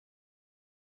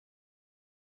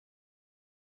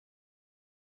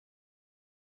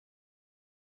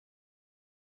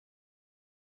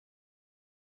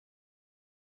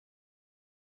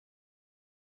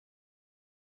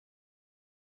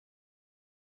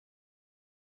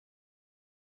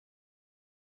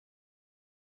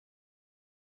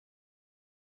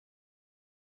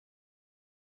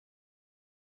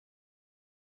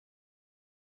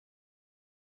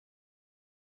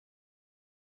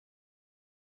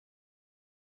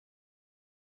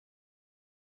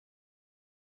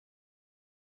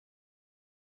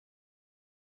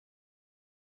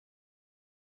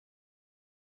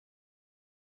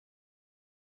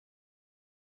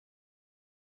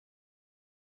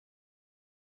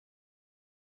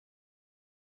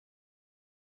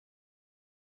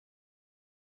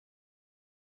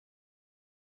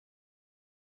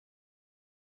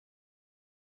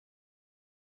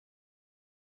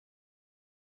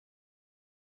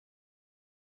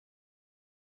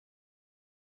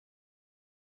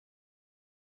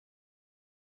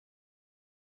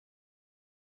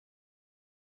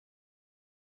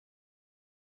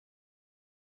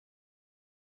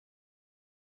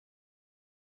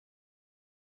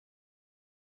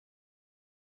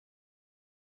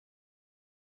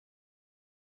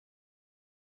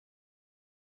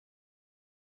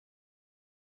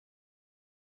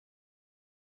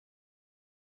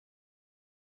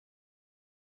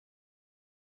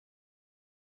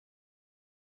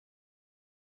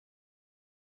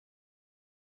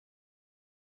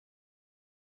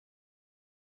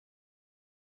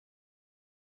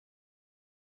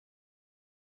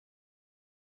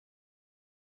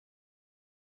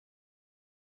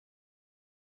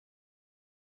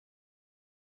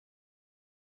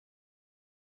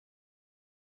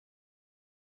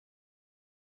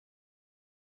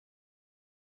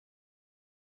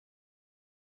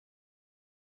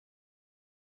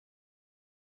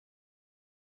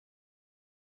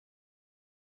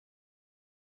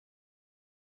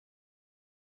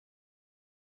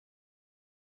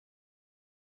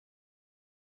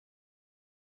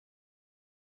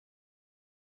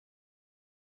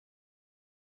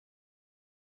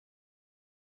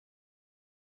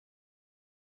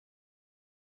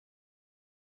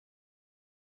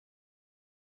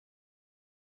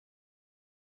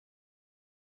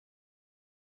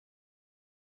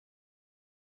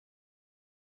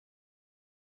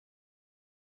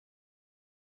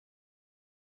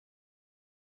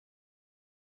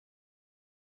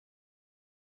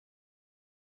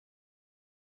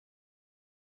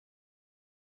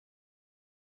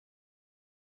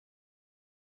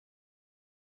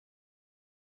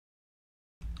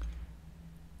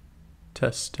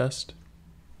Test, test.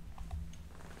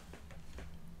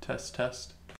 Test,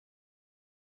 test.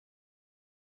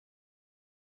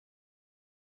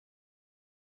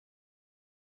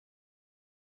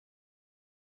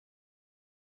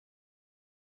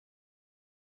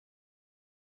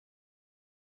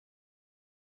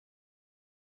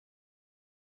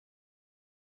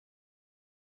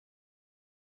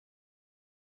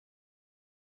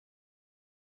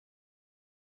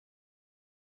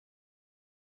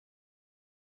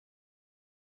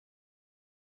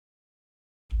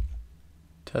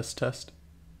 Test, test.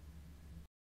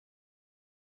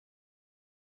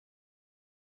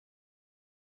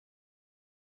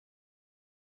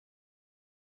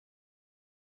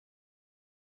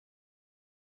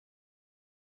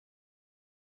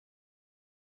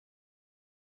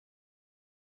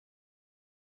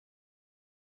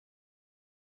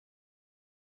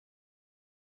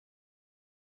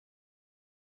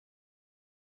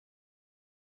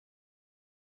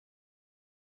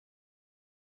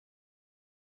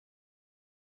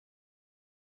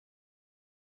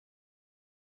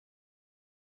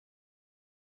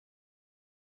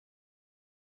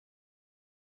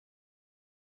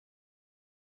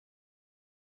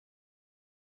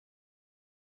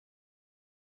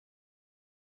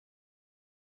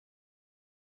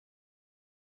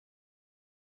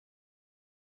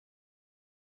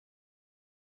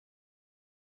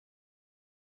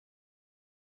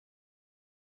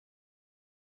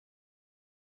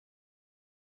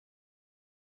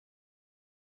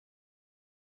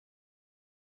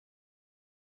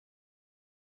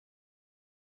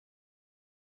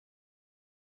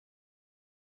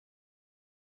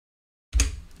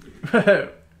 Hello,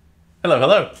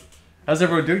 hello. How's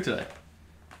everyone doing today?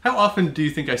 How often do you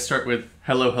think I start with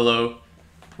hello, hello,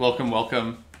 welcome,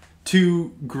 welcome,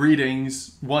 two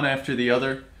greetings, one after the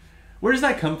other? Where does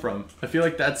that come from? I feel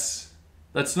like that's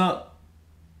not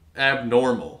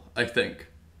abnormal, I think,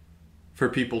 for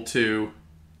people to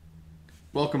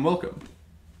welcome, welcome,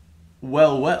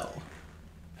 well, well,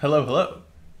 hello, hello.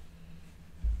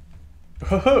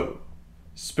 Ho ho!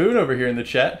 Spoon over here in the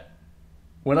chat.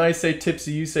 When I say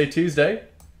Tipsy, you say Tuesday.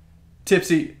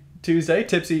 Tipsy Tuesday,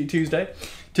 Tipsy Tuesday.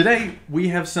 Today, we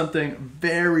have something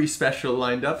very special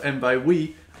lined up, and by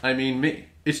we, I mean me.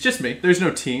 It's just me. There's no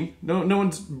team. No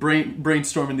one's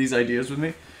brainstorming these ideas with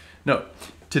me. No.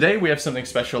 Today, we have something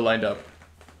special lined up.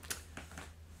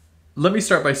 Let me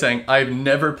start by saying I've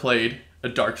never played a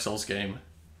Dark Souls game,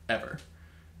 ever.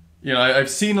 You know,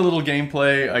 I've seen a little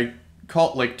gameplay. I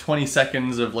caught like 20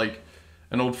 seconds of like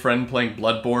an old friend playing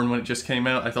Bloodborne when it just came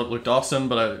out. I thought it looked awesome,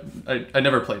 but I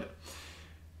never played it.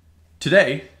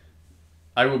 Today,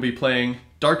 I will be playing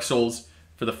Dark Souls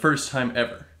for the first time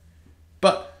ever,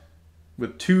 but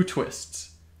with two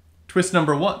twists. Twist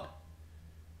number one,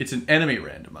 it's an enemy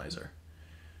randomizer.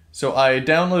 So I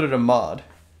downloaded a mod,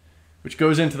 which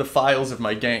goes into the files of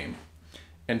my game,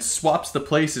 and swaps the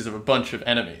places of a bunch of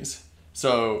enemies.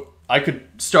 So I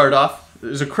could start off,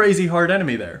 there's a crazy hard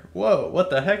enemy there. Whoa, what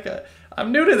the heck?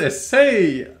 I'm new to this.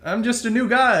 Hey, I'm just a new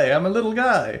guy. I'm a little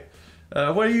guy.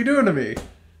 What are you doing to me?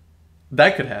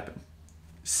 That could happen.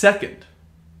 Second,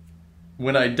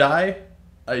 when I die,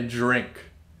 I drink.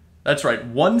 That's right,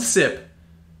 1 sip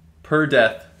per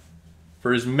death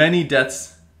for as many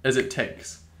deaths as it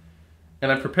takes.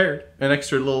 And I prepared an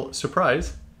extra little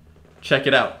surprise. Check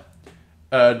it out.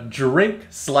 A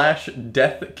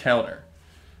drink/death counter.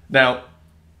 Now,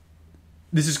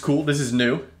 this is cool. This is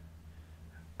new.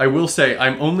 I will say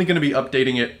I'm only going to be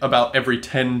updating it about every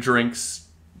 10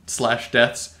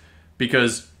 drinks/deaths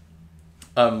because,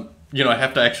 you know, I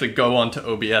have to actually go onto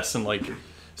OBS and like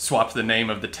swap the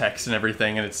name of the text and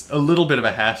everything, and it's a little bit of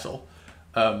a hassle.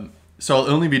 So I'll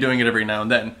only be doing it every now and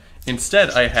then.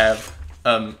 Instead, I have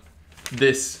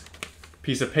this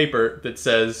piece of paper that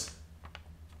says,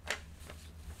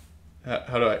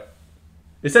 it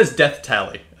says death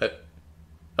tally.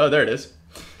 Oh, there it is.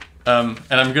 And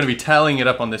I'm going to be tallying it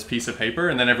up on this piece of paper,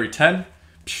 and then every 10,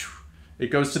 it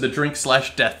goes to the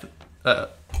drink/death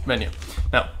menu.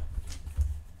 Now,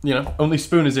 you know, only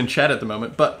Spoon is in chat at the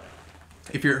moment, but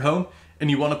if you're at home and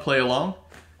you want to play along,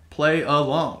 play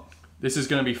along. This is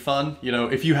going to be fun. You know,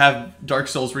 if you have Dark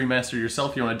Souls Remastered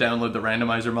yourself, you want to download the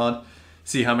randomizer mod,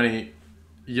 see how many,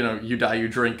 you know, you die, you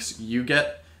drinks you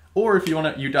get, or if you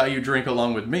want to, you die, you drink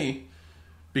along with me,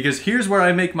 because here's where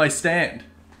I make my stand.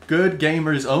 Good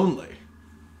gamers only.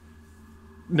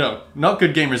 No, not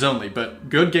good gamers only, but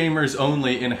good gamers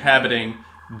only inhabiting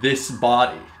this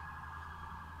body.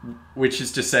 Which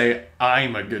is to say,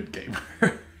 I'm a good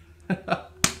gamer.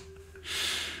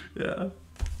 Yeah.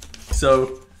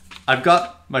 So, I've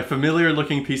got my familiar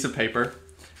looking piece of paper.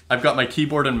 I've got my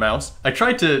keyboard and mouse. I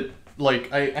tried to,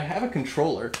 like, I have a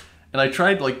controller, and I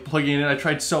tried, like, plugging it in. I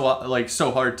tried so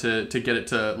hard to get it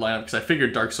to line up, because I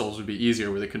figured Dark Souls would be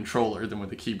easier with a controller than with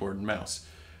a keyboard and mouse.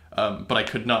 But I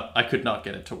could not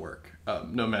get it to work,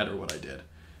 no matter what I did.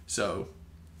 So,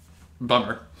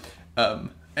 bummer.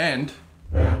 And,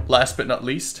 last but not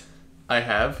least, I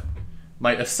have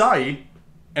my acai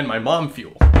and my mom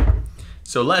fuel.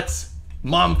 So let's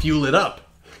mom fuel it up.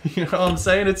 You know what I'm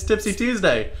saying? It's Tipsy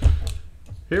Tuesday.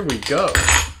 Here we go.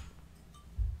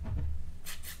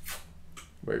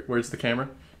 Where's the camera?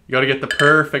 You gotta get the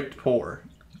perfect pour.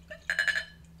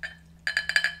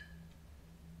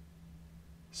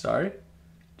 Sorry?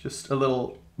 Just a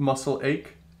little muscle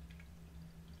ache.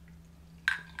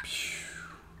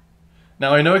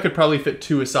 Now I know I could probably fit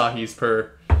 2 Asahis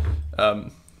per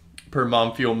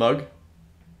mom fuel mug.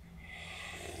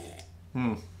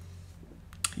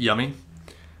 Yummy.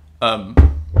 But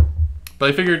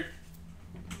I figured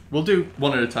we'll do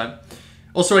one at a time.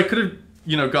 Also, I could have,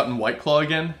 you know, gotten White Claw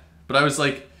again, but I was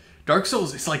like, Dark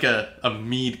Souls is like a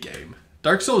mead game.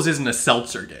 Dark Souls isn't a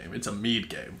seltzer game, it's a mead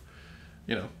game.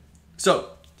 You know.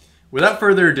 So, without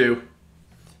further ado,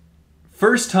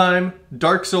 first time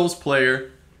Dark Souls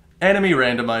player, enemy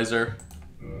randomizer.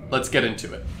 Let's get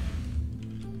into it.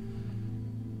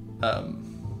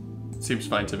 Seems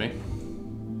fine to me.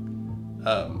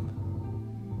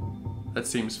 That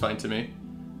seems fine to me.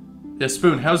 Yeah,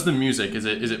 Spoon, how's the music? Is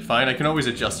it fine? I can always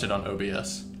adjust it on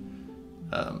OBS.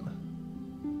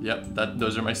 Yep,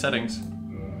 those are my settings.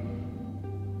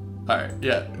 Alright,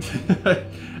 yeah. I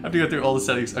have to go through all the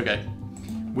settings. Okay.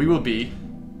 We will be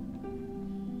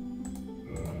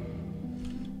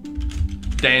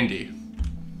Dandy.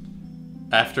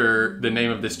 After the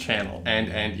name of this channel.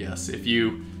 And yes, if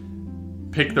you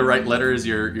pick the right letters,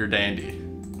 you're Dandy.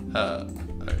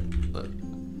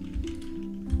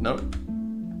 Nope.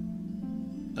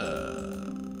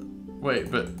 Wait,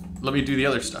 but let me do the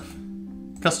other stuff.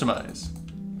 Customize.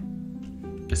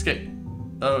 Escape.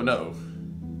 Oh no.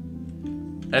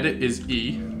 Edit is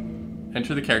E.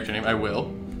 Enter the character name. I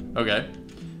will. Okay.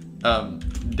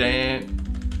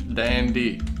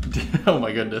 Dandy. Oh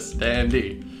my goodness.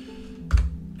 Dandy.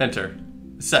 Enter.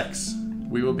 Sex.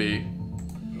 We will be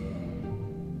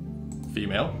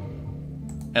female.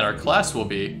 And our class will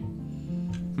be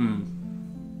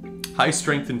high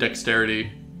strength and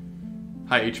dexterity,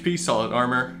 high HP, solid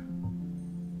armor,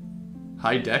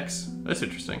 high dex. That's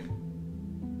interesting.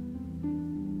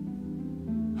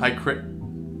 High crit.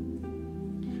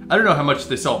 I don't know how much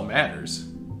this all matters.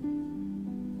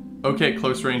 Okay,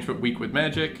 close range but weak with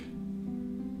magic.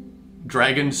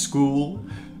 Dragon School.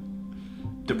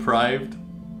 Deprived.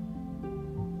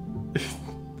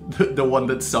 the one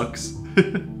that sucks.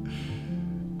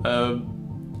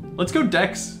 Let's go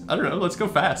Dex. I don't know, let's go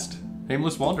fast.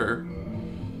 Aimless Wanderer.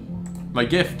 My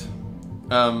gift.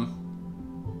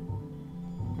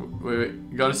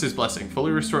 Wait. Goddess's Blessing.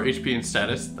 Fully restore HP and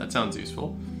status. That sounds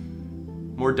useful.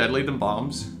 More deadly than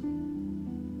bombs.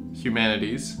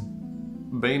 Humanities.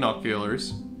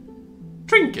 Binoculars.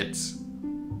 Trinkets.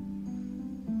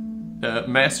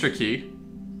 Master Key.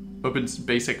 Opens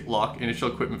basic lock. Initial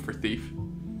equipment for thief.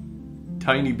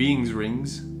 Tiny Beings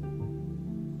Rings.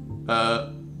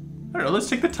 I don't know, let's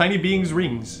take the Tiny Beings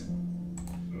Rings.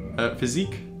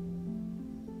 Physique.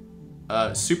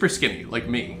 Super skinny, like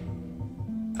me.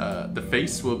 The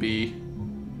face will be...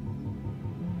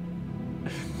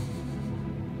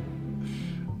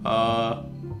 yeah,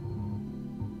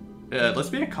 let's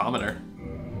be a commoner.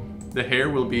 The hair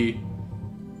will be...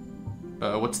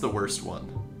 what's the worst one?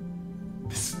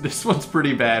 This one's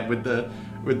pretty bad with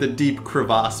the deep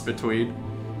crevasse between.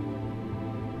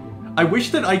 I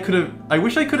wish I could have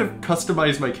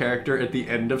customized my character at the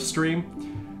end of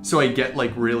stream, so I get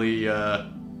like really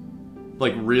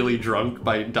drunk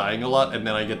by dying a lot, and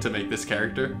then I get to make this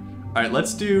character. All right,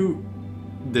 let's do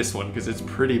this one because it's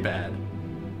pretty bad.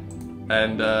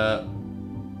 And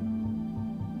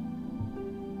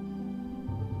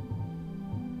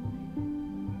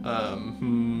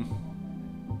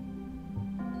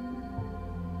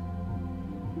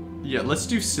yeah, let's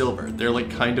do silver. They're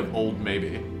like kind of old,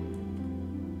 maybe.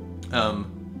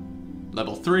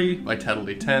 Level 3,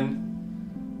 Vitality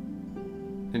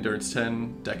 10, Endurance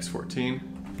 10, Dex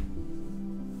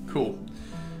 14. Cool.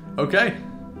 Okay.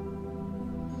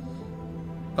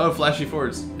 Oh, flashy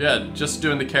forwards. Yeah, just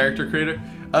doing the character creator.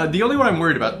 The only one I'm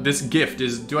worried about, this gift,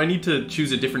 is do I need to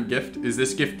choose a different gift? Is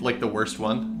this gift like the worst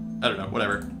one? I don't know,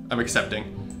 whatever. I'm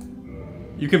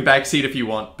accepting. You can backseat if you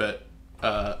want, but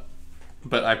I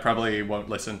probably won't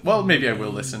listen. Well, maybe I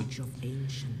will listen.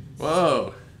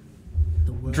 Whoa.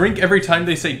 Drink every time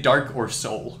they say dark or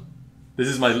soul. This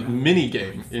is my mini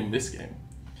game in this game.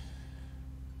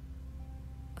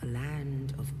 A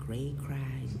land of grey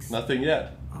crags. Nothing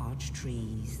yet. Arch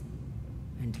trees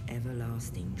and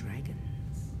everlasting dragons.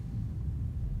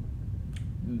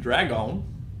 Dragon.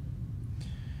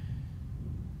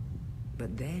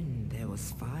 But then there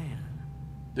was fire.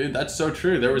 Dude, that's so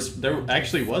true. There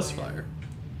actually was fire.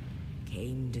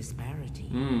 Came disparity.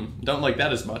 Don't like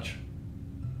that as much.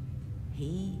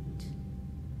 Heat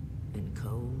and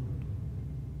cold.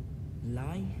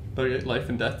 Life. Okay, life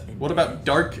and death. What about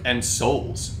dark and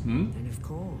souls? And of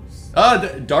course.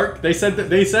 Dark. They said that.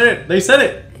 They said it. They said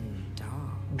it. And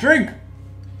dark. Drink.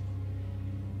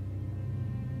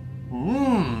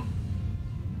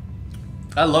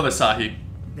 I love Asahi.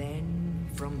 Then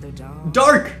from the dark.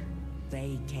 Dark.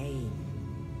 They came.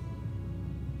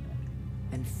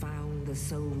 And found the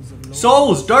souls of lords.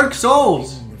 Souls. Dark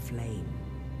souls. In the flame.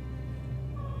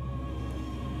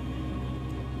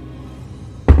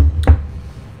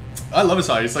 I love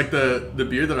Asahi. It's like the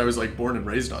beer that I was like born and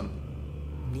raised on.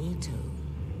 Nito.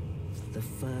 The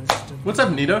first of What's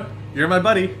up, Nito? You're my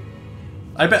buddy.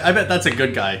 I bet that's a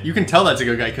good guy. You can tell that's a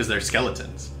good guy because they're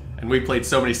skeletons. And we played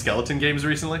so many skeleton games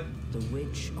recently. the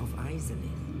Witch of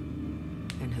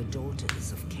Izalith and her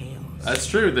daughters of chaos. That's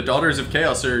true. The Daughters of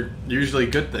Chaos are usually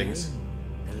good things.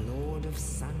 The Lord of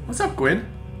Sun. What's up, Gwyn?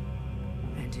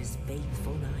 And his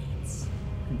faithful knights.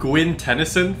 Gwyn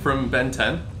Tennyson from Ben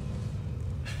 10.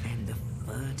 And the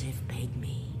furtive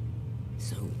pygmy,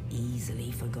 so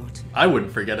easily forgotten. I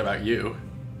wouldn't forget about you.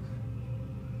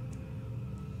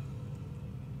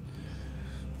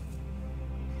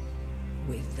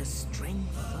 With the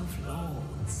strength of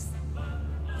lords,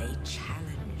 they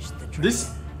challenged the dragon.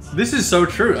 This is so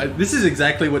true. This is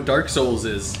exactly what Dark Souls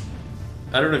is.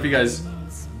 I don't know if you guys...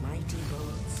 Mighty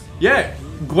bolts. Yeah,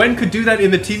 Gwen could do that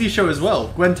in the TV show as well.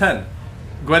 Gwen 10.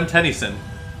 Gwen Tennyson.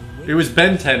 It was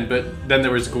Ben 10, but then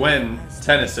there was Gwen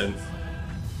Tennyson.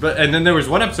 And then there was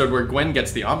one episode where Gwen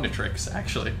gets the Omnitrix,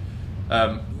 actually.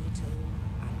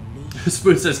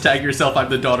 Spoon says, tag yourself, I'm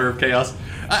the Daughter of Chaos.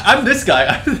 I'm this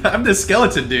guy. I'm the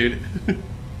skeleton dude. And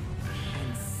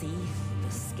Seath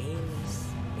the Scaleless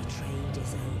betrayed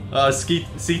his own.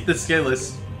 Seath the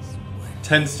Scaleless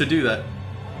tends to do that.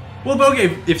 Well, but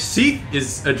okay, if Seath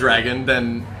is a dragon,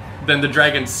 then the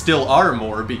dragons still are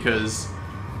more because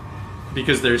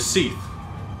there's Seath.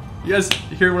 You guys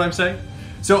hear what I'm saying?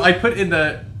 So I put in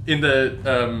the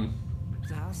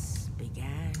Thus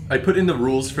began. I put in the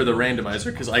rules for the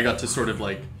randomizer because I got to sort of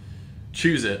like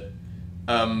choose it.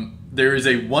 There is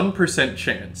a 1%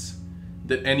 chance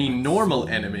that any normal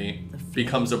enemy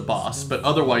becomes a boss, but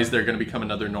otherwise they're going to become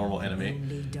another normal enemy.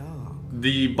 Only dark.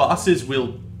 The bosses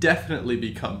will definitely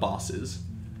become bosses.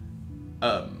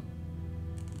 But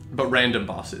random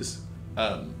bosses.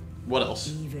 What else?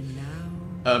 Even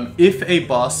now. If a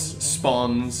boss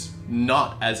spawns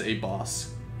not as a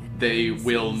boss, they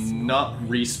will not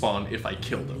respawn if I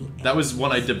kill them. That was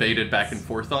one I debated back and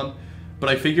forth on. But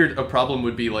I figured a problem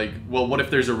would be like, well, what if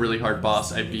there's a really hard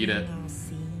boss, I beat it,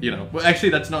 you know. Well, actually,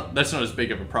 that's not as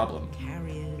big of a problem.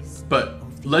 Carriers. But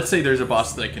let's say there's a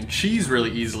boss that I can cheese really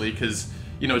easily because,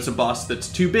 you know, it's a boss that's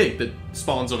too big, that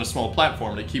spawns on a small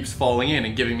platform, and it keeps falling in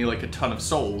and giving me like a ton of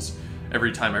souls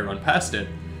every time I run past it.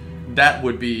 That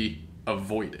would be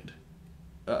avoided.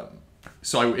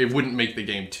 So it wouldn't make the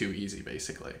game too easy,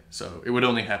 basically. So it would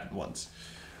only happen once.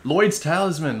 Lloyd's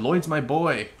Talisman. Lloyd's my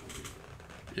boy.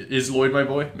 Is Lloyd my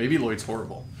boy? Maybe Lloyd's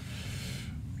horrible.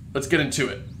 Let's get into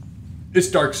it. It's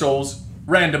Dark Souls.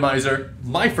 Randomizer.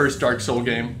 My first Dark Soul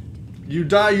game. You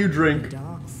die, you drink.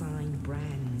 Dark sign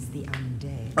brands the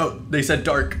undead. Oh, they said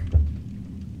dark.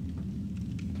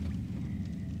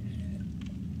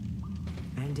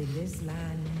 And in this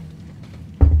land.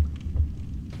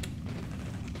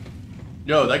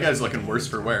 Yo, that guy's looking worse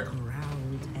for wear.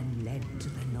 Corralled and led to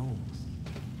the north.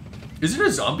 Is it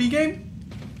a zombie game?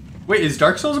 Wait, is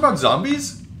Dark Souls about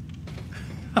zombies?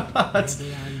 That's...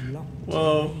 They are locked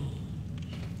Whoa. away.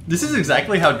 This is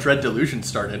exactly how Dread Delusion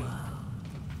started.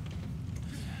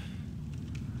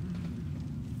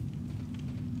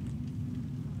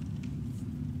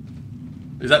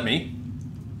 Is that me?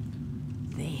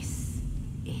 This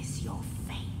is your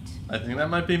fate. I think that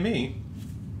might be me.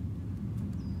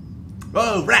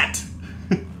 Oh, rat!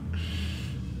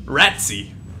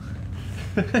 Ratsy.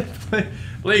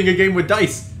 Playing a game with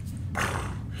dice.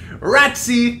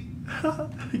 Ratsy!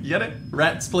 Get it?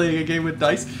 Rats playing a game with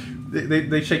dice.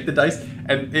 They shake the dice,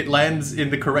 and it lands in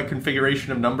the correct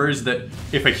configuration of numbers that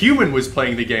if a human was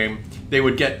playing the game, they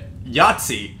would get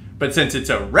Yahtzee. But since it's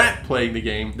a rat playing the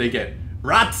game, they get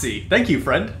Ratsy. Thank you,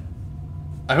 friend.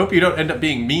 I hope you don't end up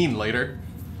being mean later.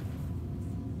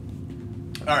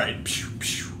 Alright.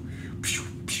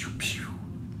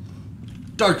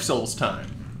 Dark Souls time.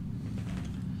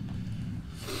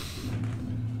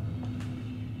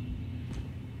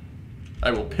 I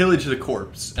will pillage the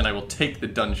corpse, and I will take the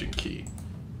dungeon key.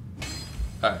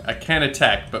 Alright, I can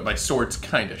attack, but my sword's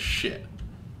kinda shit.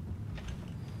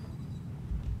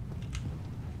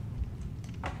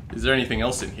 Is there anything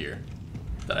else in here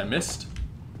that I missed?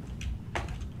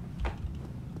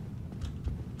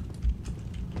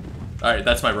 Alright,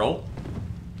 that's my roll?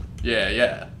 Yeah,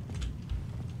 yeah.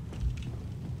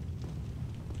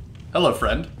 Hello,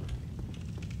 friend.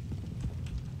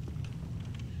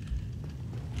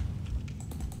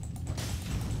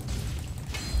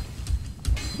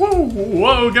 Whoa,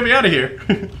 whoa, get me out of here.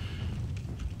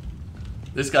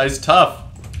 This guy's tough.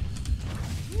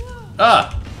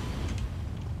 Ah!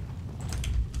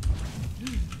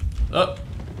 Oh.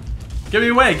 Get me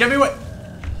away, get me away!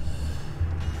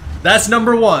 That's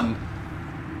number 1.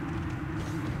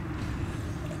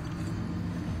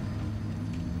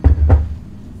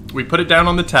 We put it down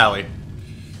on the tally.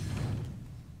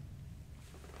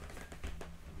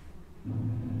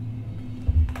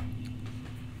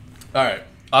 Alright,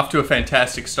 off to a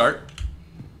fantastic start.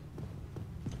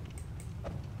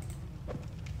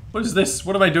 What is this?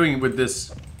 What am I doing with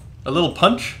this? A little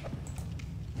punch?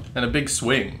 And a big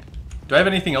swing. Do I have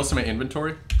anything else in my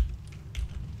inventory?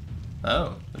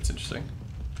 Oh, that's interesting.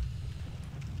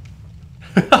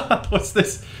 What's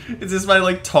this? Is this my,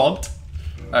 like, taunt?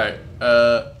 Alright,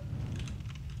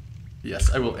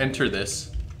 yes, I will enter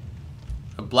this.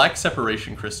 A black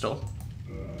separation crystal.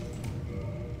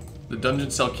 The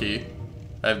dungeon cell key.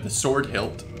 I have the sword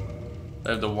hilt.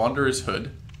 I have the wanderer's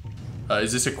hood.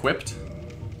 Is this equipped?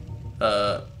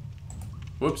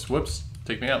 Whoops, whoops.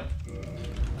 Take me out.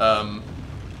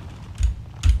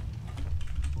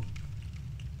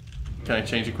 Can I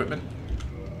change equipment?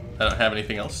 I don't have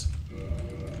anything else.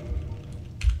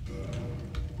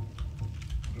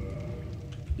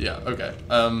 Yeah, okay.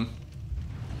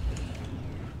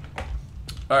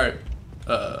 Alright.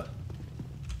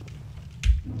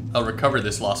 I'll recover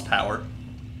this lost power.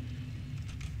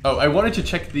 Oh, I wanted to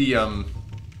check the,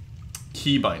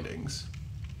 key bindings.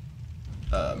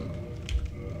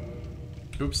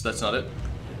 Oops, that's not it.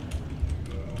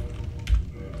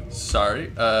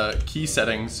 Sorry. Key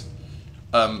settings.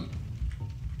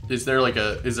 Is there like,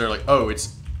 oh,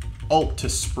 it's Alt to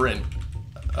sprint.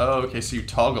 Oh, okay, so you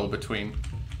toggle between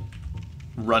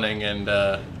running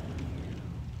and,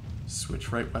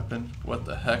 switch right weapon. What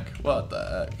the heck? What the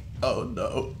heck? Oh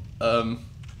no.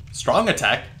 Strong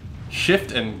attack.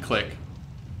 Shift and click.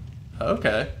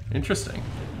 Okay, interesting.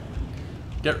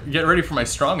 Get ready for my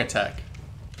strong attack.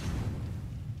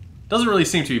 Doesn't really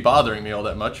seem to be bothering me all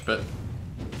that much, but...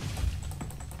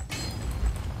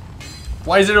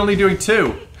 Why is it only doing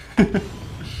 2?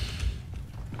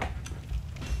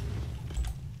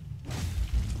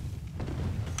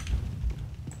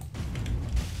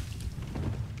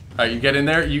 Alright, you get in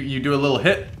there, you do a little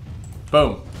hit.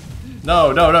 Boom.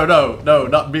 No, no, no, no, no,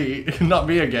 not me. Not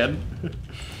me again.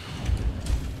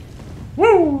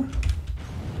 Woo!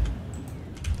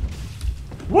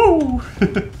 Woo!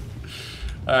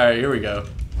 Alright, here we go.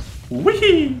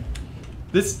 Whee!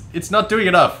 It's not doing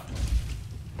enough.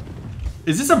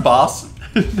 Is this a boss?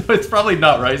 No, it's probably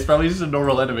not, right? It's probably just a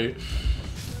normal enemy.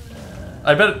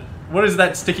 I bet... What is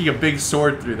that sticking a big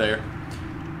sword through there?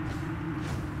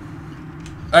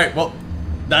 Alright, well,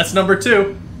 that's number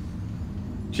 2.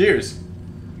 Cheers.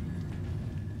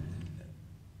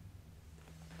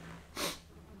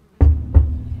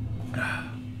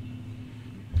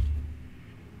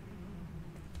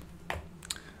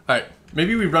 Alright,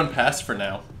 maybe we run past for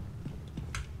now.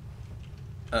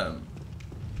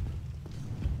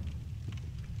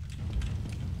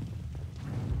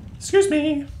 Excuse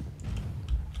me.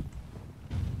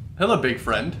 Hello, big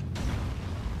friend.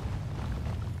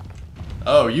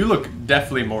 Oh, you look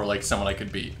definitely more like someone I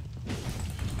could beat.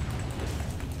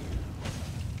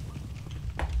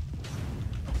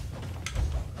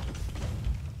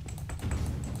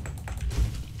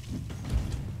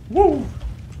 Woo!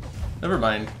 Never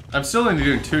mind. I'm still only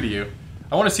doing 2 to you.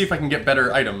 I want to see if I can get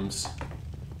better items.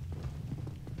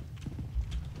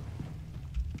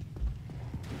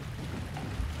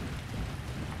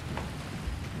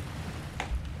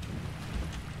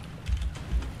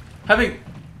 Having...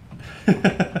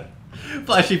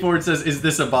 Flashy Ford says, is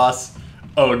this a boss?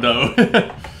 Oh no.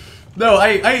 No,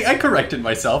 I corrected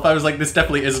myself. I was like, this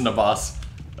definitely isn't a boss.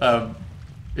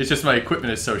 It's just my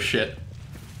equipment is so shit.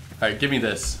 Alright, give me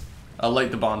this. I'll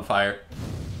light the bonfire.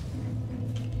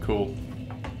 Cool.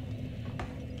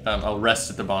 I'll rest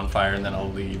at the bonfire and then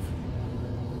I'll leave.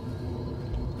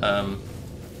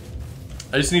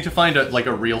 I just need to find a, like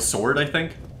a real sword, I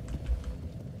think.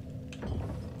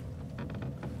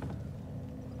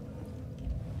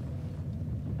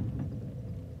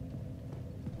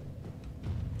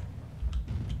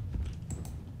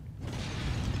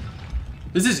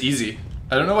 This is easy.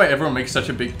 I don't know why everyone makes such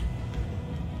a big...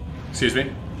 Excuse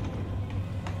me?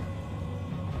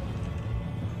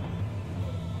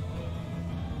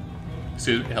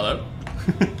 Excuse me, hello?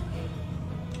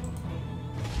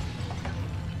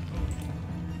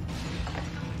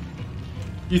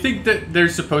 You think that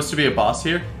there's supposed to be a boss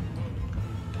here?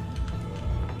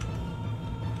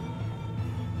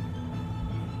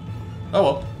 Oh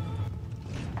well.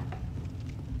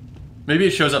 Maybe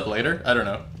it shows up later? I don't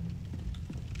know.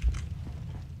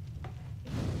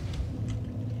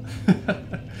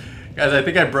 Guys, I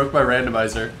think I broke my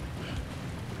randomizer.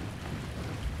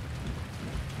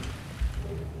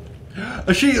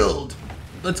 A shield!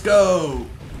 Let's go!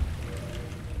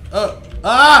 Oh,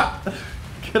 ah!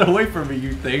 Get away from me,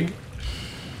 you thing.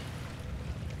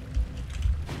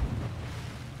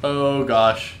 Oh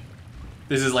gosh.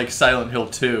 This is like Silent Hill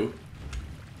 2.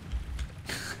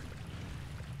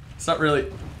 It's not really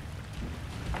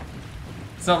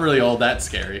all that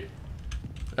scary.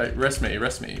 Alright, rest me.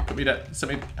 Put me down.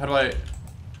 How do I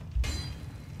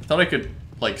thought I could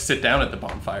like sit down at the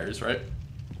bonfires, right?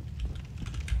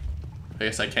 I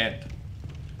guess I can't.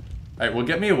 Alright, well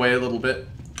get me away a little bit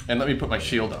and let me put my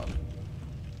shield on.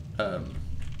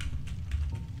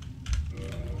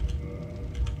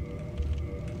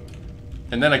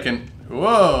 And then I can...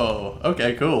 Whoa!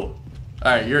 Okay, cool.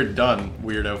 Alright, you're done,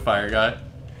 weirdo fire guy.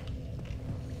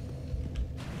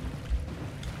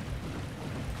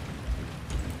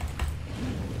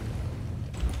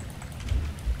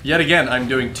 Yet again, I'm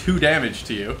doing 2 damage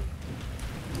to you.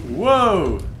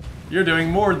 Whoa! You're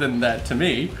doing more than that to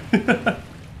me.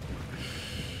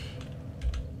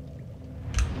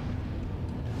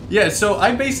 Yeah, so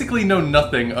I basically know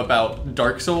nothing about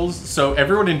Dark Souls, so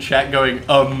everyone in chat going,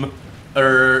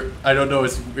 or I don't know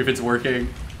if it's working.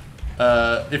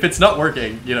 If it's not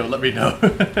working, you know, let me know.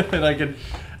 And I can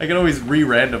always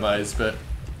re-randomize, but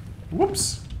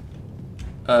whoops.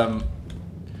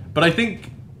 But I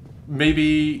think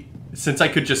maybe since I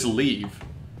could just leave,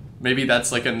 maybe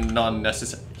that's like a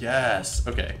non-necessary. Yes,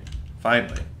 okay,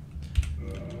 finally.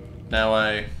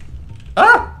 Now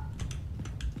ah!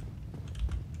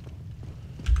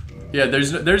 Yeah,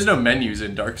 there's no menus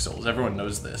in Dark Souls. Everyone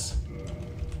knows this.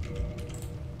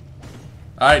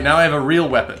 Alright, now I have a real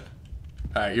weapon.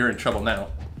 Alright, you're in trouble now.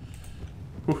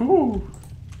 Woohoo!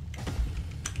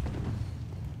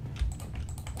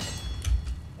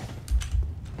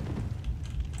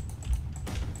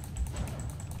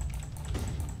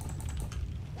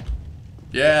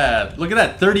 Yeah, look at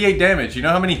that, 38 damage. You know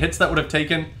how many hits that would have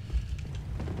taken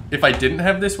if I didn't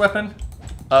have this weapon?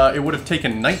 It would have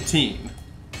taken 19.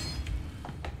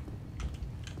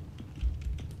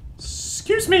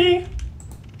 Excuse me!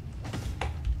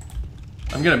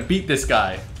 I'm gonna beat this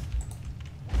guy.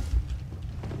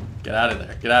 Get out of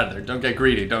there, get out of there. Don't get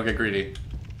greedy, don't get greedy.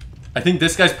 I think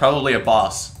this guy's probably a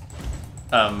boss.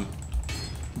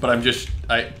 But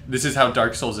this is how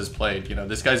Dark Souls is played, you know,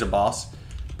 this guy's a boss,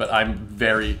 but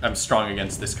I'm strong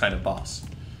against this kind of boss.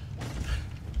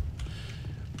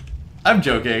 I'm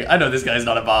joking, I know this guy's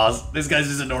not a boss. This guy's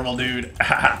just a normal dude.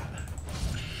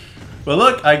 Well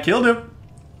look, I killed him.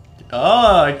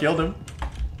 Oh, I killed him.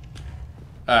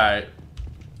 Alright.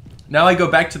 Now I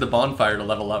go back to the bonfire to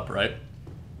level up, right?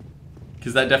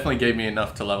 Because that definitely gave me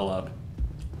enough to level up.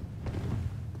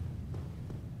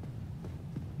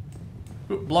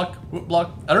 Whoop, block, whoop,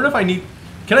 block. I don't know if I need...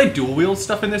 Can I dual wield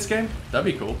stuff in this game? That'd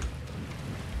be cool.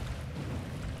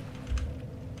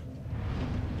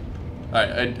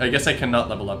 Alright, I guess I cannot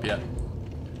level up yet.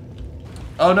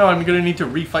 Oh no, I'm gonna need to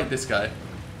refight this guy.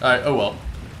 Alright, oh well.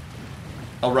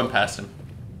 I'll run past him.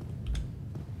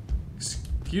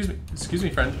 Excuse me,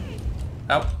 friend.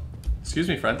 Ow. Excuse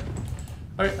me, friend.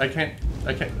 Alright, I can't.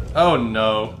 Oh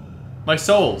no. My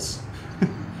souls.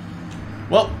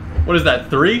 Well, what is that,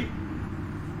 3?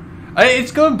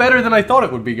 It's going better than I thought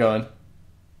it would be going.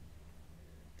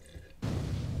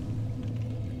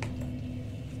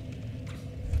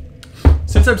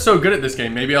 Since I'm so good at this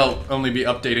game, maybe I'll only be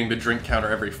updating the drink counter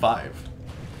every 5.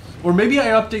 Or maybe I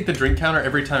update the drink counter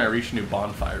every time I reach a new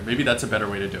bonfire. Maybe that's a better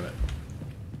way to do it.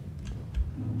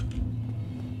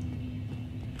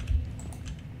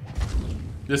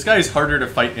 This guy is harder to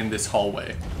fight in this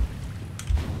hallway.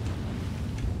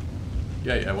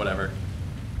 Yeah, whatever.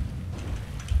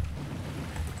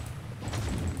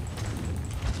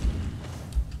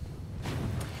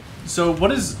 So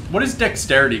what is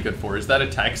dexterity good for? Is that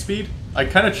attack speed? I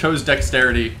kind of chose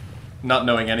dexterity not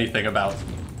knowing anything about.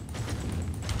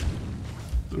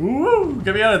 Woo!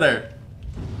 Get me out of there.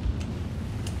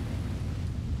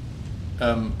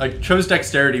 I chose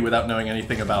dexterity without knowing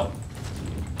anything about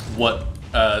what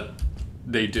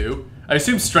they do. I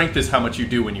assume strength is how much you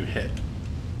do when you hit.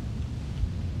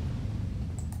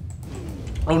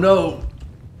 Oh no!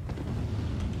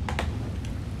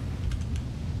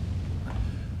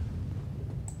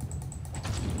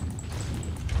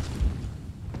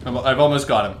 I've almost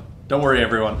got him. Don't worry,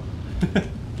 everyone.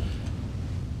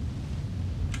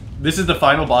 This is the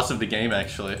final boss of the game,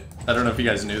 actually. I don't know if you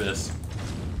guys knew this.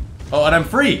 Oh, and I'm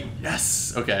free!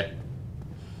 Yes! Okay.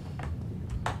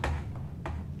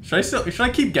 Should I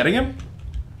keep getting him?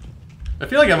 I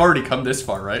feel like I've already come this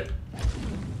far, right?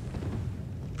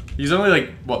 He's only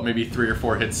like, what, maybe 3 or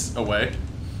 4 hits away.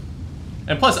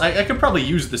 And plus, I could probably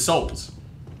use the souls.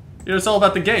 You know, it's all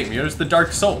about the game. You know, it's the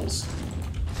Dark Souls.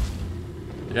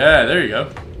 Yeah, there you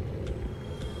go.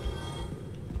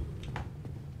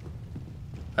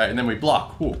 Alright, and then we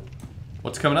block. Ooh.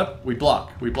 What's coming up? We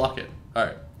block. We block it.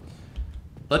 Alright.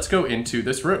 Let's go into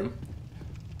this room.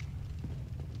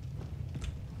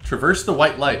 Traverse the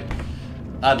white light.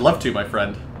 I'd love to, my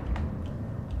friend.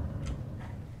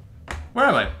 Where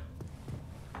am I?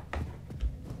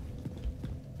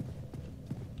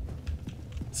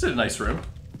 This is a nice room.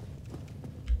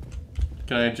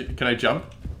 Can I jump?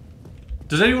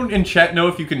 Does anyone in chat know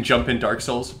if you can jump in Dark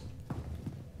Souls?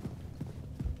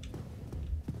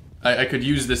 I could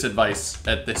use this advice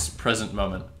at this present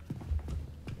moment.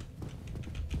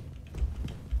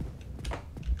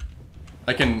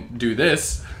 I can do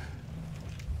this.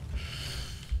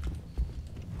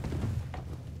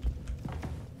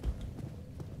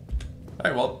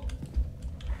 Alright, well.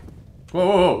 Whoa,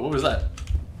 whoa, whoa, what was that?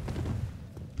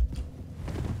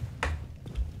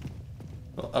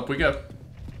 Well, up we go.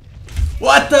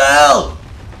 What the hell?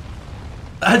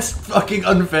 That's fucking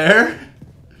unfair.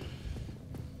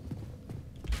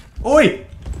 Oi!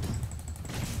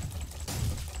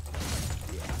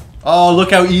 Oh,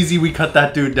 look how easy we cut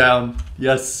that dude down.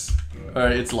 Yes.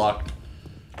 Alright, it's locked.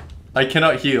 I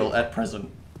cannot heal at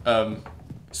present.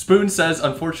 Spoon says,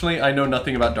 unfortunately, I know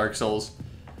nothing about Dark Souls.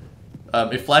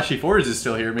 If Flashy Forwards is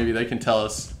still here, maybe they can tell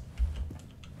us.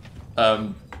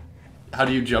 How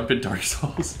do you jump in Dark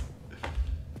Souls?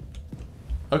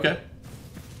 Okay.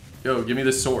 Yo, give me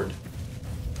this sword.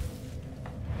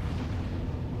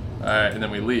 Alright, and then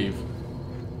we leave.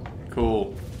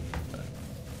 Cool.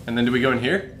 And then do we go in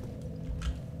here?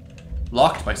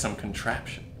 Locked by some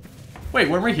contraption. Wait,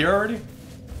 weren't we here already?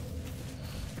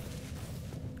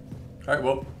 Alright,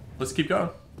 well, let's keep going.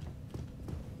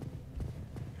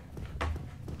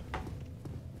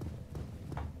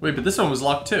 Wait, but this one was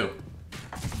locked too.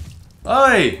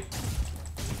 Oi!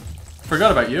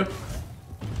 Forgot about you.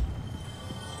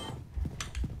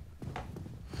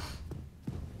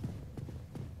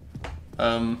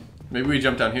 Maybe we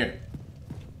jump down here.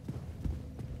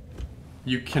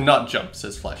 You cannot jump,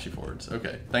 says Flashy Forwards.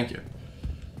 Okay, thank you.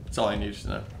 That's all I needed to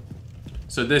know.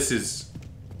 So this is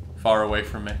far away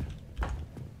from me.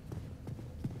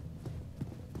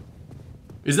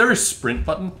 Is there a sprint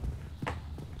button?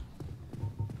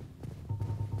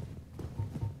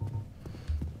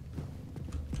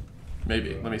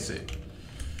 Maybe. Let me see.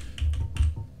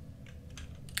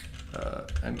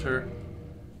 Enter.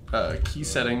 Key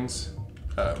settings.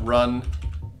 Run.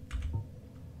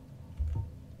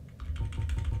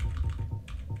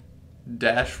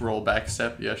 Dash, roll, back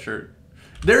step. Yeah, sure.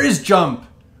 There is jump!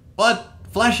 What?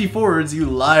 Flashy Forwards, you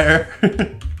liar.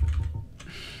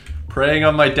 Preying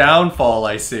on my downfall,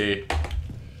 I see.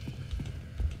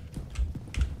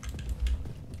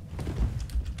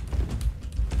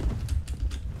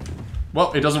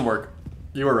 Well, it doesn't work.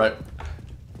 You were right.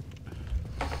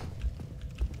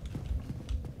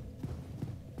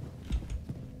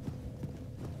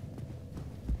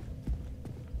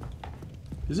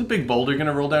 Is a big boulder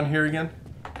gonna roll down here again?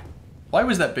 Why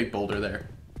was that big boulder there?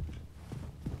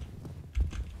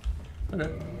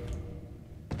 Okay.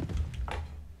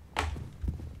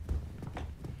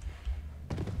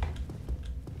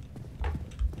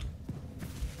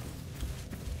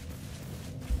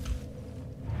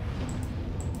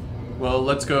 Well,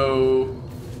 let's go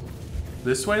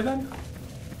this way then?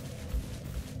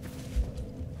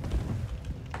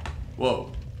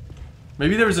 Whoa.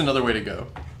 Maybe there was another way to go.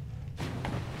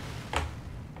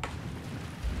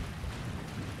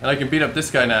 And I can beat up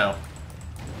this guy now.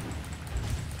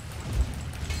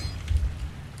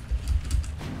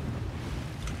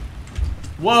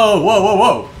 Whoa, whoa, whoa,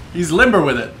 whoa! He's limber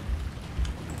with it.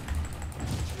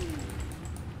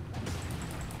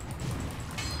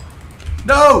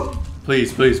 No!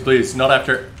 Please, please, please, not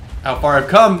after... How far I've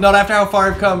come. Not after how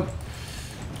far I've come.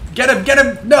 Get him, get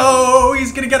him. No,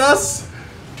 he's gonna get us.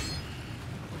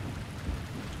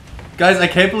 Guys, I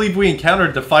can't believe we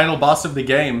encountered the final boss of the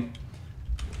game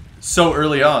so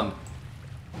early on.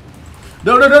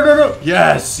 No, no, no, no, no.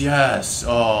 Yes, yes.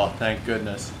 Oh, thank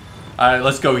goodness. Alright,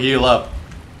 let's go heal up.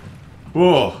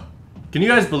 Whoa. Can you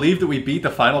guys believe that we beat the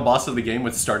final boss of the game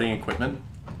with starting equipment?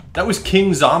 That was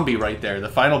King Zombie right there, the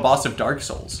final boss of Dark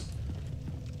Souls.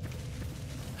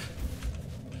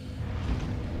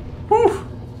 Whew.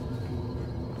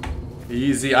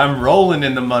 Easy, I'm rolling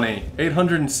in the money.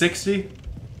 860?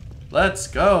 Let's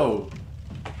go.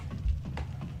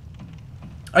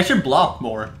 I should block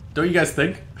more, don't you guys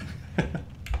think?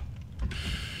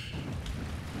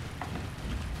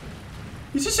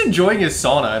 He's just enjoying his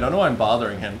sauna. I don't know why I'm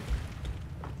bothering him.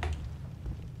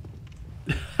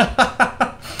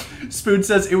 Spoon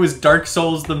says it was Dark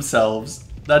Souls themselves.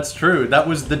 That's true. That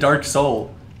was the Dark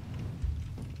Soul.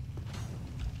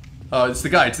 Oh, it's the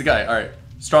guy. It's the guy. Alright.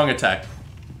 Strong attack.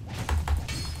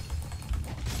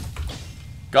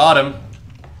 Got him.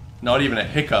 Not even a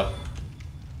hiccup.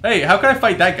 Hey, how can I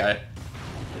fight that guy?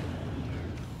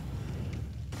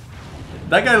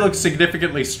 That guy looks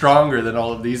significantly stronger than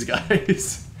all of these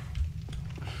guys.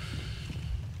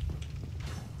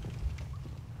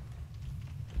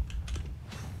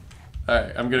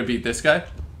 Alright, I'm gonna beat this guy.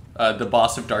 The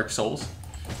boss of Dark Souls.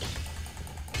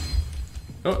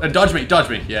 Oh, dodge me, dodge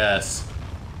me. Yes.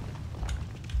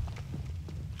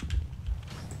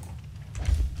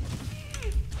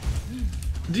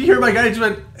 Did you hear my guy just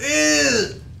went,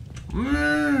 ew!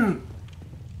 Mm.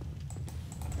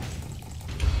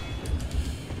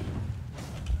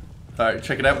 Alright,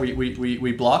 check it out.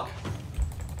 We block.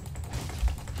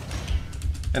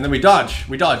 And then we dodge.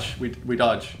 We dodge. We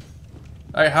dodge.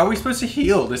 Alright, how are we supposed to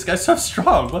heal? This guy's so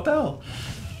strong. What the hell?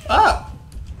 Ah!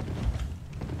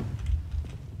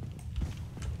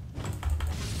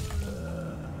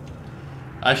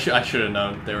 I should have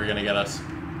known they were gonna get us.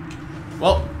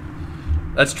 Well,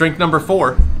 that's drink number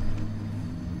 4.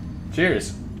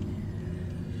 Cheers.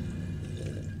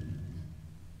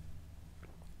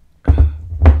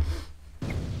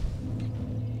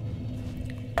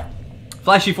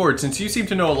 Flashy Forward, since you seem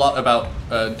to know a lot about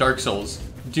Dark Souls,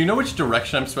 do you know which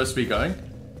direction I'm supposed to be going?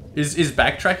 Is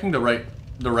backtracking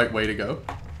the right way to go?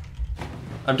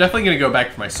 I'm definitely gonna go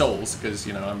back for my souls, because,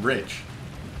 you know, I'm rich.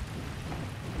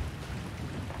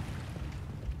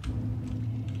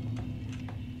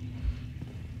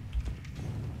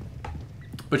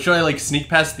 But should I, like, sneak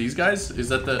past these guys? Is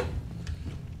that the...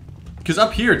 Because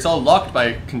up here, it's all locked by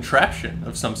a contraption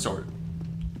of some sort.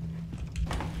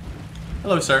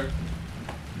 Hello, sir.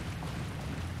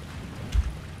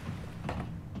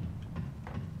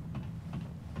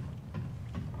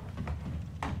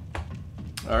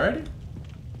 Alrighty.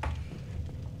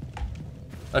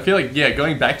 I feel like, yeah,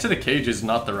 going back to the cage is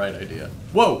not the right idea.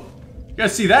 Whoa! You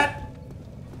guys see that?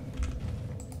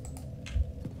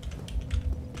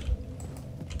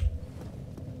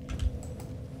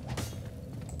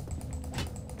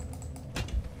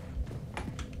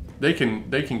 They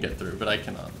can get through, but I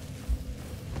cannot.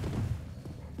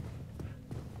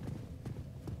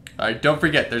 Alright, don't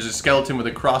forget, there's a skeleton with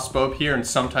a crossbow up here and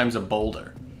sometimes a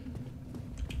boulder.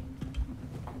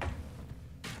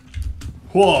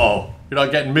 Whoa! You're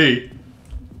not getting me.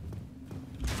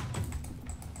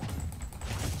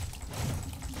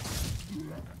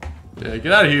 Yeah,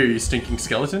 get out of here, you stinking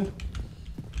skeleton.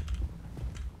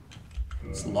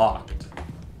 It's locked.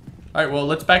 Alright, well,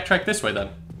 let's backtrack this way then.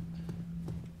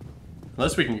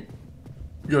 Unless we can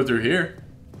go through here.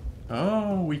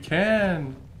 Oh, we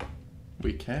can.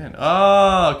 We can.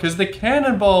 Oh, because the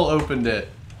cannonball opened it.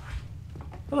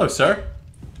 Hello, sir.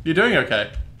 You doing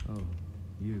okay? Oh,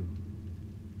 you.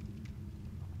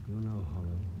 You're no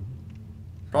hollow.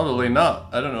 Probably not.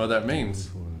 I don't know what that means.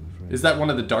 Is that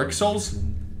one of the Dark Souls?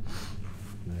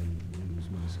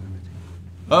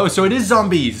 Oh, so it is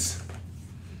zombies.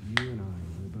 You and I,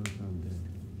 we're both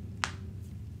undead.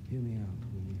 Hear me out,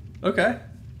 will you? Okay.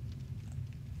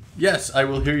 Yes, I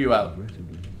will hear you out.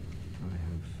 Regrettably, I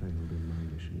have failed in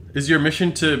my mission. Is your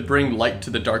mission to bring light to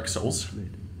the Dark Souls?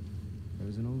 There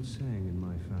is an old saying in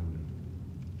my family: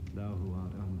 "Thou who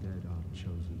art undead art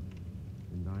chosen.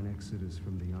 In thine exodus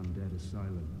from the undead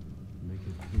asylum, make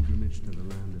a pilgrimage to the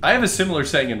land of..." I have a similar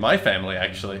saying in my family,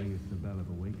 actually. Ringeth the bell of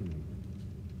awakening.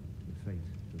 The fate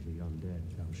of the undead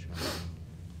thou shalt know.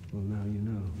 Well, now you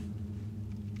know.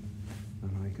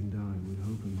 And I can die with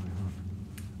hope in my heart.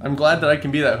 I'm glad that I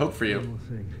can be that hope for One you. more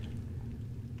thing.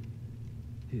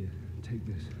 Here, take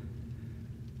this.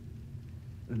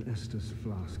 An Estus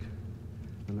flask.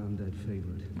 An undead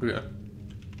favorite. Okay.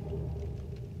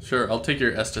 Sure, I'll take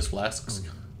your Estus flasks.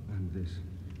 Oh, and this.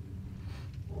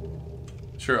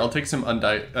 Sure, I'll take some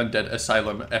Undead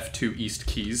Asylum F2 East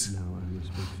keys. Now I must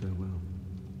bid farewell.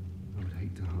 I would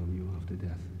hate to harm you after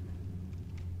death.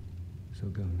 So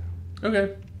go now.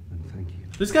 Okay. And thank you.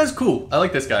 This guy's cool. I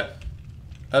like this guy.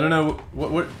 I don't know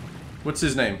what's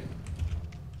his name?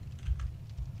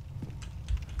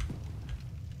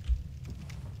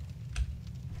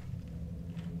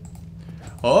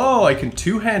 Oh, I can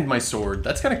two-hand my sword.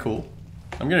 That's kind of cool.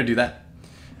 I'm gonna do that.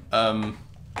 How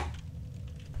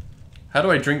do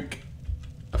I drink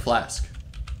a flask?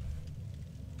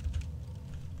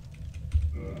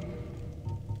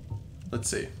 Let's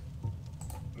see.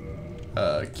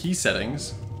 Key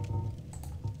settings.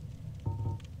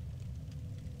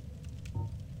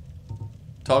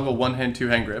 Toggle one hand, two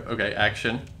hand grip. Okay,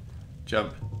 action.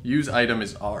 Jump. Use item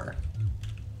is R.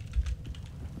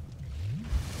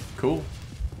 Cool.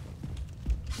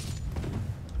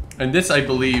 And this, I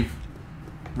believe,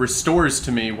 restores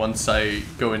to me once I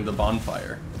go into the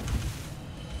bonfire.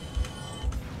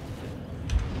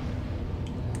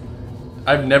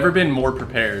 I've never been more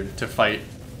prepared to fight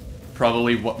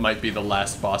probably what might be the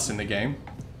last boss in the game.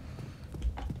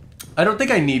 I don't think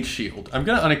I need shield. I'm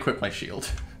gonna unequip my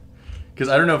shield. Because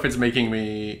I don't know if it's making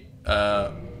me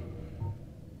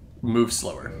move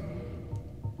slower.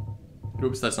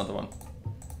 Oops, that's not the one.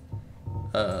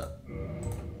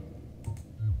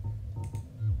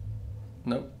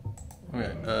 Nope.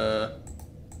 Okay,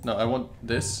 no, I want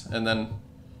this, and then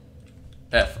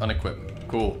F, unequip.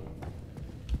 Cool.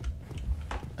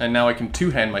 And now I can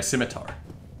two-hand my scimitar.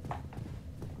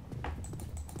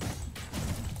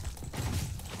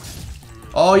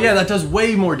 Oh yeah, that does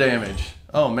way more damage.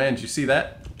 Oh man, did you see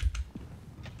that?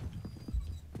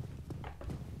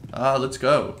 Ah, let's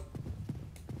go.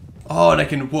 Oh, and I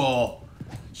can, whoa.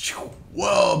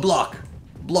 Whoa, block.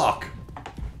 Block.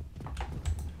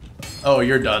 Oh,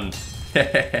 you're done.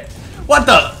 What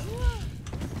the?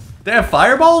 They have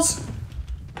fireballs?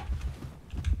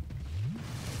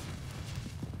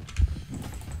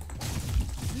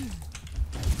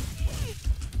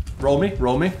 Roll me,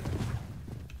 roll me.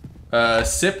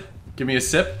 Sip. Give me a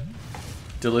sip.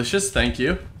 Delicious, thank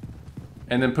you.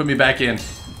 And then put me back in.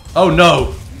 Oh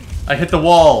no! I hit the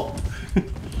wall.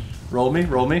 Roll me,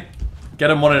 roll me. Get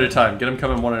them one at a time. Get them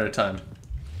coming one at a time.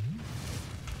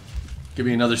 Give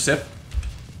me another sip.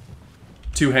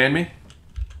 Two-hand me.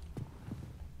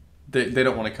 They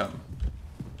don't want to come.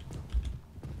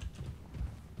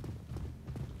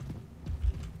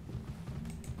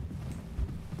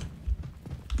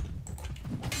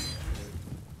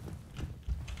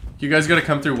 You guys gotta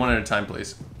come through one at a time,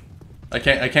 please. I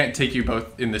can't take you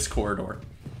both in this corridor.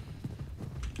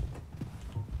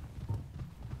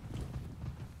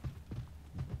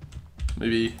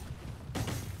 Maybe.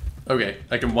 Okay,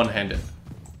 I can one-hand it.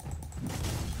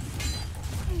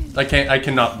 I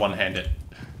cannot one-hand it.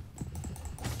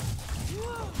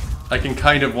 I can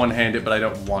kind of one-hand it, but I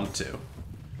don't want to.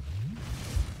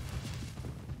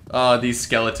 These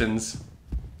skeletons.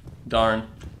 Darn.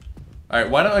 Alright,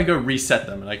 why don't I go reset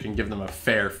them and I can give them a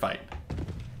fair fight.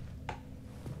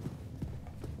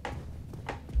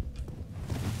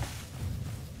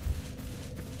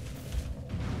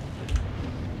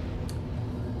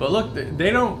 But look,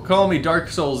 they don't call me Dark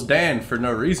Souls Dan for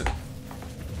no reason.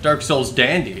 Dark Souls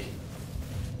Dandy.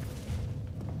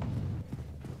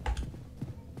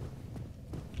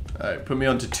 Alright, put me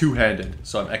onto two-handed,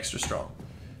 so I'm extra strong.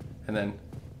 And then,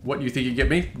 what, you think you get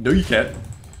me? No, you can't.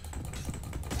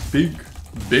 Big,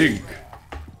 big.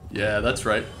 Yeah, that's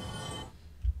right.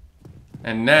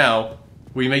 And now,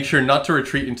 we make sure not to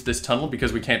retreat into this tunnel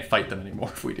because we can't fight them anymore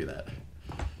if we do that.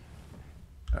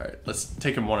 Alright, let's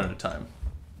take them one at a time.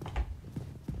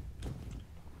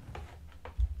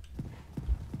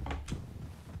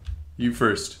 You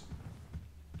first.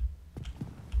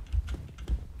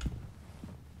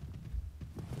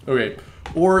 Okay,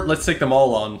 or let's take them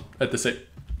all on at the same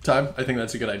time. I think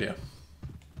that's a good idea.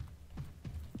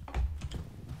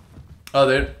 Oh,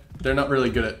 they're not really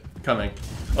good at coming.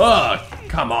 Oh,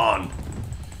 come on.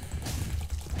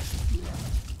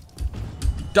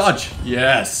 Dodge.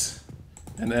 Yes.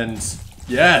 And then,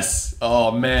 yes.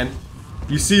 Oh, man.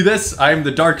 You see this? I am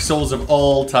the Dark Souls of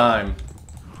all time.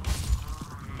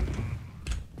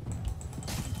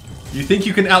 You think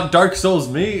you can out Dark Souls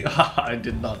me? I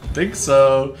did not think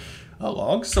so. A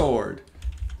long sword.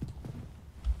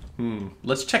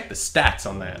 Let's check the stats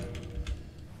on that.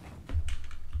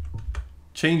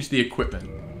 Change the equipment.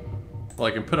 Well,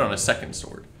 I can put on a second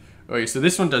sword. Okay, so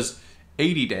this one does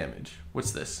 80 damage.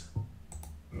 What's this?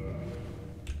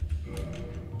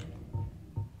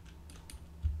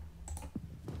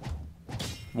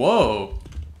 Whoa.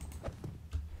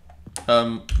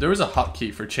 There was a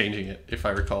hotkey for changing it, if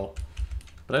I recall.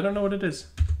 But I don't know what it is.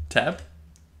 Tab?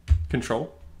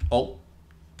 Control? Alt?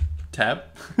 Tab?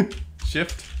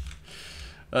 Shift?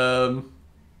 What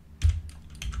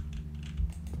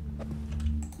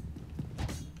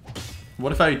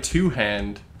if I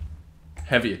two-hand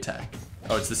heavy attack?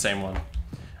 Oh, it's the same one.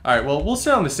 Alright, well, we'll stay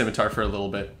on the scimitar for a little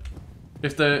bit.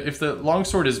 If the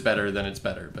longsword is better, then it's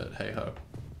better, but hey-ho.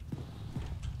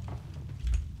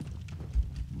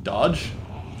 Dodge.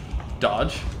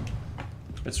 Dodge.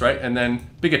 That's right, and then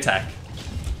big attack.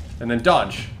 And then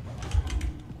dodge.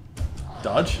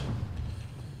 Dodge.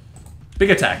 Big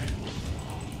attack.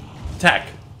 Attack.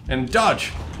 And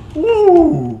dodge.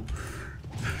 Woo!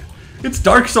 It's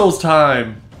Dark Souls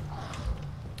time!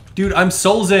 Dude, I'm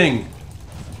soulsing!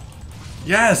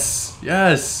 Yes!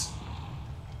 Yes!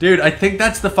 Dude, I think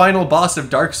that's the final boss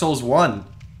of Dark Souls 1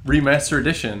 Remaster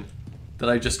Edition that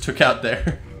I just took out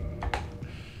there.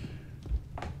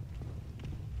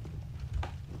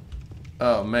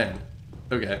 Oh, man.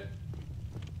 Okay.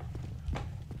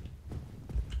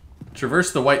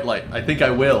 Traverse the white light. I think I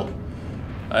will.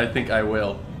 I think I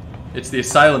will. It's the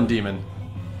Asylum Demon.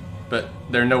 But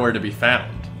they're nowhere to be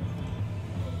found.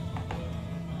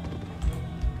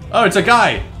 Oh, it's a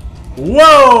guy!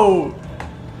 Whoa!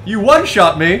 You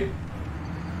one-shot me!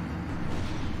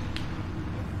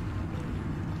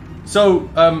 So,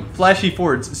 Flashy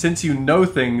Fords, since you know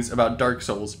things about Dark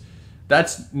Souls,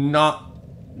 that's not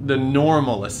the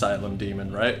normal Asylum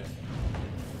Demon, right?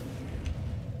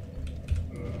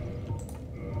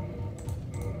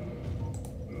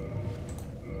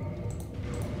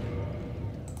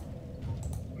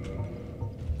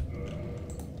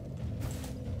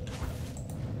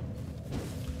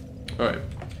 Alright.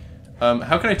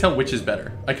 How can I tell which is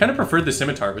better? I kind of preferred the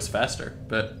scimitar, it was faster,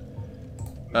 but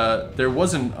there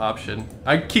was an option.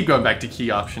 I keep going back to key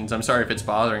options. I'm sorry if it's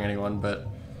bothering anyone, but...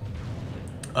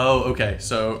 Oh, okay,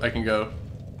 so I can go...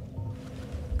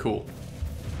 Cool.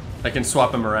 I can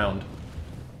swap them around.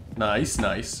 Nice,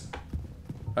 nice.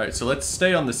 Alright, so let's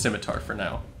stay on the scimitar for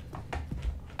now.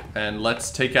 And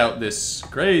let's take out this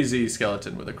crazy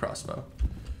skeleton with a crossbow.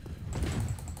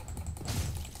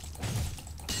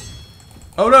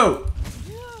 Oh no!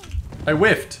 I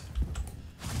whiffed.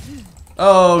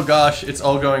 Oh gosh, it's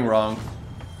all going wrong.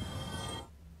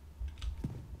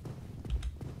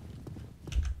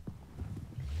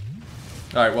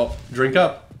 Alright, well, drink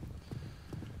up.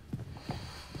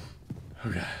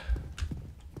 Okay.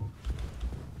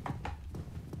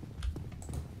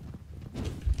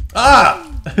 Ah!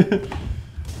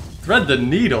 Thread the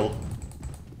needle.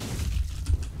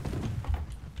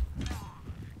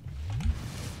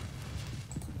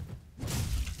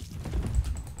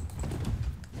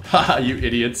 Haha, you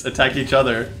idiots. Attack each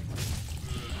other.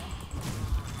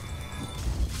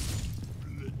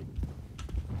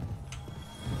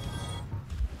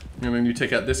 And then you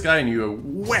take out this guy and you go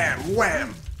wham,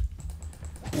 wham,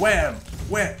 wham,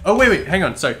 wham. Oh, wait, wait, hang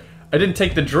on, sorry. I didn't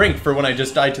take the drink for when I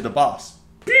just died to the boss.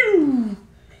 Pew!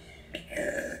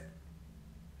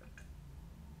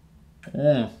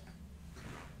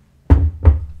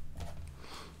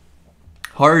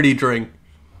 Hearty drink.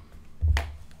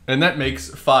 And that makes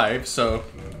 5, so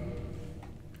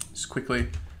just quickly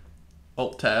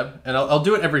Alt-Tab. And I'll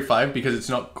do it every 5 because it's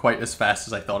not quite as fast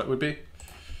as I thought it would be.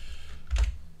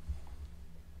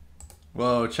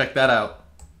 Whoa, check that out.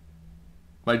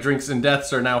 My drinks and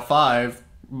deaths are now 5.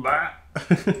 Let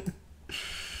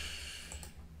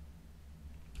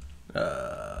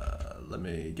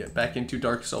me get back into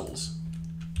Dark Souls.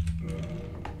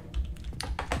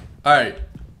 Alright.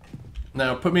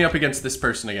 Now put me up against this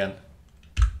person again.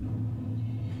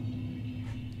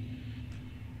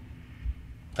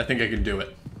 I think I can do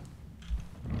it.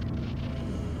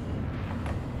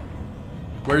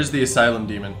 Where's the Asylum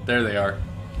Demon? There they are.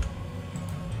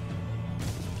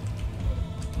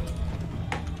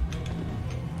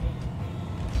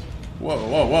 Whoa,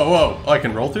 whoa, whoa, whoa. Oh, I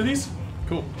can roll through these?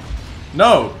 Cool.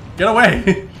 No! Get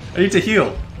away! I need to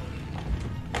heal.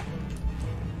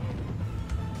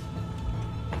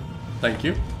 Thank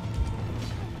you.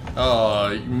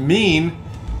 Oh, mean.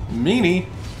 Meanie.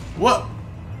 What?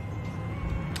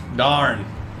 Darn.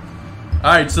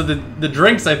 Alright, so the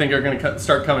drinks, I think, are going to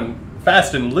start coming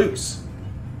fast and loose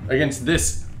against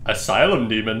this Asylum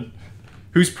Demon,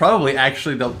 who's probably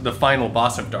actually the final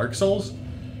boss of Dark Souls.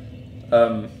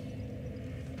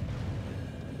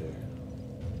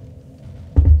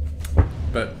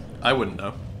 But I wouldn't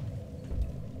know.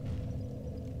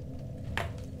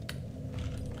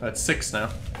 That's 6 now.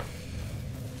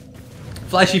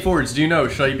 Flashy Forwards, do you know,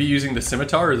 should I be using the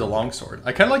scimitar or the longsword?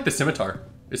 I kind of like the scimitar.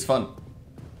 It's fun.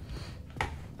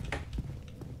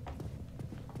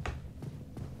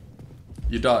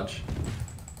 You dodge.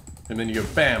 And then you go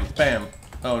bam, bam.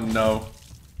 Oh no.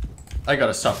 I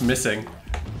gotta stop missing.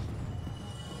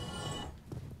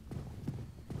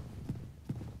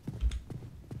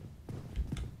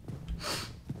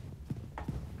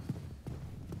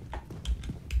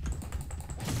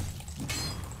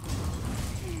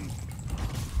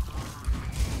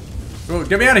 Oh,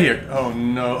 get me out of here! Oh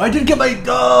no. I didn't get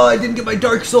my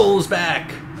Dark Souls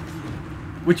back!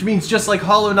 Which means just like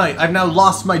Hollow Knight, I've now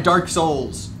lost my Dark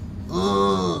Souls.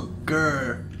 Ugh,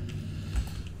 grr.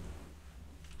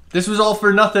 This was all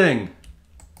for nothing.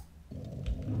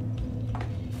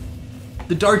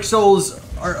 The Dark Souls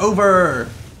are over.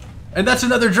 And that's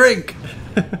another drink.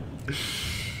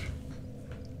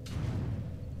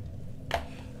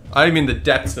 I'm in the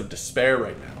depths of despair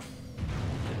right now.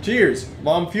 Cheers,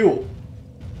 Mom Fuel.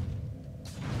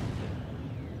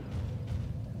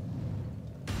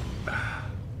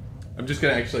 I'm just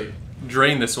gonna actually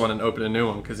drain this one and open a new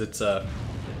one because it's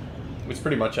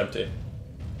pretty much empty.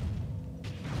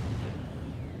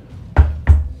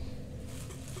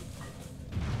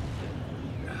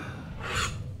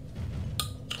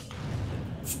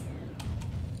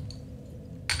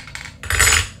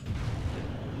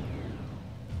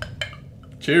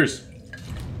 Cheers.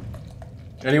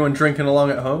 Anyone drinking along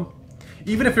at home?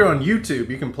 Even if you're on YouTube,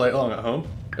 you can play along at home,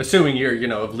 assuming you're, you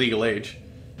know, of legal age.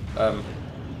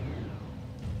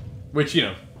 Which, you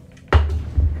know,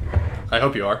 I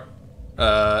hope you are,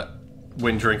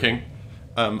 when drinking.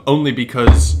 Only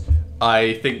because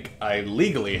I think I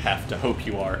legally have to hope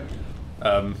you are.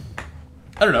 I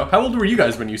don't know, how old were you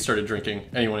guys when you started drinking?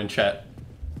 Anyone in chat?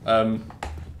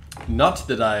 Not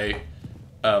that I,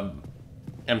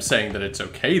 am saying that it's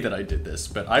okay that I did this,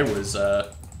 but I was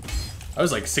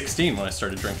like 16 when I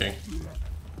started drinking.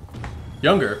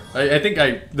 Younger. I think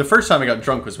the first time I got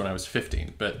drunk was when I was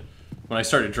 15, but when I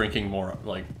started drinking more,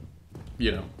 like,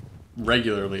 you know,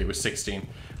 regularly, it was 16.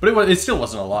 But it still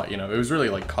wasn't a lot, you know. It was really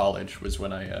like college was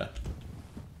when I,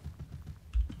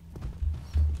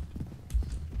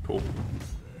 Cool.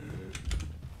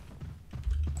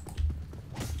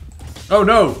 Oh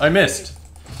no, I missed.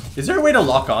 Is there a way to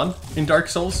lock on in Dark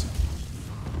Souls?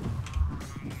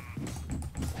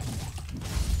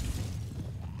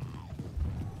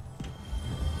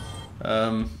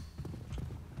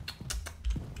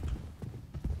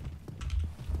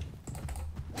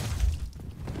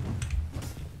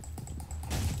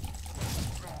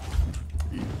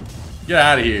 Get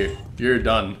out of here. You're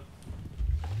done.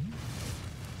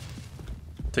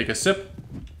 Take a sip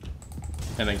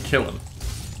and then kill him.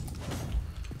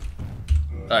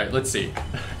 Alright, let's see.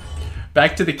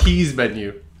 Back to the keys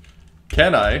menu.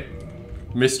 Can I,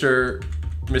 Mr.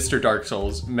 Dark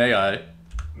Souls, may I,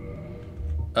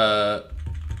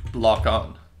 lock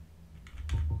on?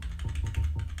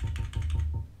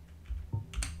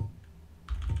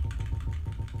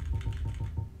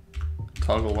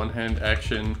 Toggle one hand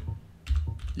action,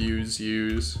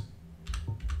 use,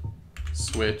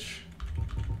 switch.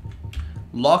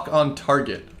 Lock on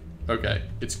target. Okay,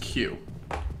 it's Q.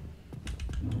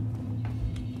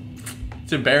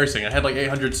 It's embarrassing. I had like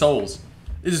 800 souls.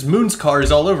 This is Moon's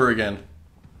cars all over again.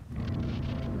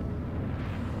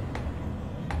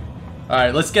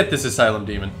 Alright, let's get this Asylum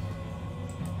Demon.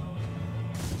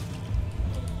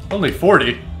 Only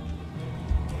 40.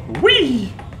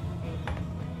 Whee!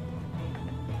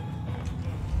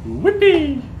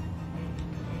 Whippy!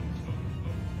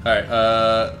 Alright,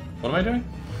 what am I doing?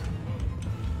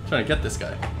 I'm trying to get this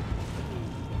guy.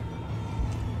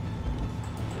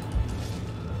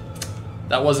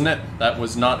 That wasn't it. That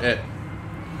was not it.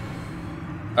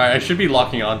 Alright, I should be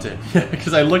locking onto it.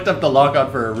 Because I looked up the lock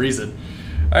on for a reason.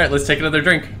 Alright, let's take another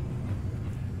drink.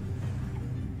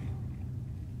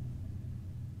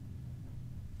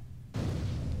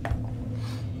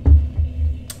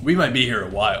 We might be here a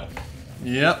while.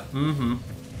 Yep, mm-hmm.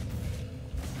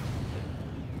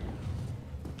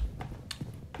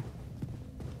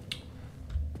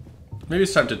 Maybe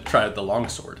it's time to try out the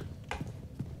longsword.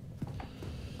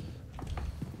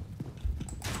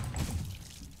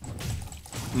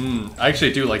 I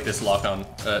actually do like this lock-on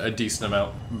a decent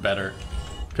amount better.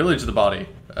 Pillage the body.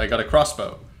 I got a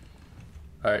crossbow.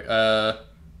 Alright,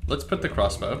 let's put the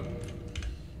crossbow.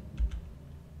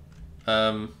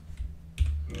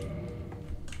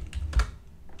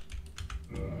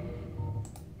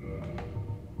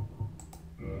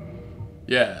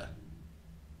 Yeah.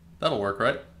 That'll work,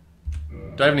 right?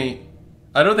 Do I have any...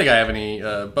 I don't think I have any,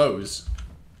 bows.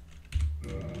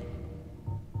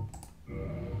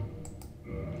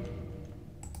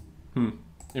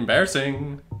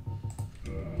 Embarrassing.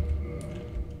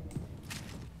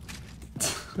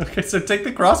 Okay, so take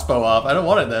the crossbow off. I don't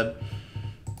want it then.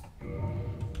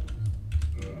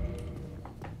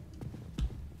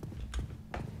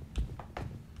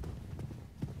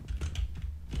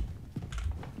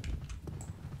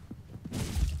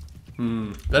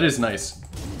 That is nice.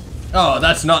 Oh,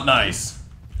 that's not nice.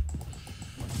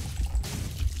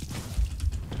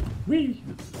 Whee!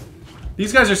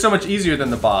 These guys are so much easier than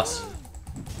the boss.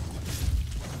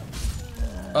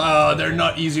 Oh, they're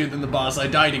not easier than the boss. I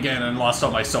died again and lost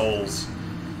all my souls.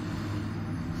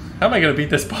 How am I gonna beat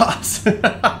this boss?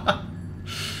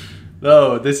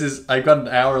 No, this is. I've got an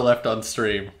hour left on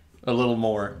stream. A little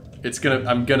more. It's gonna.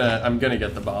 I'm gonna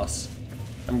get the boss.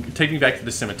 I'm taking back to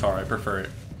the scimitar. I prefer it.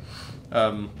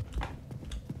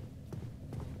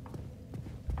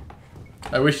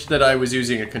 I wish that I was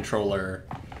using a controller.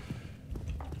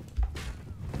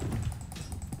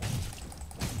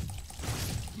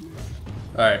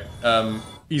 Alright,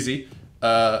 easy.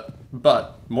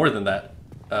 But, more than that,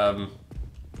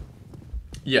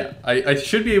 yeah, I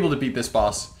should be able to beat this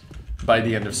boss by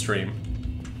the end of stream.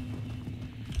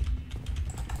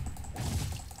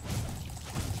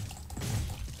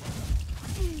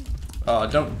 Oh,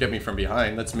 don't get me from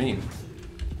behind, that's mean.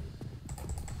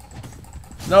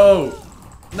 No!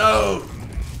 No!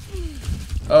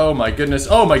 Oh my goodness,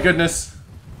 oh my goodness!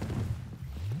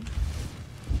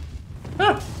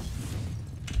 Ah!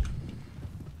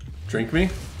 Drink me?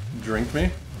 Drink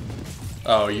me?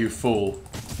 Oh, you fool.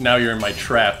 Now you're in my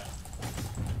trap.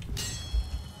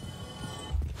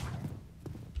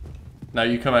 Now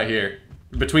you come out here.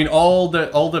 Between all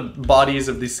the bodies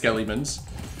of these skeletons.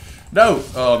 No!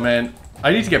 Oh man.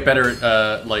 I need to get better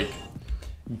at, like,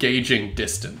 gauging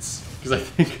distance. Because I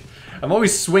think I'm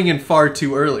always swinging far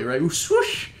too early, right? Ooh,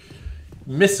 swoosh!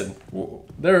 Missing.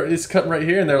 There, it's cut right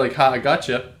here and they're like, ha, I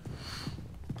gotcha.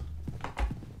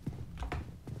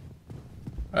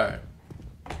 Alright.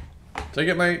 Did I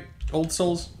get my old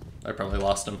souls? I probably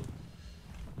lost them.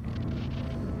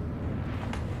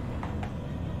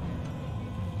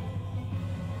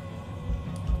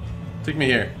 Take me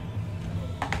here.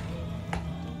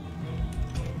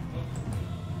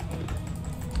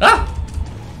 Ah!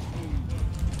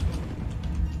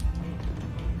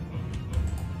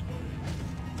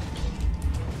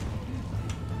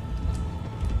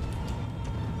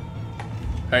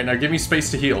 Alright, now give me space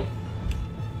to heal.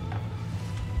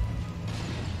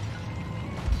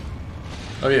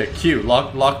 Oh yeah, Q,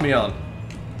 lock me on.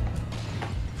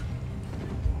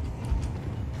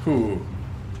 Whew.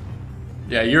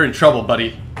 Yeah, you're in trouble,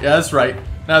 buddy. Yeah, that's right.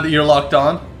 Now that you're locked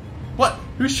on. What?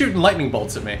 Who's shooting lightning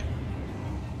bolts at me?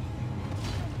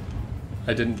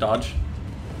 I didn't dodge.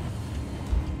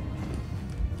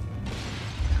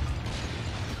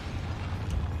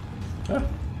 And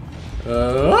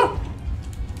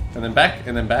then back,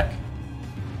 and then back.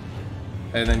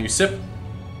 And then you sip.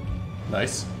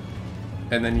 Nice.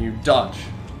 And then you dodge.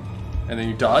 And then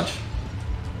you dodge.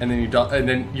 And then you dodge. And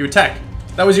then you attack.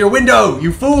 That was your window,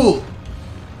 you fool!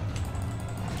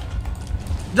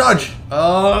 Dodge!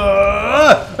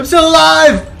 I'm still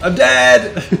alive! I'm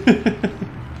dead!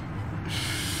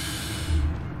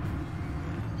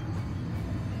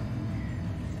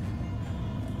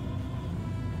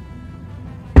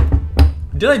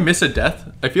 Did I miss a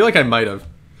death? I feel like I might have.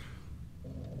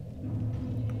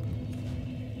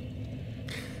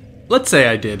 Let's say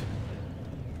I did.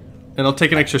 And I'll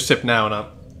take an extra sip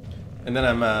now and then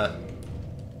I'm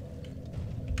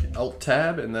Alt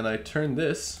tab and then I turn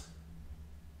this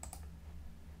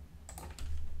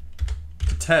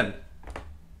to 10.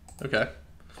 Okay.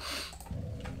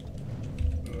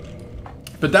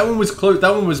 But that one was close.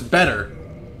 That one was better.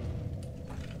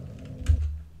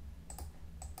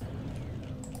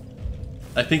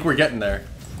 I think we're getting there.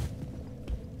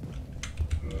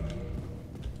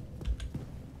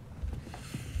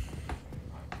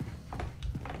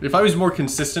 If I was more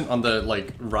consistent on the,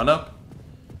 like, run-up.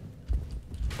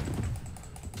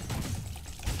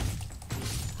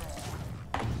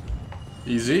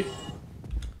 Easy.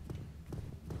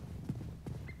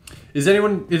 Is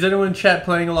anyone in chat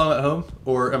playing along at home?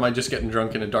 Or am I just getting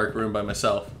drunk in a dark room by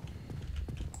myself?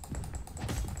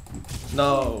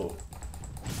 No.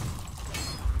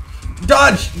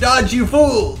 Dodge! Dodge, you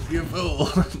fool! You fool.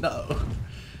 No.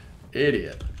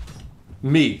 Idiot.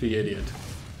 Me, the idiot.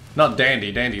 Not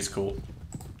Dandy. Dandy's cool.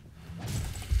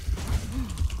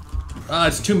 Ah,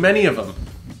 it's too many of them.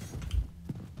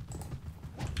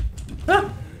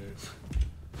 Ah.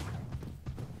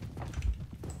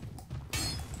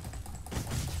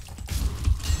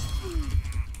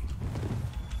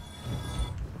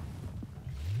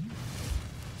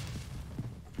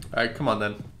 Alright, come on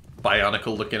then.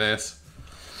 Bionicle looking ass.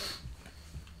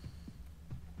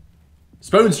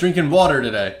 Spoon's drinking water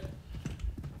today.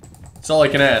 That's all I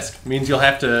can ask. Means you'll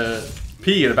have to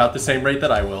pee at about the same rate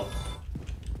that I will.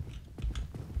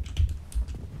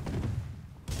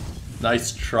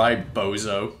 Nice try,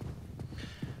 bozo.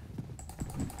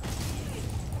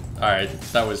 Alright,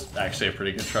 that was actually a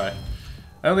pretty good try.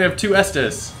 I only have 2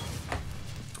 Estus.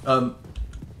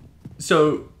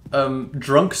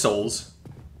 Drunk Souls.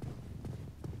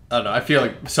 I don't know, I feel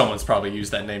like someone's probably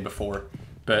used that name before.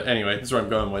 But anyway, this is what I'm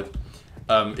going with.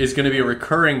 Is going to be a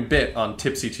recurring bit on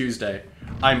Tipsy Tuesday.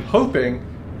 I'm hoping,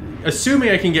 assuming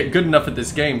I can get good enough at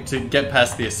this game to get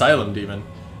past the Asylum Demon,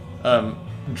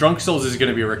 Drunk Souls is going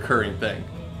to be a recurring thing.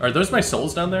 Are those my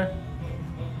souls down there?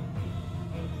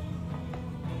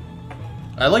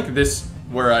 I like this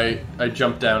where I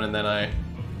jump down and then I...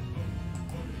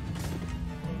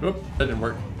 Oop, that didn't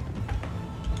work.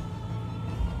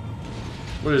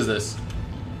 What is this?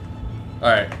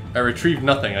 Alright, I retrieved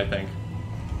nothing, I think.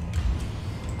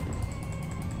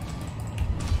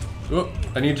 Oop,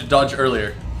 I need to dodge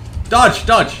earlier. Dodge!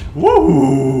 Dodge!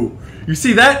 Woo! You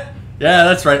see that? Yeah,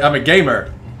 that's right, I'm a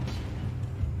gamer.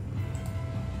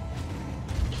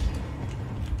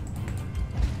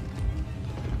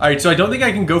 Alright, so I don't think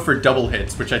I can go for double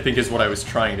hits, which I think is what I was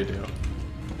trying to do.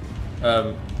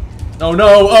 Oh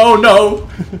no! Oh no!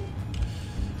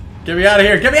 Get me out of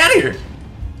here! Get me out of here!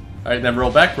 Alright, then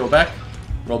roll back, roll back,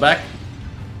 roll back.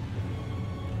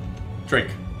 Drink.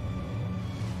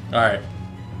 Alright.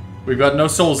 We've got no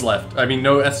souls left. I mean,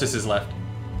 no Estises left.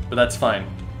 But that's fine.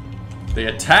 They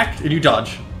attack and you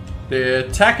dodge. They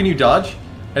attack and you dodge.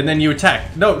 And then you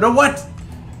attack. No, no, what?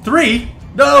 3?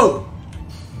 No!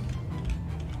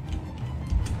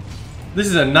 This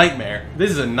is a nightmare.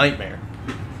 This is a nightmare.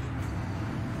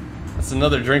 That's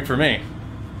another drink for me.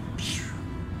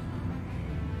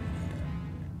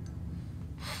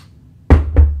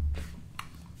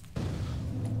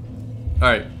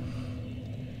 Alright.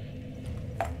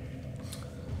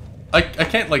 I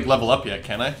can't, like, level up yet,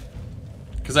 can I?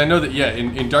 Because I know that, yeah,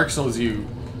 in Dark Souls you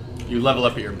level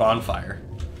up at your bonfire.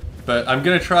 But I'm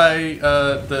gonna try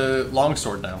the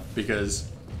longsword now, because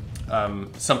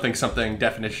something something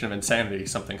definition of insanity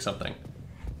something something.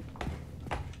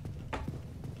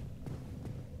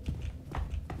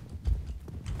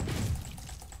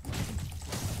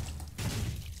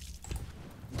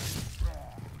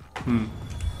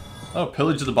 Oh,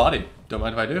 pillage of the body. Don't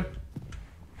mind if I do.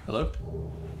 Hello?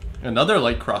 Another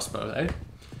light crossbow, eh?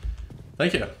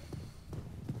 Thank you.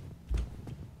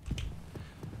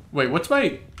 Wait, what's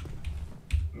my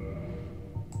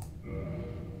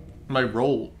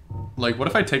roll? Like, what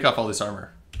if I take off all this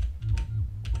armor?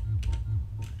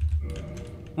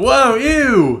 Whoa,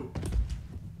 ew!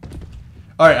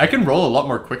 Alright, I can roll a lot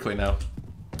more quickly now.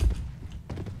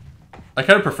 I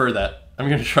kind of prefer that. I'm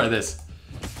gonna try this.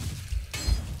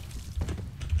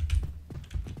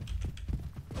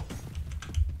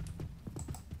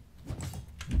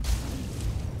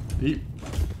 Eep.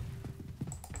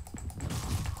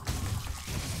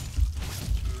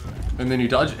 And then you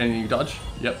dodge, and you dodge.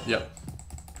 Yep, yep.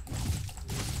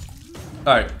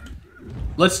 All right,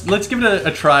 let's give it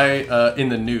a try in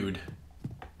the nude,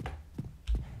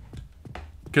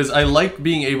 because I like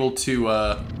being able to.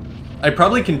 I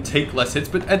probably can take less hits,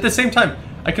 but at the same time,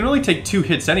 I can only take 2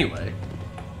 hits anyway.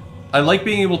 I like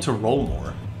being able to roll more.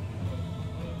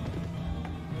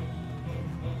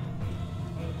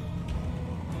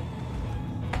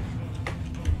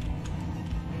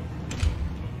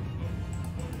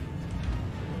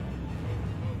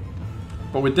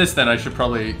 But with this, then, I should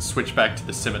probably switch back to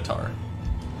the scimitar.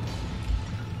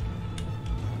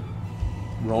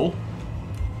 Roll.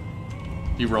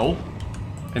 You roll.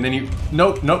 And then you...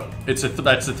 Nope, nope. That's the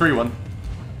 3-1.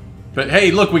 But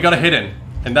hey, look, we got a hit in.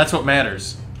 And that's what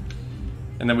matters.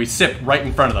 And then we sip right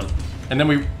in front of them. And then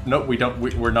we... Nope, we don't...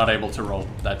 We're not able to roll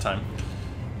that time.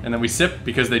 And then we sip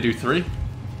because they do 3.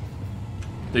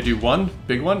 They do 1,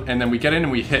 big one. And then we get in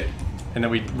and we hit. And then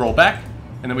we roll back.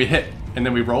 And then we hit. And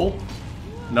then we roll.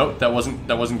 Nope, that wasn't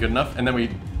good enough. And then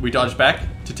we dodge back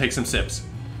to take some sips.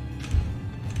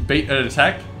 Bait an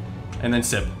attack, and then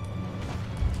sip.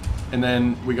 And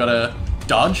then we gotta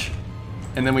dodge,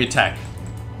 and then we attack.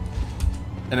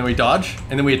 And then we dodge,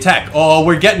 and then we attack. Oh,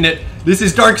 we're getting it. This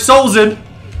is Dark Soulsin'.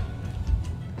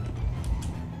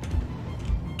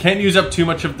 Can't use up too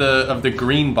much of the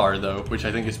green bar though, which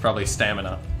I think is probably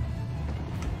stamina.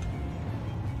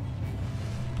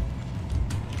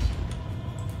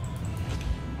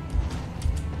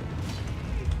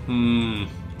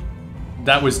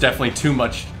 That was definitely too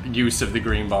much use of the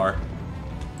green bar.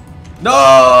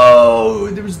 No!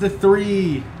 There was the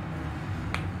 3.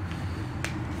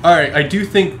 Alright, I do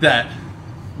think that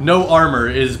no armor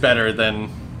is better than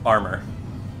armor.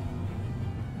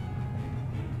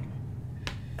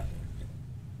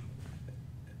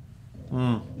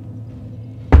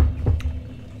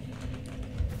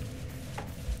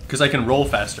 Because I can roll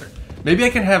faster. Maybe I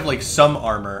can have, like, some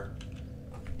armor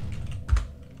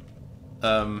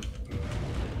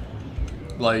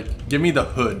Like, give me the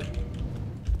hood.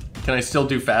 Can I still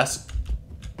do fast?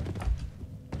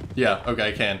 Yeah, okay,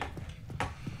 I can.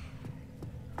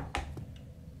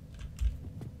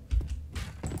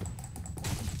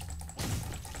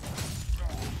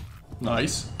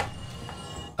 Nice.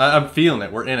 I'm feeling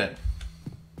it. We're in it.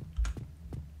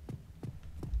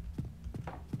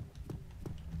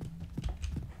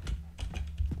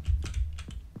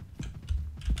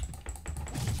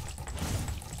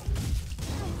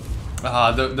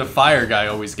 The fire guy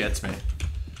always gets me.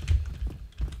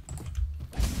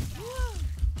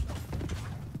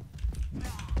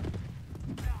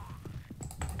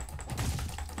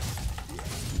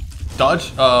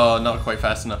 Dodge? Oh, not quite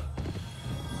fast enough.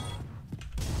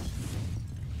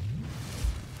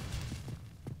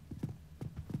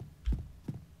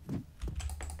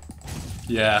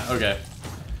 Yeah, okay.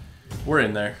 We're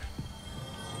in there.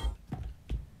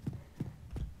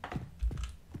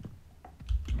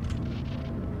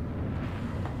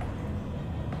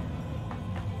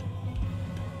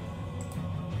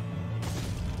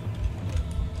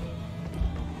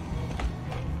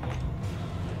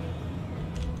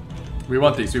 We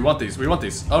want these, we want these, we want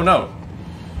these. Oh no!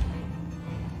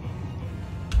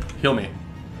 Heal me.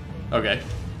 Okay,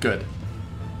 good.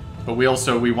 But we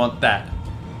want that.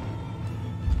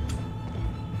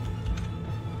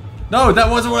 No,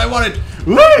 that wasn't what I wanted!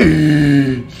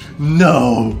 Whee!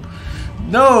 No!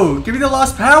 No! Give me the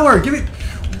lost power! Give me...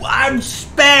 I'm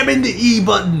spamming the E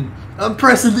button! I'm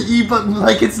pressing the E button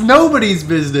like it's nobody's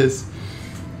business!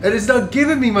 And it's not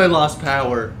giving me my lost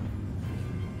power!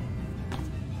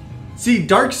 See,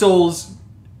 Dark Souls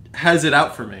has it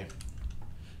out for me.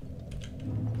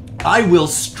 I will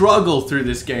struggle through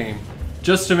this game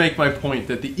just to make my point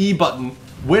that the E button,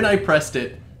 when I pressed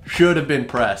it, should have been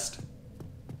pressed.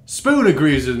 Spoon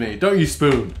agrees with me, don't you,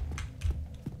 Spoon?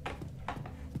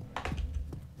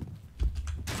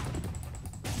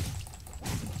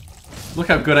 Look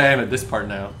how good I am at this part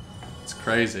now. It's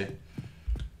crazy.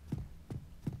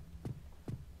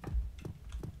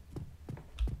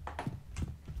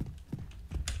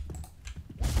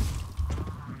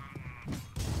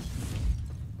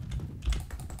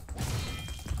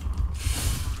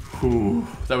 Ooh,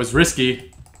 that was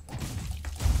risky.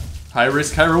 High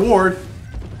risk, high reward.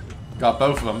 Got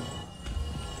both of them.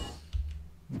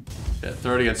 Yeah,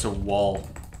 throw it against a wall,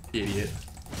 idiot.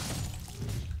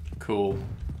 Cool.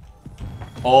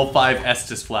 All 5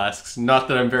 Estus flasks. Not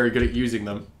that I'm very good at using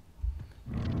them.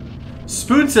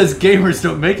 Spoon says gamers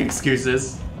don't make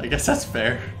excuses. I guess that's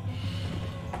fair.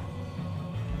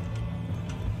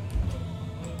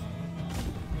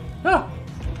 Ah.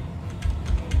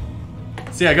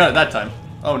 See, I got it that time.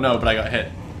 Oh no, but I got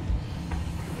hit.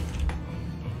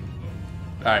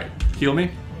 Alright, heal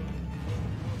me.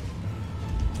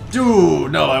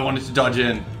 Dude, no, I wanted to dodge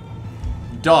in.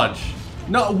 Dodge.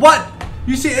 No, what?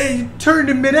 You see, it turned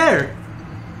in midair.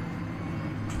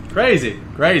 Crazy,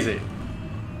 crazy.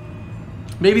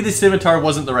 Maybe the scimitar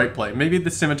wasn't the right play. Maybe the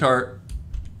scimitar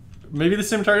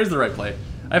is the right play.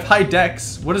 I have high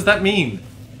dex. What does that mean?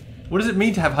 What does it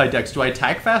mean to have high dex? Do I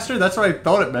attack faster? That's what I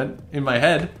thought it meant in my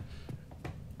head.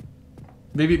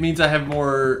 Maybe it means I have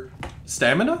more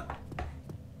stamina?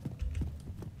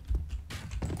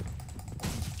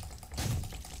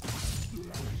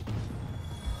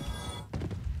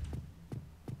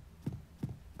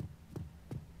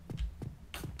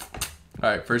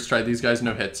 Alright, first try these guys,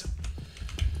 no hits.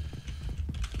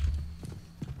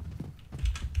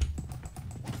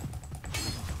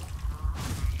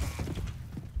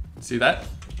 See that?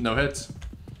 No hits.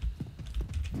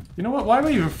 You know what? Why am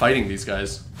I even fighting these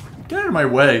guys? Get out of my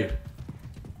way.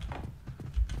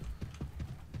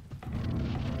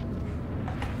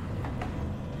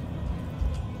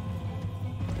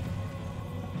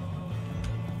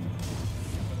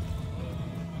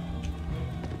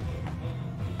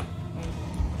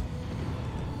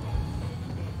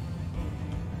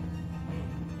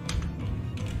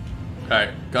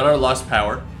 Alright, got our lost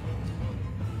power.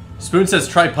 Spoon says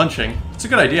try punching. It's a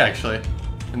good idea, actually.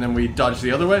 And then we dodge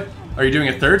the other way. Are you doing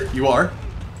a third? You are.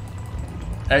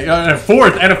 And a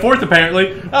fourth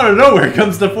apparently. Out of nowhere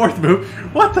comes the fourth move.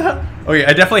 What the hell? Okay,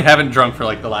 I definitely haven't drunk for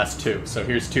like the last 2, so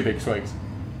here's 2 big swigs.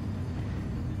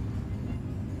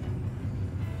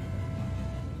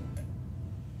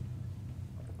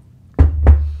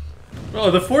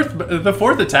 Oh, the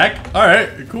fourth attack. All right,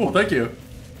 cool. Thank you.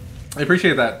 I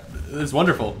appreciate that. It's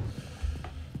wonderful.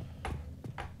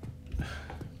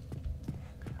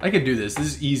 I can do this. This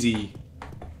is easy.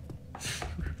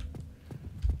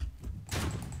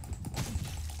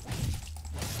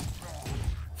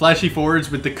 Flashy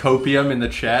forwards with the copium in the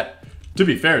chat. To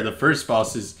be fair, the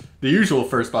usual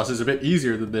first boss is a bit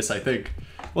easier than this, I think.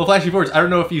 Well, flashing forwards, I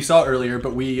don't know if you saw earlier,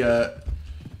 but we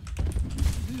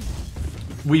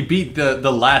beat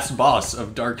the last boss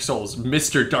of Dark Souls,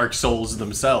 Mr. Dark Souls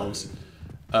themselves,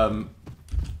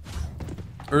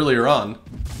 earlier on.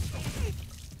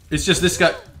 It's just this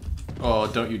guy. Oh,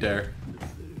 don't you dare.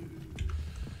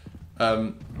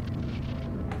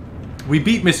 We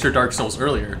beat Mr. Dark Souls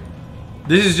earlier.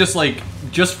 This is just like,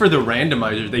 just for the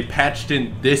randomizer, they patched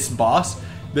in this boss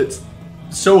that's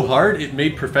so hard it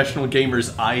made professional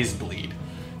gamers' eyes bleed.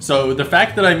 So the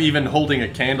fact that I'm even holding a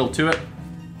candle to it,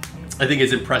 I think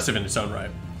is impressive in its own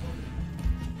right.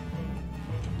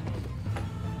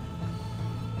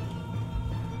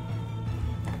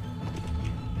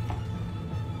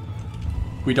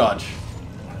 We dodge.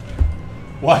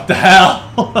 What the hell?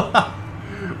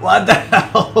 What the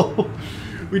hell?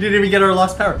 We didn't even get our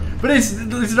lost power. But it's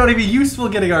not even useful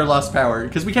getting our lost power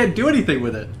because we can't do anything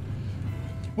with it.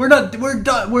 We're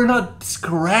not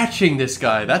scratching this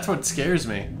guy. That's what scares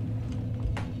me.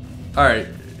 All right,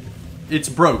 it's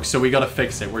broke, so we gotta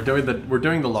fix it. We're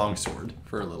doing the longsword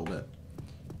for a little bit.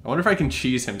 I wonder if I can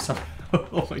cheese him somehow.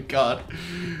 Oh my god.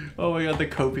 Oh my god, the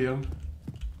copium.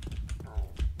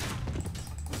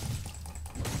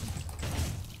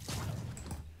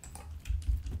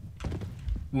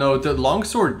 No, the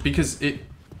longsword, because it...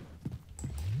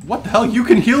 What the hell? You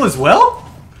can heal as well?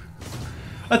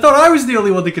 I thought I was the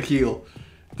only one that could heal.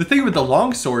 The thing with the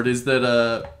longsword is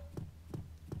that,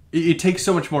 it takes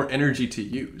so much more energy to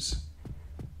use.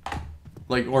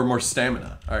 Like, or more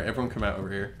stamina. Alright, everyone come out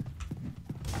over here.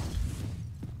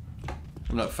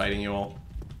 I'm not fighting you all.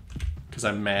 Because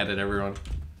I'm mad at everyone.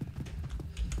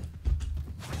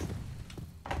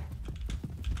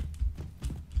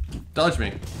 Dodge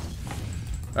me.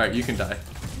 Alright, you can die.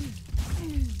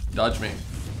 Dodge me.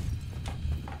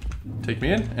 Take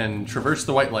me in and traverse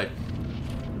the white light.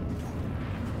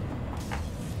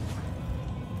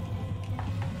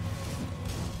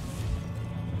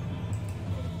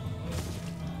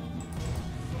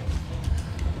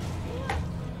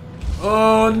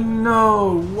 Oh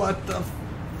no! What the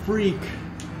freak?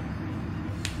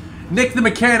 Nick the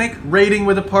Mechanic, raiding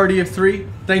with a party of 3.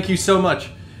 Thank you so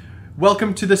much.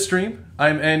 Welcome to the stream.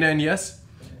 I'm NNYes.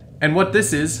 And what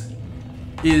this is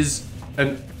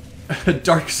a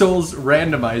Dark Souls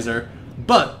randomizer.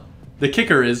 But the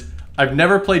kicker is, I've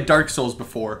never played Dark Souls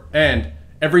before, and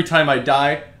every time I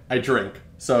die, I drink.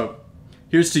 So,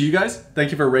 here's to you guys.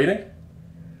 Thank you for raiding.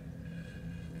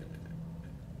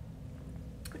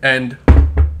 And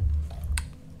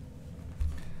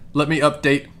let me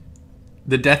update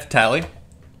the death tally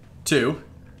to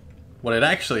what it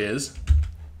actually is,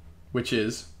 which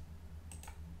is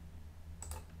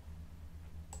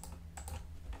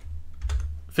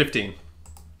 15.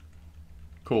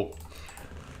 Cool.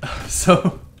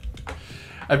 So,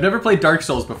 I've never played Dark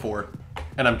Souls before,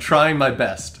 and I'm trying my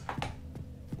best.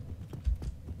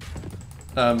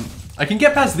 I can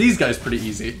get past these guys pretty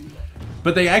easy,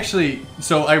 but they actually...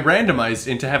 So I randomized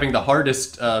into having the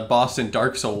hardest boss in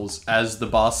Dark Souls as the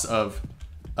boss of,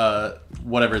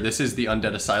 whatever, this is the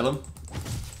Undead Asylum.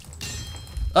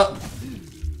 Oh!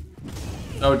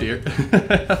 Oh dear.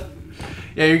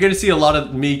 Yeah, you're gonna see a lot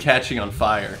of me catching on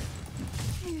fire.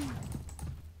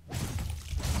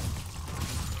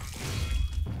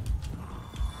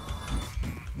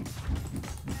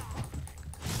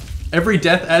 Every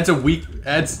death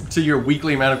adds to your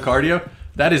weekly amount of cardio.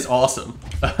 That is awesome.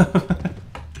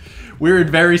 We're in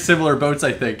very similar boats,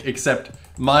 I think, except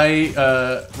my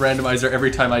randomizer,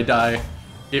 every time I die,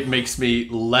 it makes me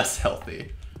less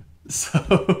healthy.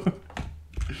 So,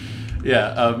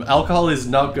 yeah, alcohol is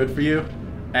not good for you.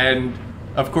 And,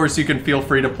 of course, you can feel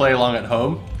free to play along at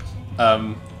home.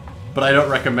 But I don't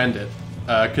recommend it.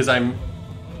 Because I'm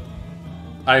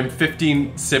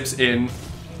 15 sips in.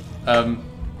 And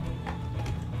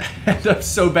I'm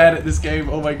so bad at this game,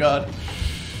 oh my god.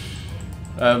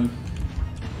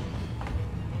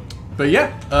 But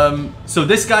yeah, so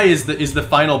this guy is the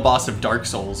final boss of Dark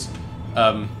Souls,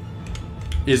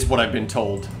 is what I've been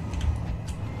told.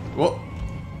 Whoa.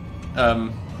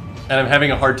 And I'm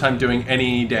having a hard time doing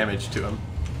any damage to him.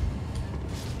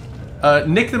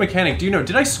 Nick the Mechanic, do you know,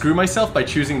 did I screw myself by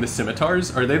choosing the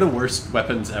scimitars? Are they the worst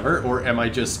weapons ever, or am I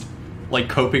just, like,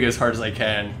 coping as hard as I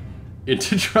can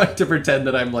into trying to pretend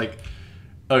that I'm, like,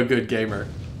 a good gamer?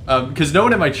 Because no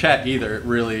one in my chat either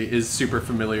really is super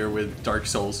familiar with Dark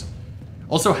Souls.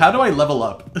 Also, how do I level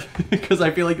up? Because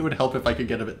I feel like it would help if I could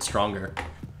get a bit stronger.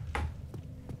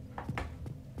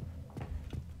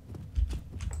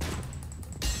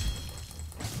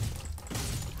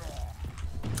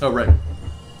 Oh, right.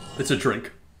 It's a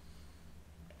drink.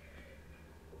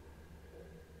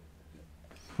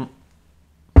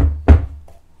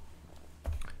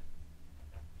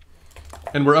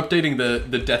 And we're updating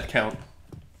the death count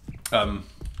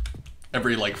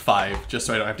every like 5, just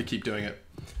so I don't have to keep doing it.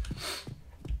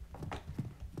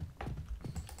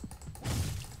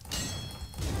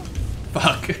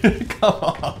 Fuck. Come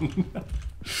on.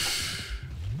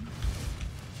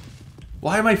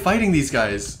 Why am I fighting these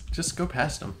guys? Just go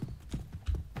past them.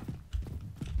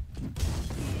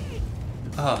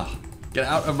 Ah, get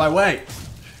out of my way.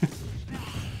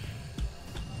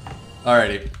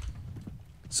 Alrighty.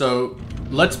 So,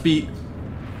 let's beat...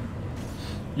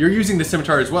 You're using the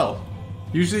scimitar as well.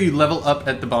 Usually you level up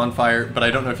at the bonfire, but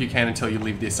I don't know if you can until you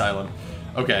leave the asylum.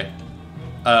 Okay.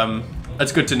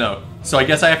 That's good to know. So I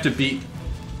guess I have to beat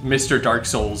Mr. Dark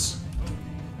Souls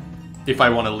if I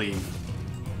want to leave.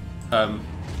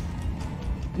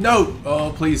 No!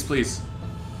 Oh, please, please.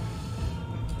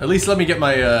 At least let me get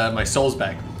my my souls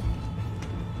back.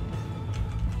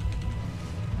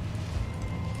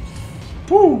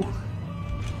 Woo!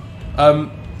 Oh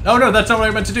no, that's not what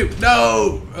I meant to do.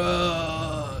 No!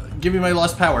 Give me my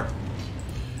lost power.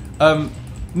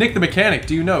 Nick the mechanic,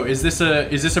 do you know, is this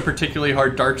a particularly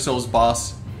hard Dark Souls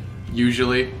boss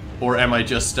usually, or am I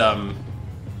just I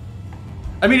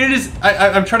mean, it is.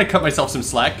 I'm trying to cut myself some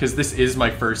slack because this is my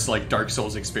first like Dark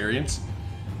Souls experience.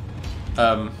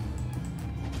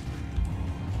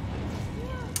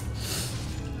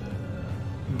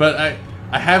 But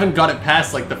I haven't got it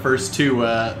past like the first two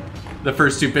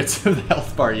bits of the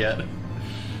health bar yet.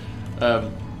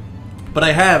 But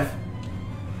I have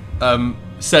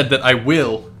said that I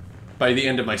will by the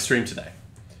end of my stream today.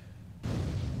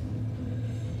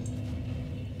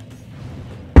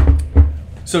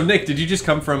 So Nick, did you just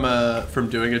come from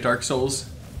doing a Dark Souls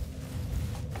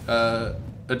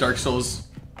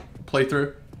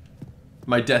playthrough?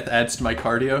 My death adds to my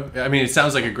cardio. I mean, it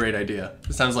sounds like a great idea.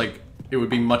 It sounds like it would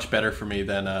be much better for me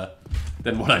than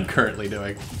what I'm currently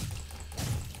doing.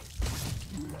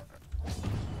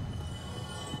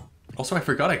 Also, I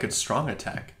forgot I could strong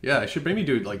attack. Yeah, I should maybe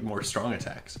do like more strong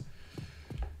attacks.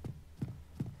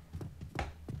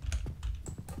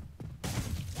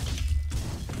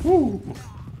 Woo!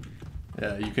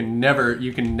 Yeah, you can never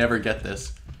get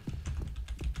this.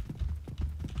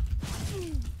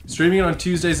 Streaming it on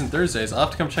Tuesdays and Thursdays. I'll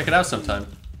have to come check it out sometime.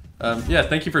 Yeah,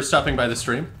 thank you for stopping by the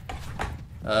stream.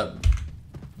 I'm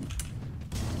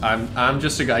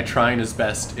just a guy trying his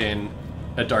best in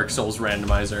a Dark Souls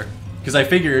randomizer. Because I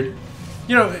figured,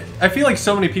 you know, I feel like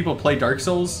so many people play Dark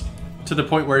Souls to the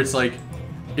point where it's like,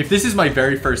 if this is my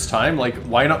very first time, like,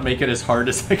 why not make it as hard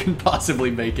as I can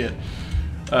possibly make it?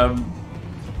 But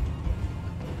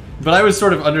I was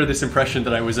sort of under this impression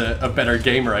that I was a better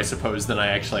gamer, I suppose, than I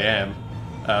actually am.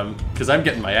 Because I'm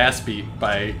getting my ass beat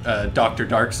by Dr.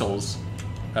 Dark Souls,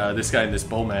 this guy in this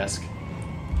bull mask.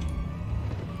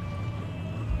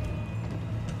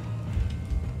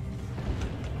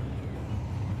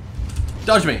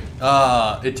 Dodge me!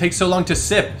 It takes so long to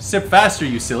sip. Sip faster,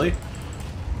 you silly.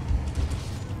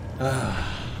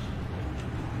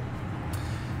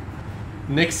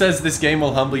 Nick says this game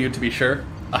will humble you, to be sure.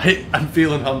 I'm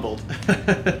feeling humbled.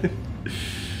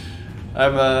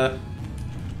 I'm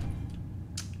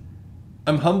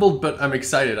humbled, but I'm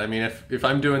excited. I mean, if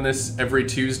I'm doing this every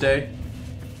Tuesday,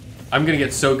 I'm gonna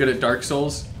get so good at Dark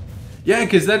Souls. Yeah,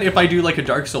 because then if I do like a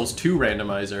Dark Souls 2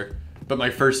 randomizer, but my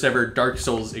first ever Dark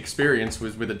Souls experience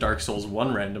was with a Dark Souls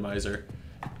 1 randomizer,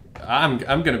 I'm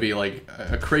gonna be like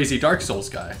a crazy Dark Souls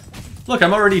guy. Look,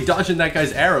 I'm already dodging that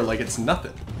guy's arrow like it's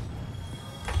nothing.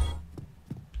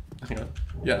 Hang on.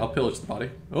 Yeah, I'll pillage the body.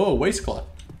 Oh, waist cloth.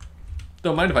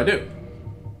 Don't mind if I do.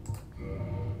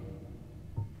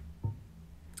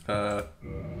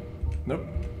 Nope.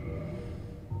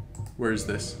 Where is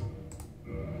this?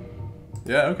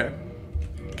 Yeah, okay.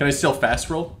 Can I still fast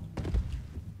roll?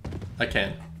 I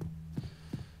can.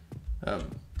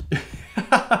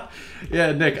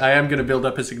 Yeah, Nick, I am going to build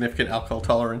up a significant alcohol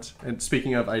tolerance. And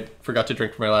speaking of, I forgot to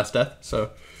drink for my last death,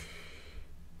 so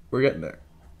we're getting there.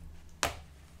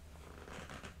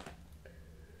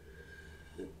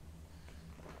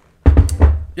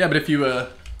 Yeah, but if you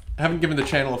haven't given the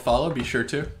channel a follow, be sure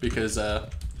to, because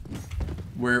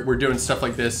we're doing stuff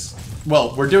like this.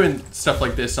 Well, we're doing stuff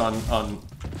like this on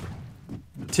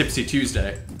Tipsy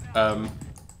Tuesday,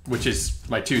 which is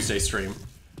my Tuesday stream.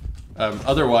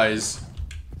 Otherwise,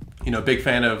 you know, big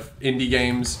fan of indie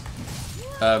games.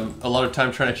 A lot of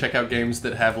time trying to check out games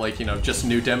that have, like, you know, just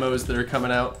new demos that are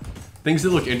coming out. Things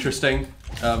that look interesting.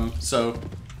 So,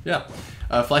 yeah.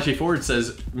 Flashy Forward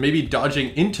says, maybe dodging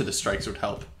into the strikes would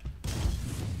help.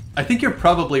 I think you're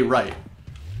probably right.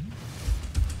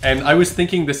 And I was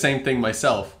thinking the same thing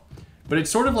myself. But it's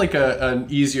sort of like an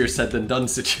easier said than done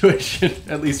situation,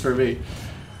 at least for me.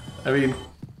 I mean,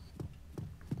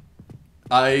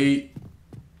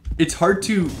 It's hard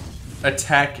to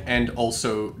attack and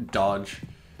also dodge.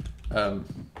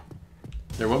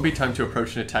 There won't be time to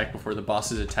approach an attack before the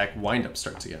boss's attack windup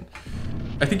starts again.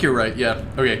 I think you're right, yeah.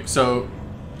 Okay, so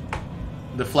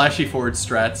the flashy forward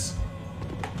strats.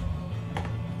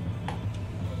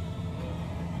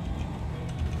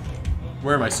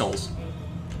 Where are my souls?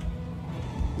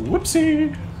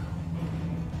 Whoopsie!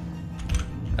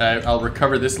 I'll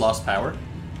recover this lost power.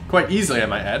 Quite easily, I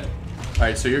might add.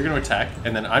 Alright, so you're going to attack,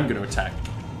 and then I'm going to attack.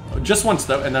 Just once,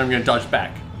 though, and then I'm going to dodge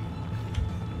back.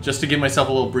 Just to give myself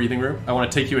a little breathing room, I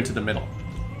want to take you into the middle.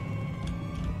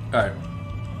 Alright.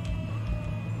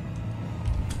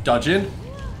 Dodge in.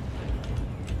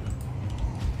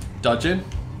 Dodge in.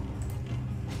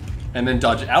 And then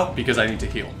dodge out, because I need to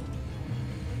heal.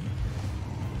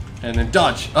 And then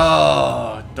dodge.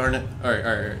 Oh, darn it. Alright,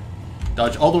 alright.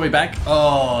 Dodge all the way back.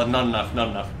 Oh, not enough, not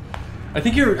enough. I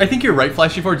think you're right,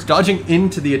 Flashy Forwards. Dodging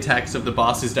into the attacks of the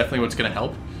boss is definitely what's going to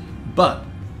help. But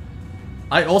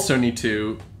I also need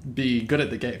to be good at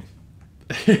the game.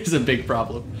 It's a big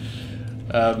problem.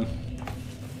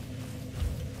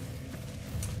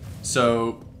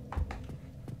 So,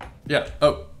 yeah.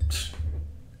 Oh,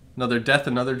 another death,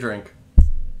 another drink.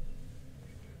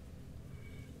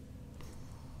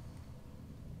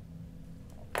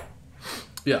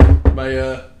 Yeah,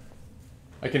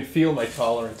 I can feel my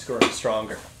tolerance growing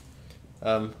stronger.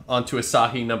 Onto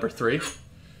Asahi number 3.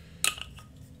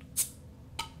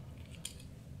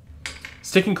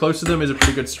 Sticking close to them is a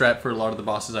pretty good strat for a lot of the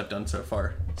bosses I've done so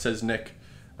far, says Nick.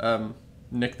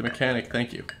 Nick the mechanic,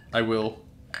 thank you. I will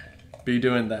be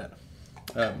doing that.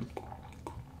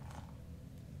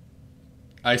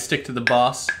 I stick to the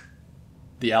boss.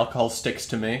 The alcohol sticks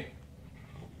to me.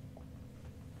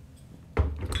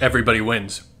 Everybody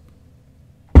wins.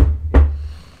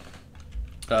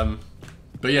 But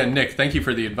yeah, Nick, thank you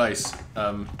for the advice.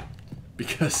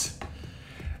 Because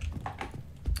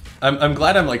I'm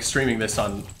glad I'm like streaming this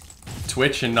on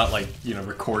Twitch and not like, you know,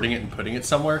 recording it and putting it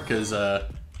somewhere. Because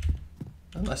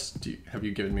unless have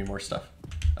you given me more stuff?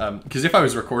 Because if I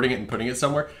was recording it and putting it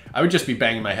somewhere, I would just be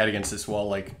banging my head against this wall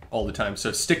like all the time.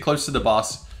 So stick close to the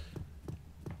boss.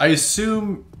 I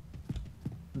assume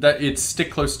that it's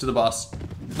stick close to the boss.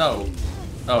 No.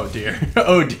 Oh dear.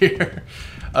 Oh dear.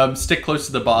 Stick close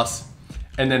to the boss,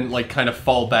 and then like kind of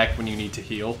fall back when you need to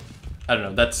heal. I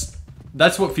don't know.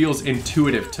 That's what feels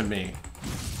intuitive to me.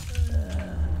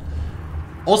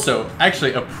 Also,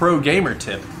 actually, a pro gamer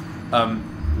tip: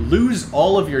 lose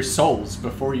all of your souls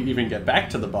before you even get back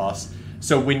to the boss.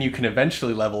 So when you can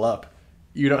eventually level up,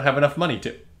 you don't have enough money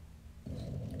to.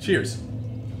 Cheers.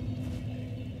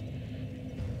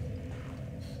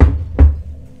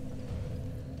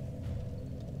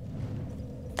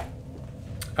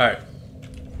 Alright.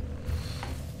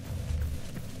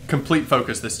 Complete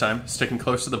focus this time, sticking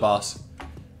close to the boss.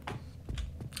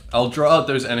 I'll draw out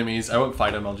those enemies. I won't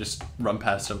fight them, I'll just run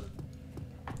past them.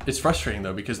 It's frustrating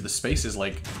though because the space is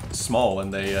like small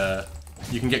and they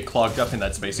you can get clogged up in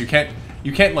that space. You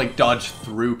can't like dodge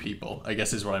through people, I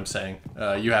guess is what I'm saying.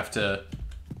 You have to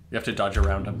dodge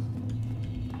around them.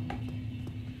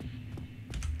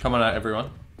 Come on out, everyone.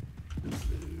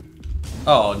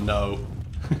 Oh no.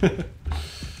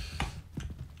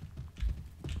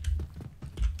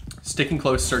 Sticking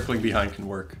close, circling behind can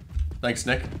work. Thanks,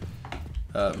 Nick.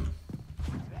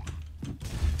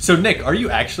 So, Nick, are you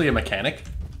actually a mechanic?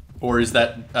 Or is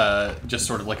that just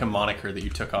sort of like a moniker that you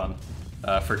took on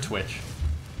for Twitch?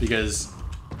 Because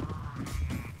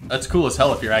that's cool as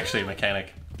hell if you're actually a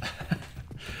mechanic.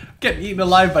 Getting eaten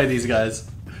alive by these guys.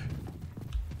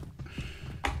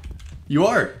 You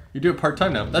are. You do it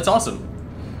part-time now. That's awesome.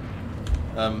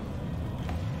 Yeah,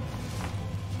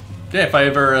 if I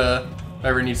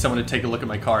ever need someone to take a look at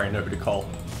my car, I know who to call.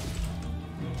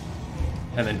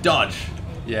 And then dodge.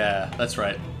 Yeah, that's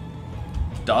right.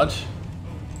 Dodge.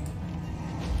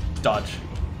 Dodge.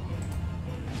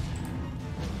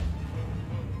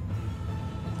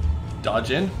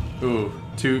 Dodge in. Ooh,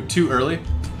 too early.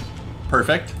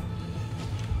 Perfect.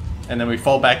 And then we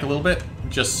fall back a little bit,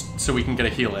 just so we can get a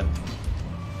heal in.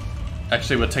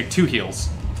 Actually, we'll take 2 heals.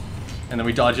 And then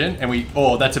we dodge in, and we...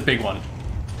 Oh, that's a big one.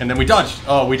 And then we dodged.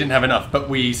 Oh, we didn't have enough, but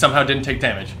we somehow didn't take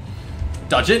damage.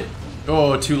 Dodge it.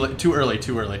 Oh, too early,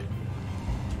 too early.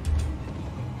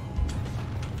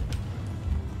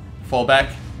 Fall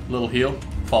back, little heal,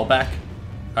 fall back.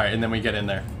 All right, and then we get in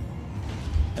there.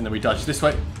 And then we dodge this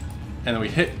way. And then we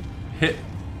hit.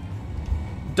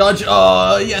 Dodge,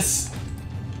 oh, yes.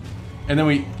 And then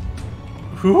we,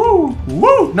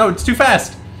 woo, no, it's too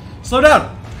fast. Slow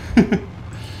down.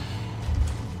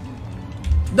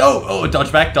 No, oh,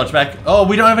 dodge back. Oh,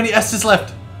 we don't have any S's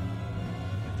left.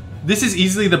 This is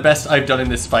easily the best I've done in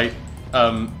this fight,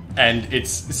 and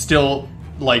it's still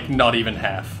like not even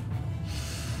half.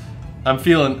 I'm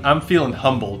feeling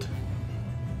humbled.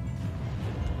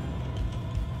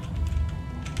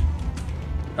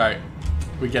 All right,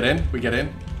 we get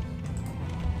in,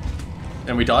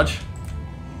 and we dodge,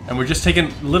 and we're just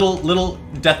taking little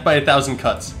death by 1,000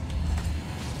 cuts.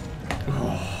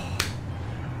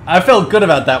 I felt good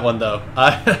about that one though.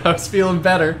 I was feeling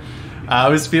better.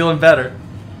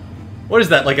 What is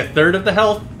that, like a third of the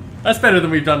health? That's better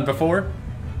than we've done before.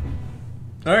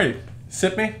 Alright,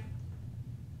 sip me.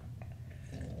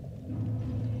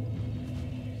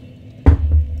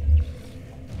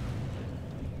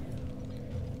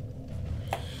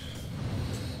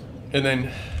 And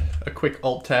then a quick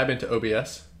alt tab into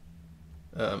OBS.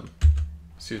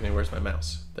 Excuse me, where's my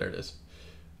mouse? There it is.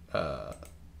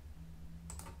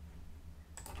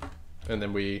 And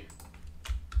then we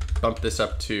bump this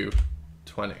up to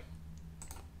 20.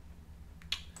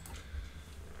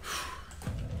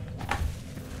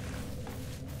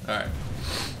 Alright.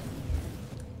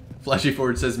 Flashy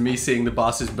Forward says, me seeing the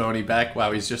boss's bony back.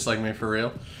 Wow, he's just like me for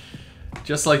real.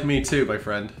 Just like me too, my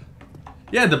friend.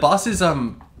 Yeah, the boss is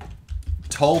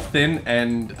tall, thin,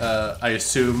 and I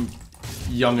assume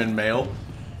young and male.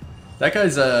 That guy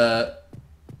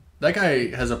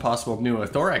has a possible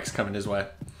pneumothorax coming his way.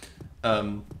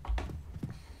 A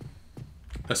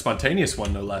spontaneous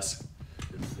one, no less.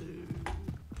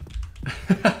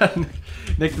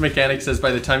 Nick the Mechanic says,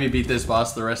 by the time you beat this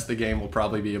boss, the rest of the game will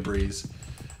probably be a breeze.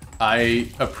 I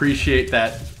appreciate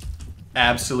that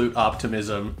absolute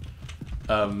optimism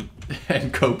and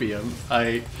copium.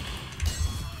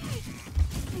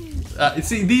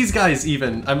 See, these guys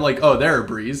even, I'm like, oh, they're a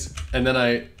breeze. And then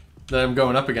I'm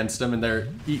going up against them and they're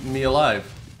eating me alive.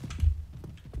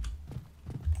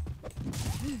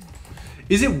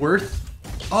 Is it worth...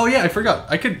 Oh yeah, I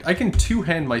forgot. I can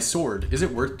two-hand my sword. Is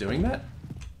it worth doing that?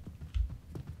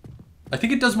 I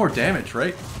think it does more damage,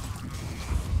 right?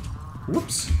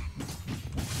 Whoops.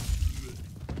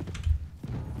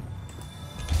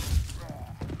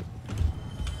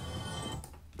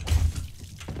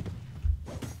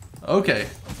 Okay.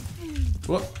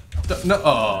 What? No.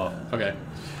 Oh, okay.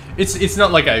 It's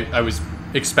not like I was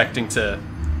expecting to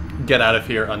get out of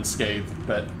here unscathed,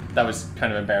 but that was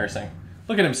kind of embarrassing.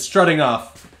 Look at him strutting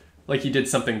off like he did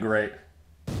something great.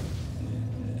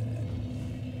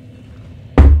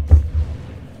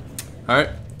 Alright,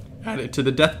 add it to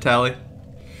the death tally.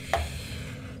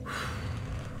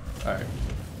 Alright,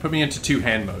 put me into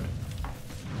two-hand mode.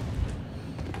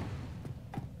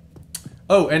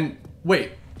 Oh, and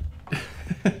wait.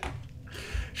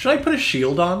 Should I put a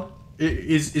shield on?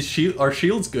 Are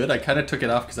shields good? I kind of took it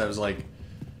off because I was like,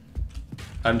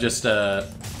 I'm just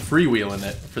freewheeling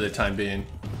it for the time being.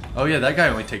 Oh yeah, that guy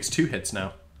only takes 2 hits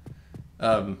now.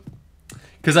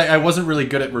 Because I wasn't really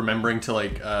good at remembering to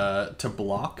like to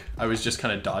block. I was just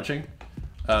kind of dodging.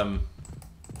 Oh.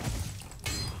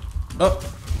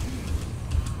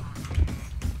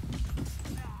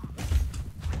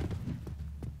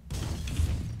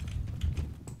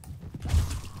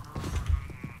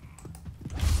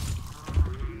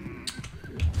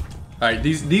 All right,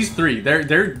 these three, they're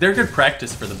good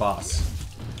practice for the boss.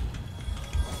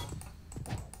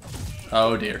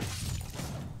 Oh dear.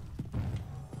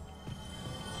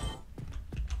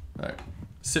 All right,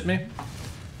 sit me,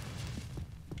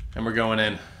 and we're going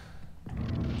in.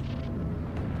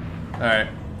 All right,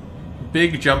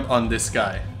 big jump on this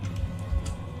guy.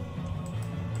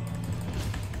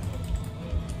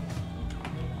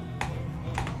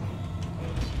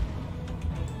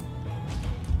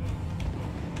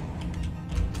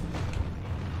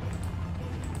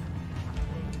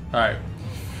 Alright.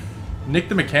 Nick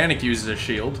the Mechanic uses a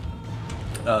shield.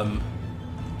 Oh,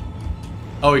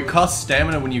 it costs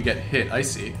stamina when you get hit. I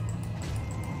see.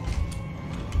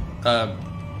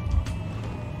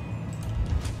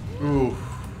 Ooh.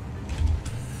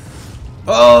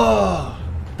 Oh!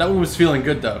 That one was feeling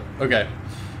good, though. Okay.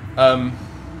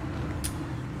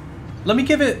 Let me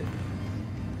give it...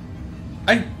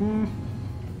 I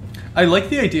like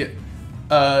the idea.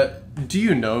 Do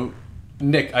you know...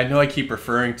 Nick, I know I keep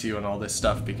referring to you and all this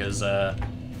stuff because I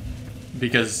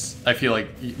feel like,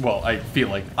 well,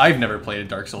 I've never played a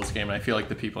Dark Souls game, and I feel like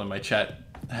the people in my chat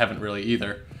haven't really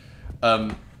either.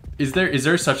 Is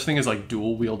there such thing as like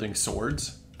dual wielding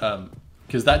swords?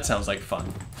 Because that sounds like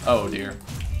fun. Oh dear.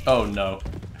 Oh no.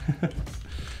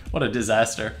 What a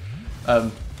disaster.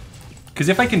 Because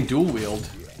if I can dual wield,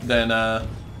 then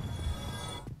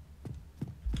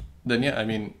yeah, I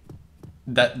mean.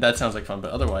 That sounds like fun,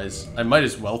 but otherwise, I might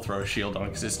as well throw a shield on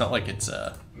because it's not like it's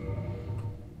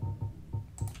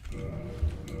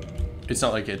It's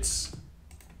not like it's...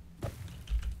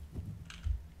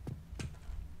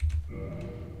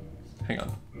 Hang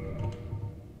on.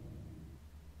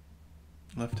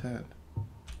 Left hand.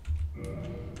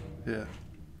 Yeah.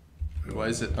 Wait, why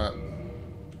is it not?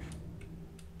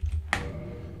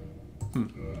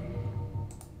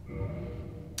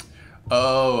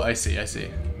 Oh, I see, I see.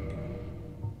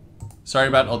 Sorry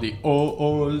about all the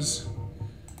oh-ohs.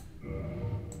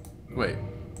 Wait,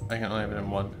 I can only have it in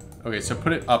one. Okay, so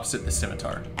put it opposite the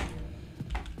scimitar.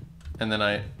 And then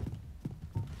I...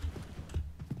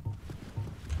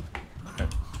 Okay.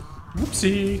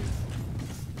 Whoopsie!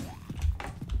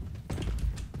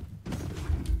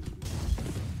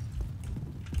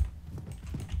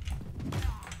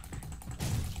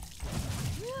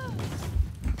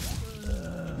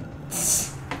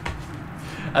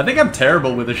 I think I'm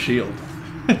terrible with a shield.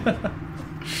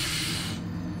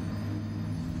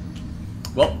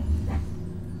 Well,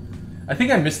 I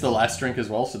think I missed the last drink as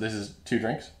well, so this is 2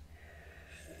 drinks.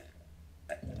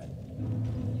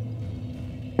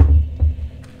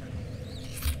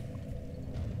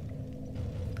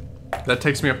 That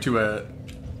takes me up to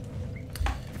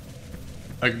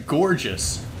a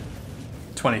gorgeous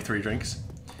 23 drinks.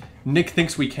 Nick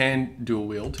thinks we can dual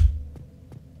wield.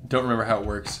 Don't remember how it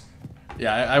works.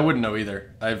 Yeah, I wouldn't know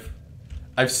either.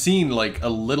 I've seen like a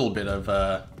little bit of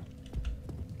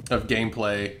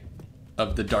gameplay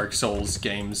of the Dark Souls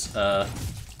games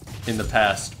in the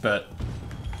past, but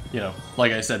you know,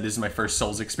 like I said, this is my first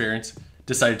Souls experience.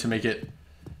 Decided to make it,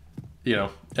 you know,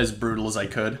 as brutal as I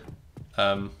could.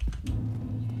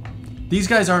 These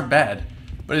guys aren't bad,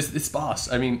 but it's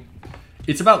boss. I mean,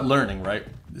 it's about learning, right?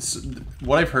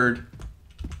 What I've heard.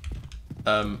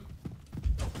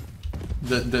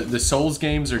 The Souls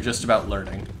games are just about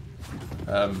learning.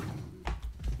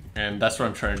 And that's what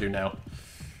I'm trying to do now.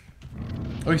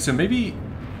 Okay, so maybe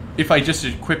if I just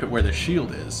equip it where the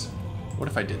shield is. What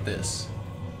if I did this?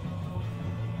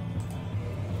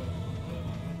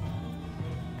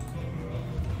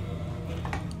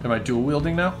 Am I dual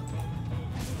wielding now?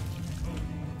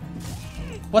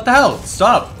 What the hell?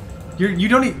 Stop! You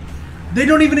don't they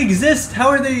don't even exist! How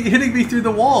are they hitting me through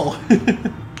the wall?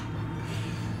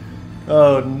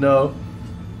 Oh no.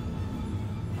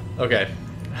 Okay,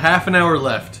 half an hour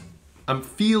left. I'm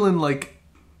feeling like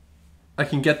I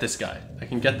can get this guy. I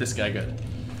can get this guy good.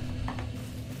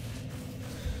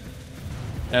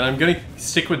 And I'm gonna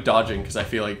stick with dodging because I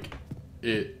feel like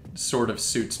it sort of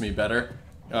suits me better.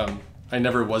 I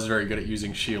never was very good at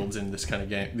using shields in this kind of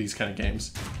game, these kind of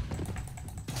games.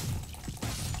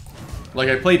 Like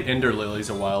I played Ender Lilies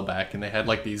a while back and they had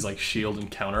like these like shield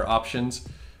and counter options,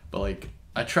 but like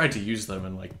I tried to use them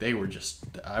and like they were just,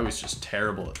 I was just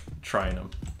terrible at trying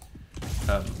them.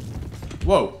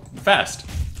 Whoa, fast.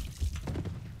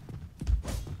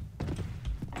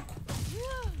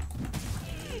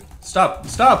 Stop,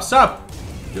 stop, stop.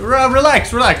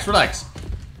 Relax, relax, relax.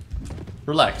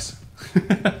 Relax.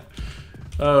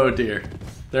 Oh dear,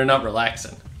 they're not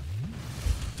relaxing.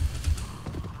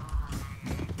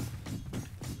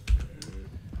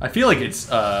 I feel like it's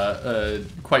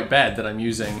quite bad that I'm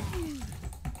using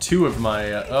 2 of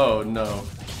my, oh no.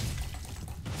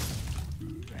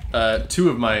 2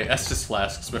 of my Estus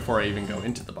flasks before I even go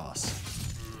into the boss.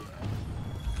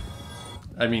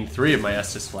 I mean 3 of my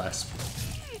Estus flasks.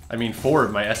 I mean 4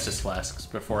 of my Estus flasks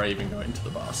before I even go into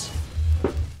the boss.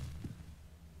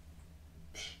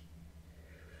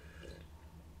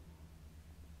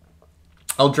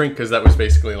 I'll drink because that was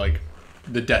basically like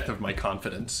the death of my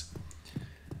confidence.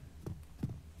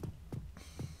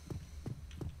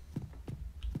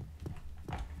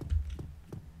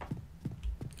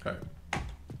 Alright.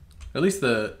 At least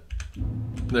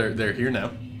they're here now.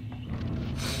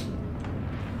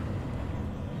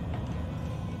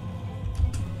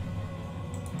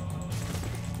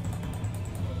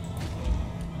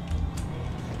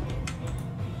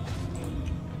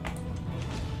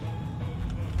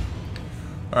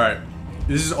 Alright,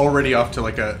 this is already off to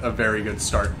like a very good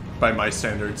start by my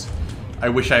standards. I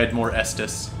wish I had more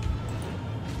Estus.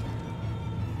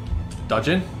 Dodge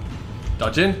in.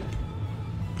 Dodge in.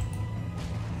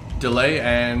 Delay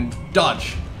and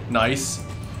dodge. Nice.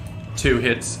 2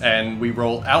 hits and we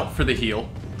roll out for the heal.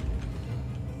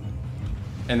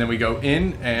 And then we go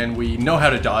in and we know how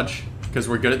to dodge because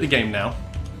we're good at the game now.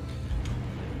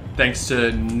 Thanks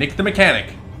to Nick the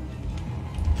Mechanic.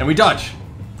 And we dodge.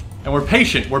 And we're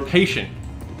patient, we're patient.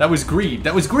 That was greed,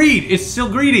 that was greed! It's still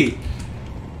greedy!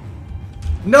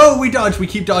 No, we dodge, we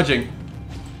keep dodging.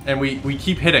 And we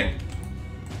keep hitting.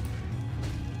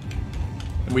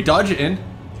 And we dodge in.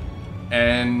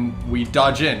 And we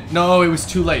dodge in. No, it was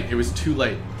too late, it was too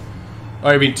late.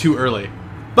 Or I mean too early.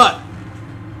 But,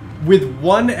 with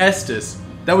one Estus,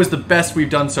 that was the best we've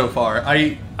done so far.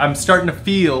 I'm starting to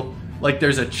feel like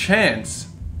there's a chance.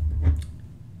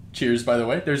 Cheers, by the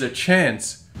way. There's a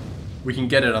chance we can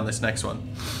get it on this next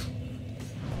one.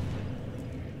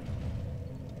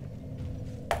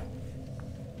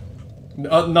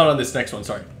 Not on this next one,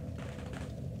 sorry.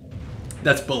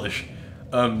 That's bullish.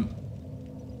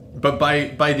 But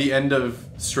by the end of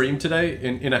stream today,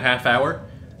 in a half hour,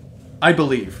 I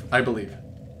believe.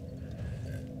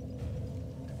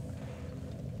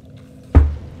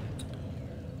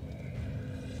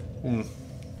 And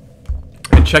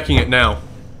checking it now.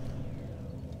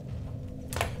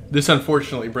 This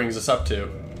unfortunately brings us up to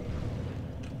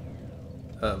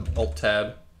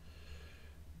Alt-Tab.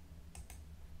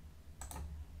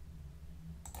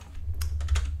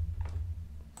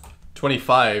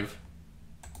 $25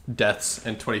 deaths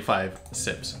and 25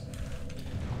 sips.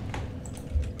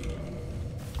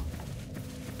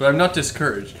 But I'm not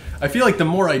discouraged. I feel like the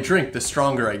more I drink, the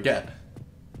stronger I get.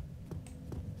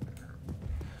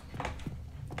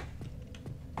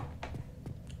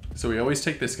 So we always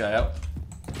take this guy out.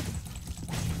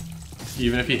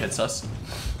 Even if he hits us.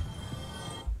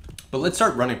 But let's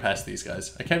start running past these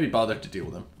guys. I can't be bothered to deal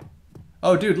with them.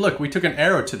 Oh dude, look, we took an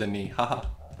arrow to the knee. Haha.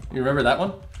 You remember that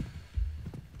one?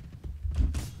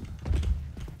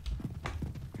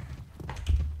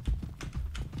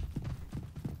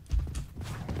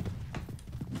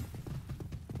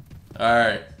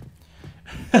 Alright.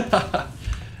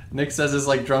 Nick says it's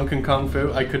like drunken kung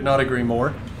fu. I could not agree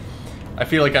more. I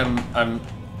feel like I'm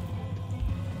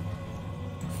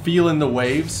feeling the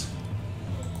waves.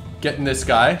 Getting this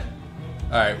guy.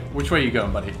 Alright, which way are you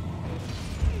going, buddy?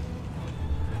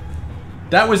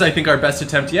 That was, I think, our best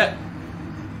attempt yet.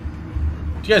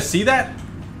 Do you guys see that?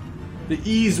 The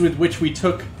ease with which we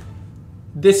took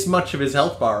this much of his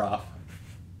health bar off.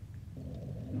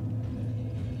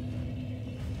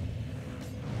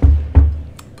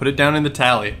 Put it down in the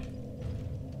tally.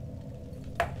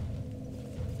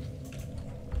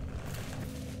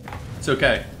 It's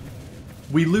okay.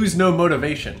 We lose no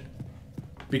motivation.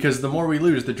 Because the more we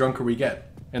lose, the drunker we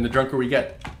get. And the drunker we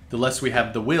get, the less we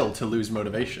have the will to lose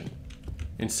motivation.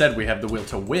 Instead, we have the will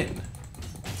to win.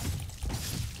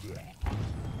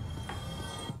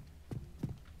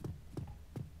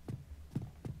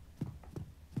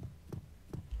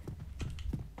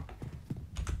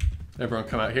 Everyone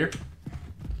come out here.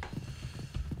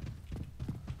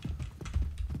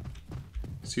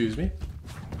 Excuse me.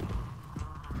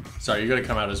 Sorry, you're gonna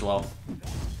come out as well.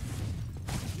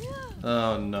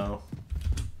 Oh no.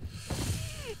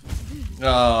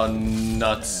 Oh,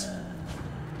 nuts.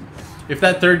 If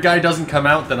that third guy doesn't come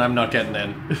out, then I'm not getting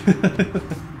in.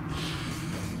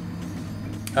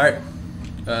 Alright.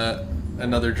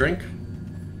 Another drink.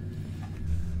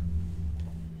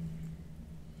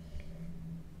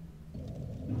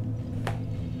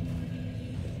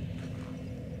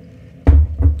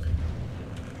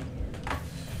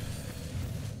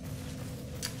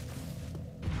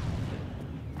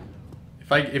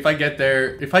 If I get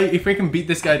there, if I can beat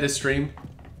this guy this stream,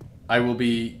 I will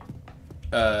be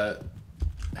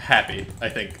happy, I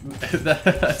think.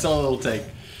 That's all it'll take.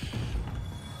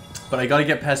 But I gotta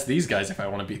get past these guys if I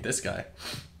want to beat this guy.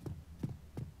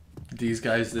 These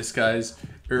guys, this guy's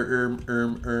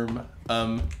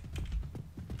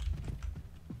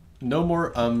No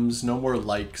more ums, no more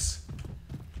likes.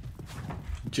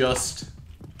 Just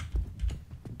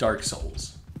Dark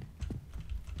Souls.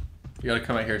 You gotta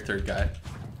come out here, third guy.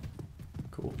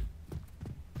 Cool.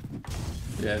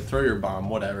 Yeah, throw your bomb,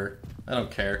 whatever. I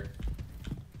don't care.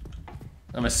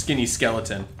 I'm a skinny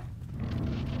skeleton.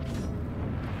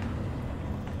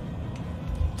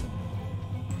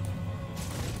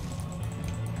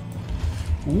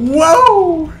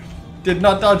 Whoa! Did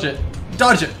not dodge it.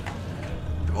 Dodge it!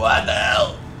 What the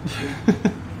hell?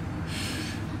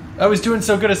 I was doing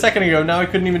so good a second ago, now I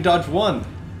couldn't even dodge one.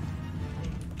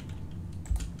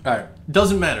 Alright,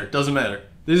 doesn't matter, doesn't matter.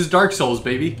 This is Dark Souls,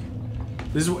 baby.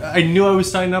 This is, I knew I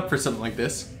was signing up for something like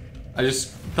this. I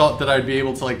just thought that I'd be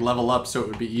able to like level up so it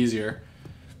would be easier.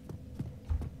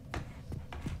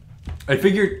 I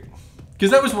figured, because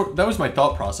that was my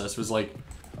thought process, was like,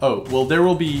 oh, well there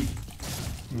will be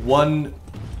one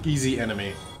easy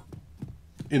enemy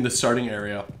in the starting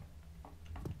area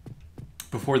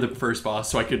before the first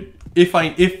boss, so I could,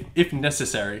 if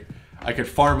necessary, I could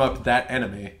farm up that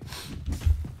enemy.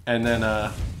 And then,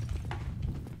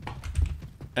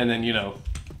 you know,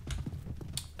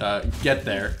 get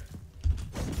there.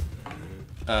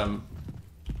 I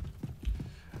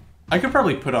could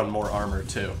probably put on more armor,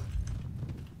 too.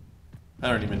 I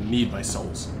don't even need my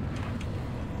souls.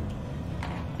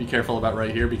 Be careful about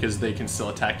right here because they can still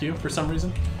attack you for some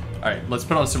reason. Alright, let's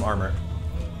put on some armor.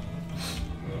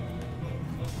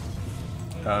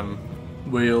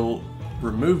 We'll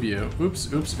remove you. Oops.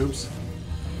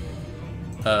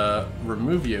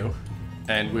 Remove you,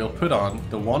 and we'll put on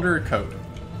the Wanderer coat.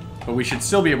 But we should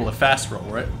still be able to fast roll,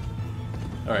 right?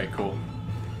 Alright, cool.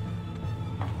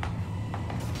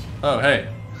 Oh, hey.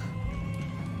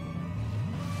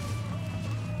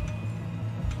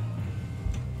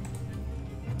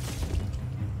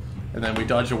 And then we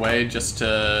dodge away just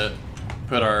to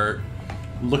put our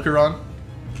looker on.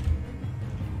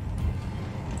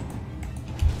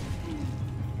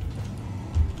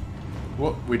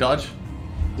 Whoop, we dodge.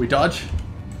 We dodge.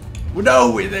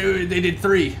 No, they did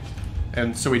 3.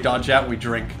 And so we dodge out, we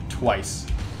drink twice.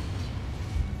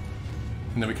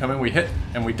 And then we come in, we hit,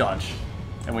 and we dodge.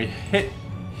 And we hit.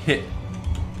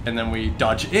 And then we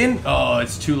dodge in. Oh,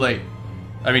 it's too late.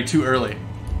 I mean, too early.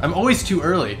 I'm always too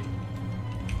early.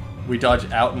 We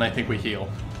dodge out, and I think we heal.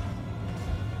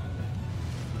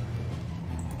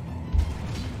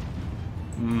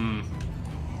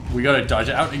 We gotta dodge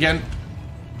out again.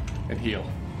 And heal.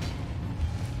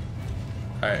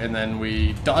 Alright, and then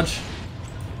we dodge.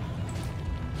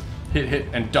 Hit,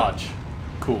 and dodge.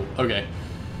 Cool, okay.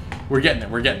 We're getting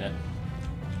it.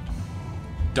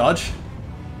 Dodge.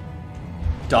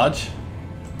 Dodge.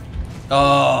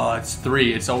 Oh, it's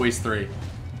 3. It's always 3.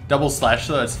 Double slash,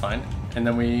 though, that's fine. And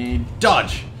then we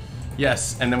dodge.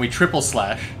 Yes, and then we triple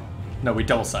slash. No, we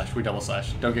double slash.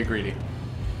 Don't get greedy.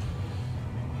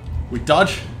 We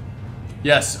dodge.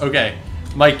 Yes, okay.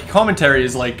 My commentary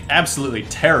is, like, absolutely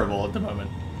terrible at the moment.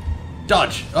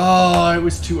 Dodge. Oh, it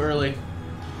was too early.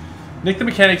 Nick the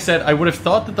Mechanic said, I would have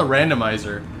thought that the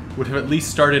randomizer would have at least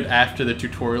started after the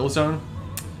tutorial zone.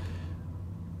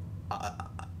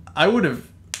 I would have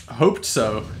hoped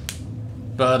so.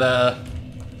 But,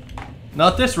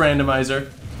 not this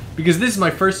randomizer. Because this is my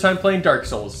first time playing Dark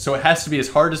Souls, so it has to be as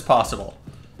hard as possible.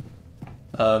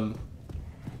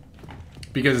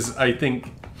 Because I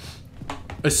think,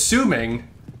 assuming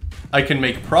I can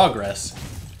make progress,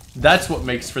 that's what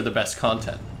makes for the best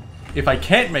content. If I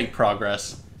can't make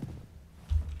progress,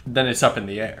 then it's up in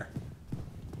the air.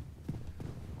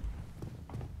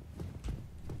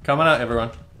 Come on out,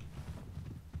 everyone.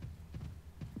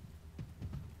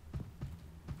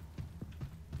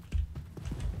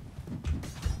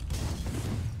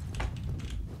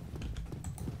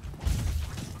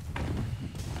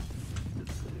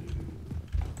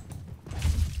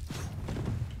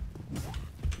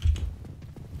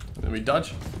 We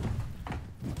dodge.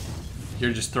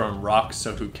 You're just throwing rocks,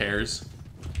 so who cares?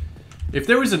 If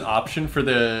there was an option for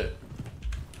the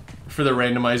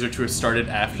randomizer to have started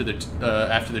after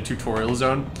the tutorial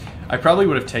zone, I probably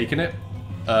would have taken it.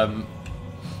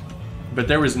 But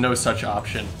there was no such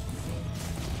option.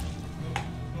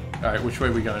 All right, which way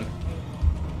are we going?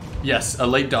 Yes, a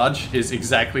late dodge is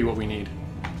exactly what we need.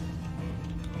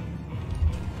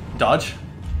 Dodge,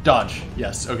 dodge.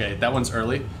 Yes, okay, that one's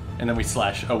early. And then we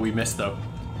slash. Oh, we missed though.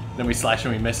 Then we slash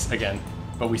and we miss again.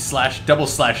 But we slash, double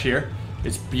slash here.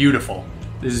 It's beautiful.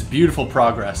 This is beautiful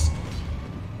progress.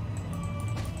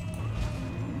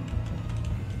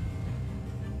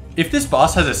 If this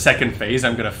boss has a second phase,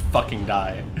 I'm gonna fucking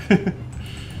die.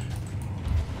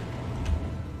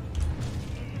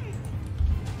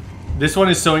 This one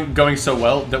is going so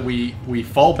well that we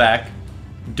fall back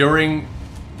during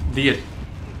the...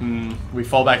 we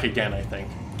fall back again, I think.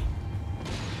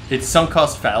 It's sunk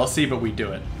cost fallacy, but we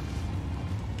do it.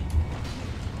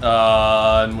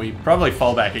 And we probably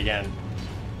fall back again.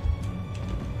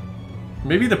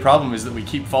 Maybe the problem is that we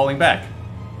keep falling back.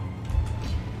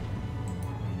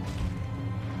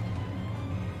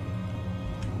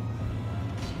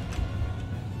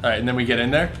 Alright, and then we get in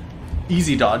there.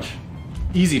 Easy dodge.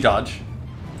 Easy dodge.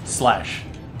 Slash.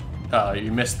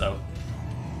 You missed though.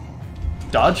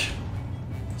 Dodge.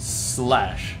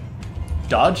 Slash.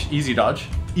 Dodge. Easy dodge.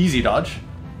 Easy dodge.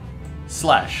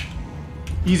 Slash.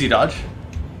 Easy dodge.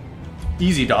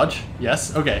 Easy dodge.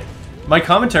 Yes, okay. My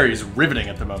commentary is riveting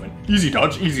at the moment. Easy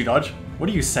dodge, easy dodge. What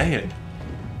are you saying?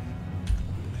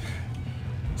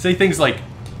 Say things like,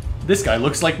 this guy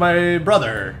looks like my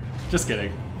brother. Just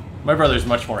kidding. My brother's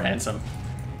much more handsome.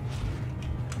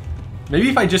 Maybe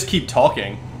if I just keep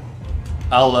talking,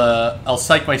 I'll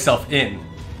psych myself in.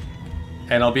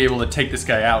 And I'll be able to take this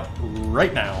guy out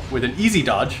right now with an easy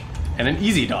dodge and an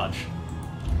easy dodge.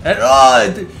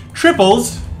 And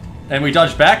triples! And we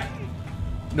dodge back.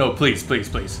 No, please, please,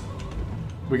 please.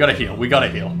 We gotta heal. We gotta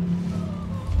heal.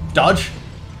 Dodge.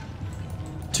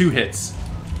 2 hits.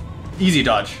 Easy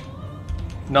dodge.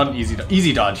 Not an easy dodge.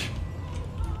 Easy dodge.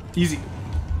 Easy.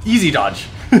 Easy dodge.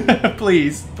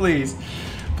 Please, please,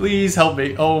 please help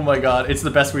me. Oh my god, it's the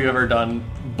best we've ever done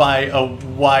by a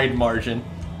wide margin.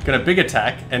 Got a big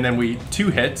attack, and then we 2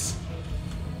 hits.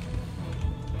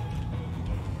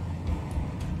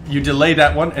 You delay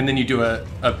that one, and then you do a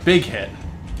big hit.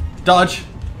 Dodge.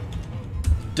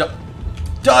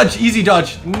 Dodge! Easy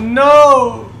dodge!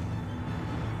 No!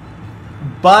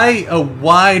 By a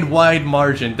wide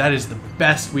margin, that is the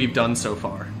best we've done so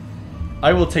far.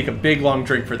 I will take a big long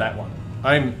drink for that one.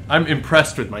 I'm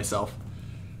impressed with myself.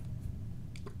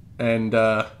 And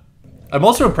I'm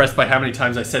also impressed by how many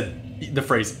times I said the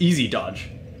phrase easy dodge.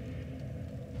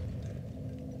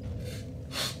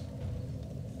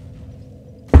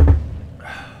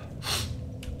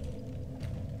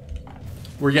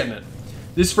 We're getting it.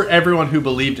 This is for everyone who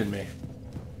believed in me.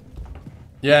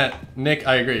 Yeah, Nick,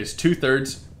 I agree. It's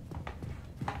 2/3.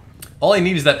 All I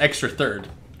need is that extra third,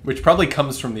 which probably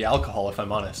comes from the alcohol, if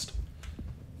I'm honest.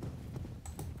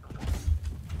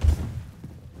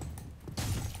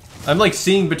 I'm like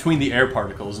seeing between the air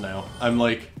particles now. I'm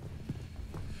like,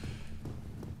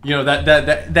 you know,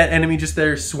 that enemy just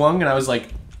there swung, and I was like,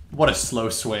 what a slow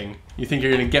swing. You think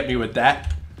you're gonna get me with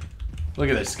that? Look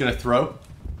at this, gonna throw.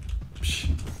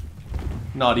 Psh,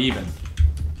 not even.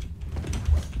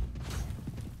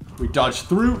 We dodge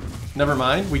through. Never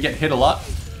mind. We get hit a lot.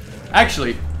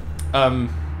 Actually,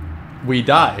 we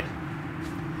die.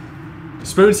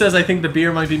 Spoon says, I think the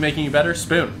beer might be making you better.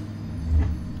 Spoon.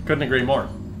 Couldn't agree more.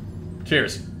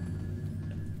 Cheers.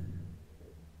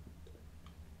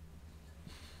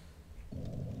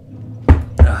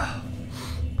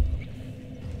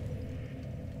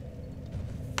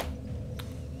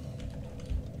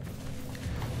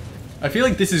 I feel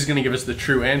like this is going to give us the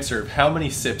true answer of how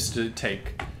many sips did it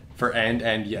take for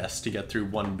and yes to get through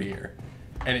one beer.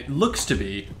 And it looks to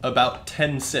be about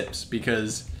 10 sips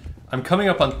because I'm coming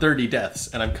up on 30 deaths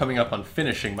and I'm coming up on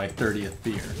finishing my 30th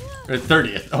beer. Or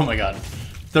 30th, oh my god.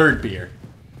 3rd beer.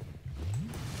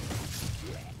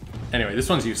 Anyway, this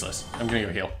one's useless. I'm gonna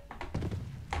go heal.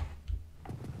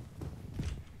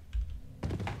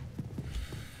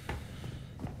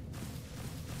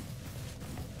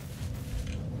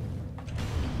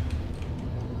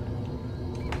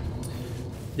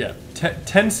 Yeah,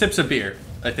 10 sips of beer,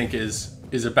 I think, is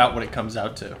about what it comes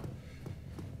out to.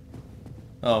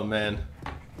 Oh, man.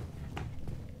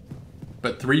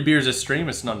 But 3 beers a stream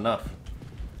is not enough.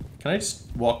 Can I just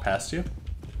walk past you?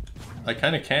 I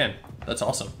kind of can. That's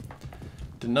awesome.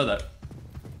 Didn't know that.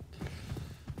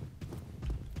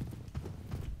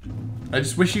 I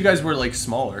just wish you guys were, like,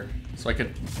 smaller. So I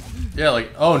could... Yeah, like...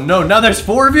 Oh, no, now there's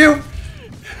 4 of you?!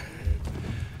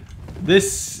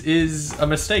 This is a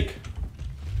mistake.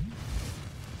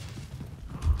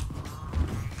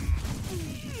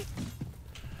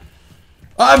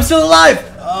 Oh, I'm still alive!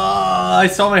 I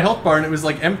saw my health bar and it was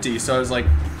like empty, so I was like,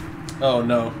 oh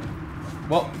no.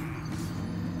 Well.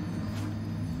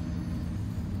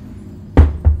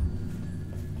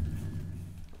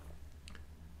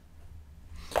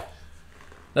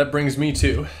 That brings me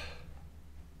to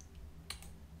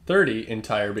 30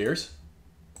 entire beers.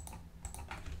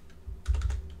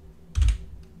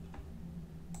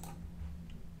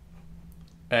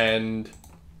 And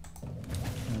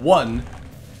 1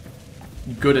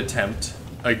 good attempt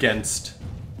against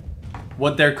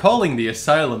what they're calling the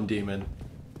Asylum Demon,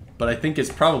 but I think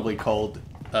it's probably called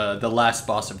the last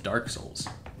boss of Dark Souls.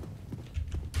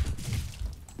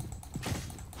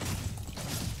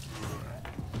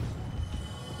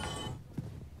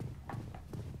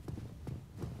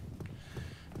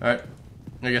 Alright,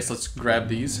 I guess let's grab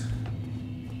these.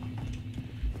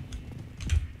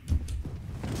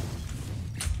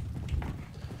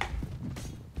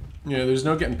 Yeah, there's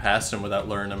no getting past him without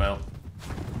luring him out.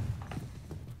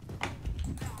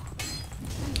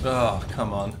 Oh,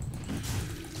 come on.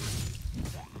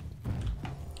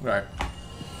 Alright.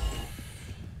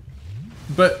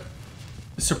 But,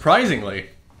 surprisingly,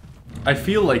 I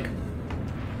feel like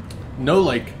no,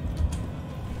 like,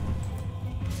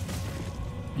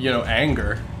 you know,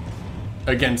 anger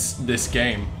against this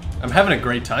game. I'm having a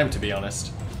great time, to be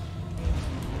honest.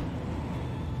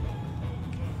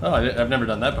 Oh, I've never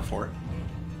done that before.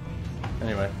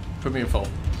 Anyway, put me in full.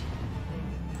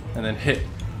 And then hit.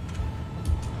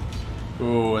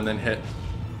 Ooh, and then hit.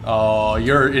 Oh,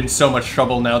 you're in so much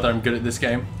trouble now that I'm good at this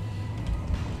game.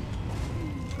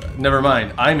 Never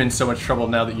mind, I'm in so much trouble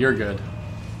now that you're good.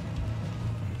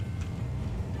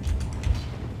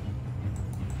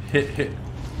 Hit, hit.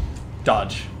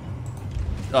 Dodge.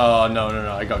 Oh, no, no,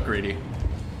 no, I got greedy.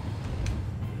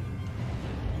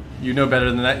 You know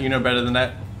better than that, you know better than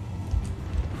that.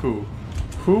 Who?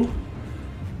 Who?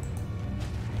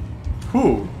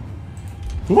 Who?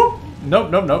 Whoop! Nope,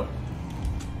 nope, nope.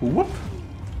 Whoop!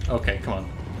 Okay, come on.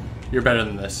 You're better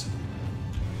than this.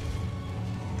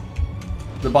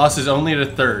 The boss is only at a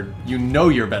third. You know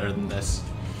you're better than this.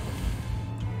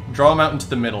 Draw him out into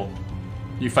the middle.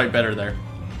 You fight better there.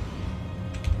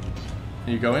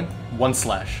 And you go in. 1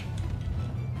 slash.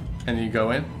 And then you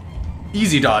go in.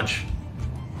 Easy dodge.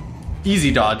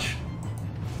 Easy dodge.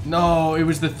 No, it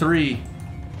was the 3.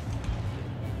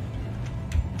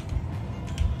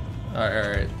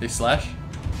 Alright. They slash.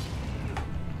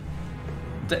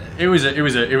 It was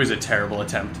a terrible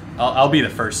attempt. I'll be the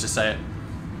first to say it.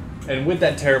 And with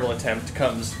that terrible attempt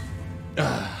comes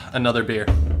another beer.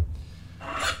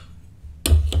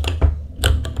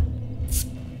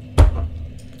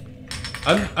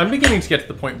 I'm beginning to get to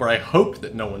the point where I hope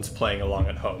that no one's playing along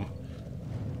at home.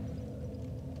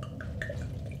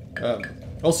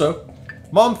 Also,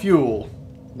 Mom Fuel.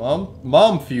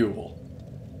 Mom Fuel.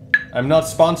 I'm not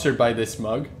sponsored by this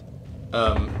mug.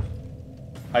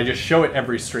 I just show it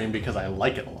every stream because I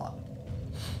like it a lot.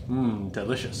 Mmm,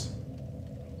 delicious.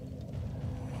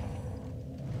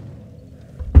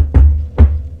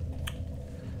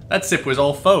 That sip was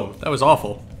all foam. That was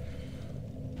awful.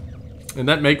 And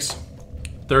that makes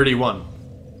 31.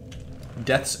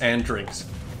 Deaths and drinks.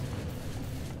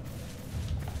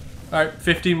 Alright,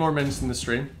 15 more minutes in the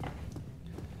stream.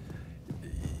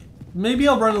 Maybe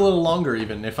I'll run a little longer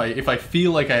even if I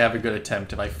feel like I have a good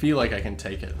attempt, if I feel like I can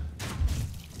take it.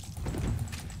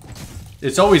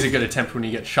 It's always a good attempt when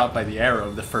you get shot by the arrow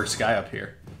of the first guy up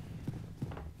here.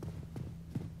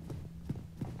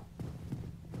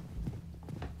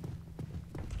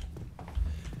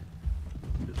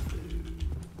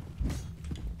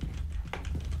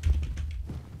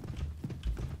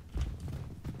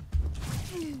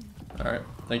 Alright,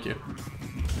 thank you.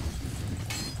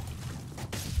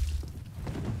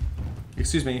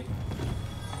 Excuse me.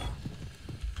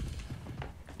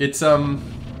 It's,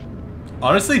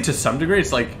 honestly, to some degree,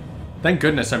 it's like, thank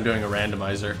goodness I'm doing a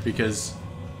randomizer, because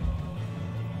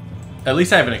at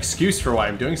least I have an excuse for why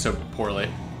I'm doing so poorly.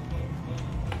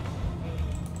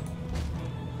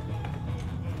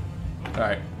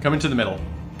 Alright, come into the middle.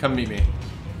 Come meet me.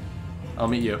 I'll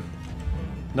meet you.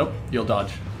 Nope, you'll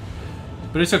dodge.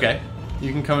 But it's okay.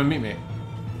 You can come and meet me.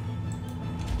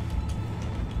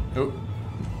 Oh.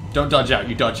 Don't dodge out,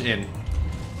 you dodge in.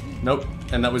 Nope,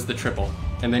 and that was the triple.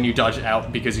 And then you dodge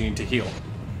out because you need to heal.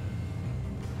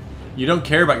 You don't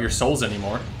care about your souls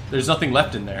anymore. There's nothing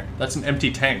left in there. That's an empty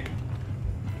tank.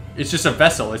 It's just a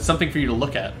vessel. It's something for you to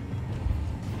look at.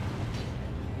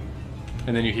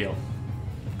 And then you heal.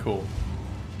 Cool.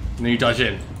 And then you dodge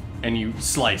in. And you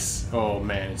slice. Oh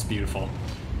man, it's beautiful.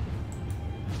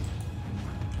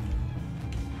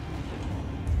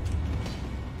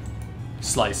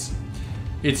 Slice.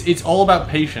 It's all about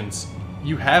patience.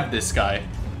 You have this guy.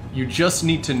 You just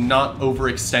need to not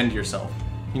overextend yourself.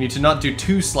 You need to not do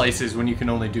 2 slices when you can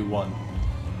only do 1.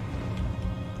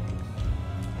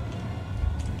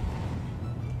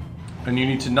 And you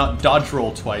need to not dodge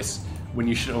roll twice when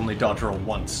you should only dodge roll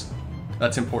once.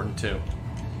 That's important too.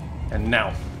 And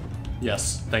now.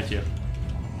 Yes, thank you.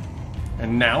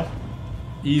 And now,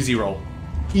 easy roll.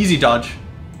 Easy dodge,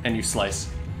 and you slice.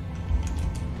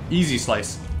 Easy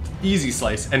slice. Easy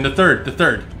slice. And the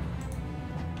third.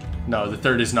 No, the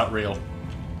third is not real.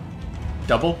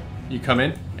 Double, you come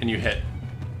in, and you hit.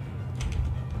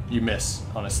 You miss,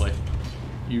 honestly.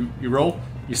 You roll,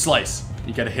 you slice.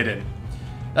 You get a hit in.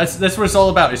 That's what it's all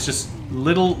about. It's just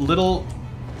little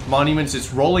monuments.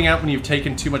 It's rolling out when you've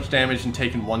taken too much damage and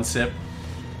taken 1 sip.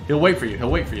 He'll wait for you.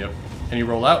 He'll wait for you. And you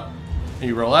roll out. And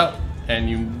you roll out. And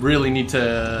you really need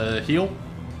to heal.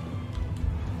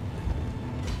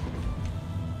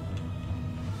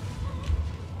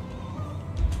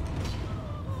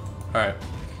 Alright.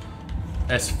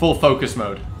 That's full focus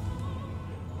mode.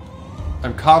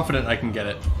 I'm confident I can get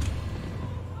it.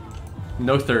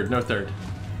 No third, no third.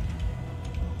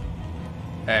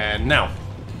 And now.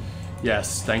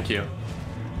 Yes, thank you.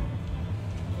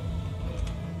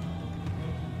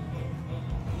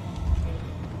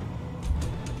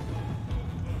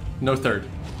 No third.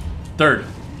 Third.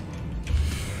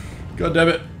 God damn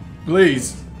it.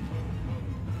 Please.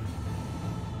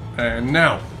 And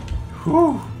now.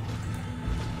 Whew.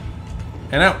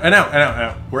 And out, and out, and out, and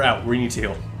out. We're out. We need to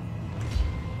heal.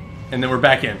 And then we're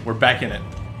back in. We're back in it.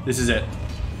 This is it.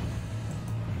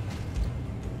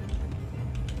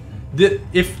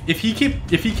 If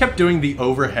he kept doing the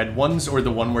overhead ones or the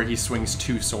one where he swings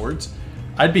 2 swords,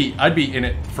 I'd be in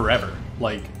it forever.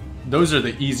 Like, those are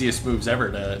the easiest moves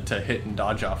ever to hit and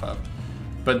dodge off of.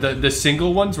 But the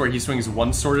single ones where he swings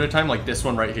 1 sword at a time, like this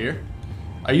one right here,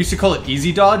 I used to call it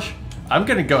easy dodge. I'm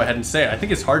gonna go ahead and say it. I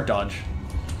think it's hard dodge.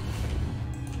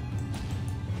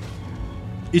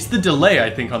 It's the delay, I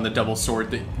think, on the double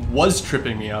sword that was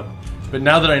tripping me up. But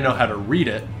now that I know how to read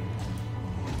it,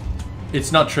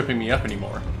 it's not tripping me up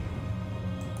anymore.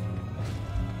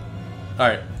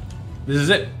 Alright. This is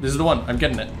it. This is the one. I'm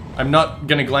getting it. I'm not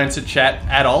gonna glance at chat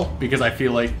at all because I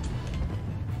feel like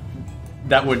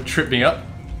that would trip me up.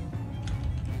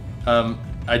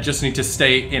 I just need to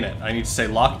stay in it. I need to stay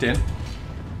locked in.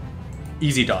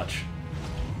 Easy dodge.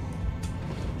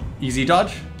 Easy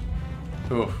dodge?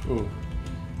 Ooh, ooh.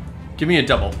 Give me a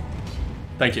double.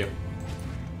 Thank you.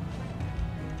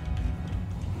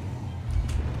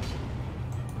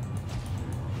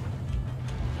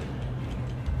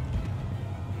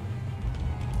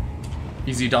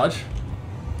 Easy dodge.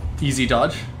 Easy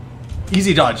dodge.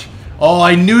 Easy dodge. Oh,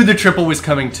 I knew the triple was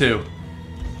coming too.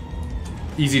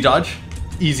 Easy dodge.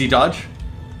 Easy dodge.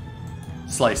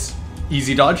 Slice.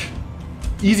 Easy dodge.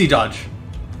 Easy dodge.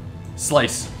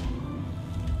 Slice.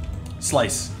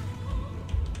 Slice.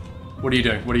 What are you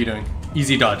doing? What are you doing?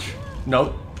 Easy dodge.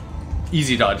 Nope.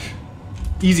 Easy dodge.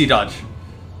 Easy dodge.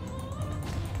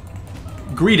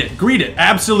 Greed it. Greed it.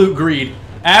 Absolute greed.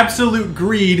 Absolute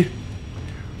greed.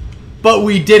 But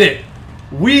we did it.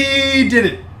 We did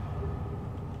it.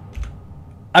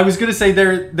 I was gonna say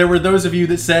there were those of you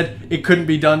that said it couldn't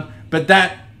be done, but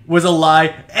that was a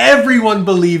lie. Everyone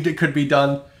believed it could be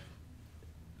done.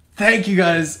 Thank you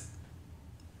guys.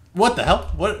 What the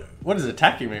hell? What is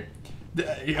attacking me?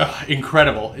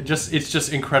 Incredible. It's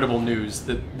just incredible news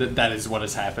that is what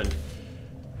has happened.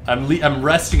 I'm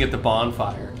resting at the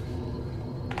bonfire.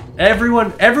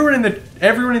 Everyone in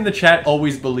the chat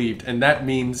always believed, and that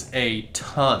means a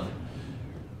ton.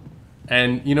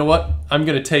 And you know what? I'm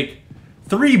gonna take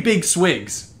 3 big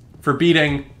swigs for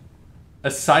beating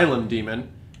Asylum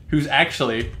Demon, who's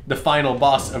actually the final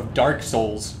boss of Dark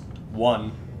Souls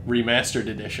 1 Remastered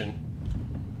Edition.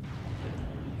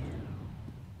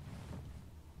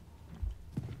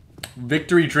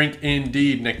 Victory drink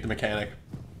indeed, Nick the Mechanic.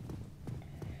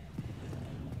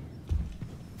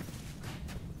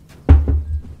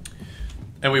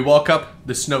 And we walk up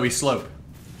the snowy slope.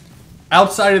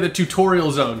 Outside of the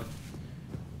tutorial zone,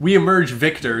 we emerge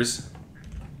victors.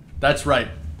 That's right.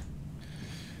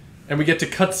 And we get to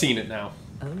cutscene it now.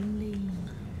 Only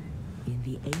in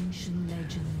the ancient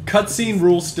legend. Cutscene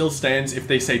rule still stands. If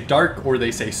they say dark or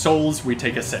they say souls, we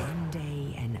take a sip. One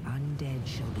day an undead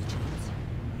shall be chosen.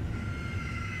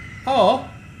 Oh,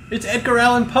 it's Edgar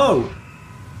Allan Poe.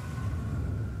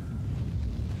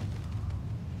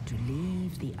 To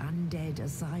leave the undead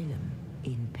asylum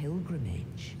in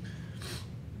pilgrimage.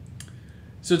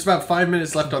 So it's about 5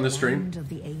 minutes left on the stream. Land of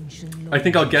the ancient I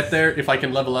think I'll get there. If I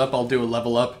can level up, I'll do a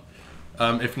level up.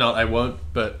 If not, I won't.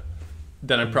 But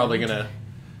then I'm probably gonna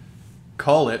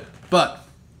call it. But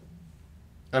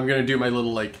I'm gonna do my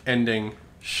little like ending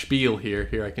spiel here.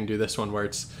 Here, I can do this one where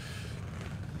it's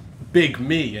big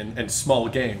me and small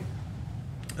game.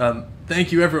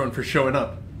 Thank you everyone for showing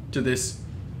up to this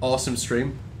awesome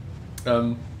stream.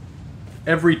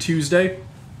 Every Tuesday,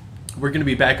 we're gonna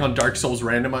be back on Dark Souls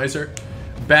Randomizer.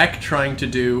 Back trying to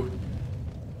do,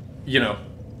 you know,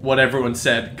 what everyone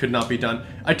said could not be done.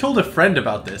 I told a friend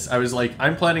about this. I was like,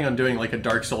 I'm planning on doing like a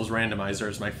Dark Souls Randomizer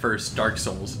as my first Dark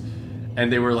Souls.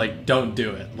 And they were like, don't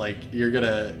do it. Like, you're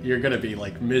gonna be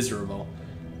like miserable.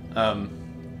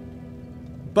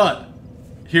 But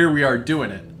here we are doing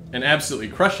it and absolutely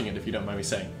crushing it, if you don't mind me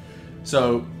saying.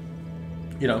 So,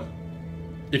 you know,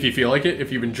 if you feel like it,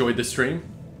 if you've enjoyed the stream,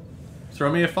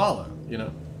 throw me a follow, you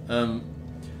know.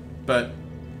 But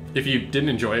if you didn't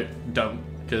enjoy it, don't,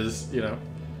 because, you know,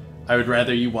 I would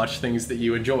rather you watch things that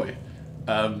you enjoy.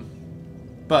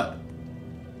 But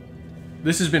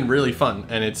this has been really fun,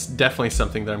 and it's definitely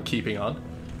something that I'm keeping on.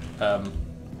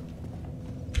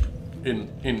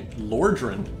 In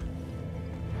Lordran,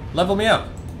 level me up.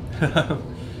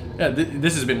 Yeah,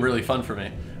 this has been really fun for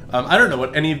me. I don't know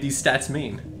what any of these stats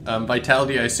mean.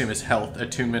 Vitality, I assume, is health.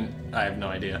 Attunement, I have no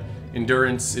idea.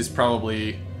 Endurance is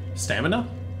probably stamina?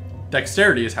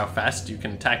 Dexterity is how fast you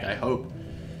can attack, I hope.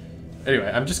 Anyway,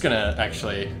 I'm just gonna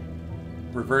actually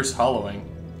reverse hollowing.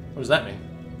 What does that mean?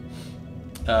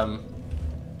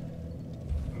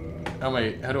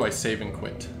 How do I save and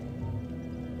quit?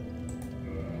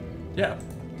 Yeah,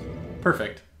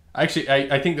 perfect. Actually,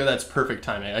 I think that's perfect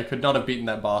timing. I could not have beaten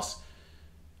that boss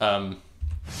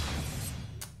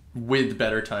with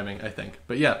better timing, I think.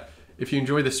 But yeah, if you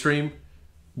enjoy the stream,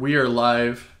 we are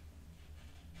live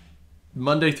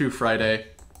Monday through Friday,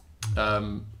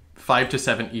 5 to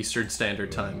 7 Eastern Standard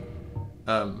Time.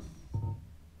 And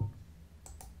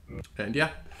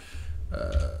yeah.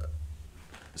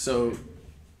 So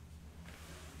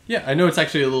yeah, I know it's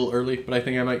actually a little early, but I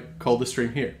think I might call the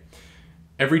stream here.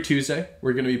 Every Tuesday,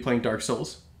 we're going to be playing Dark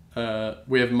Souls.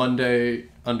 We have Monday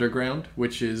Underground,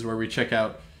 which is where we check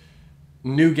out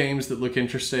new games that look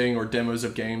interesting or demos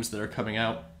of games that are coming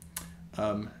out.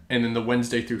 And then the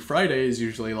Wednesday through Friday is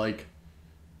usually like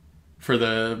for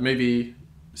the maybe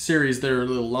series that are a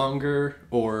little longer,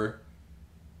 or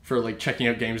for like checking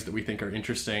out games that we think are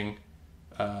interesting,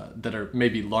 that are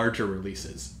maybe larger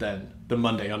releases than the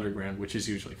Monday Underground, which is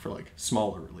usually for like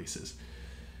smaller releases.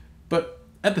 But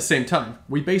at the same time,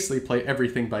 we basically play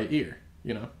everything by ear,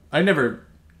 you know? I never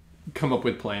come up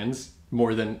with plans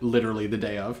more than literally the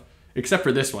day of, except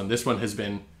for this one. This one has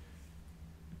been,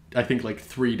 I think, like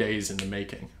 3 days in the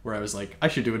making, where I was like, I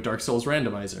should do a Dark Souls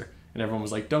randomizer. And everyone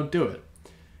was like, don't do it.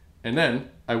 And then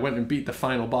I went and beat the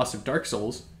final boss of Dark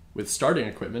Souls with starting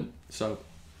equipment. So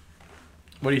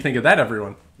what do you think of that,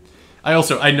 everyone? I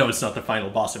know it's not the final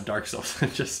boss of Dark Souls.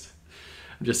 I'm just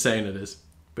saying it is.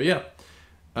 But yeah,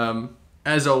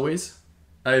 as always,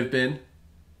 I've been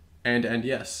and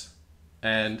yes,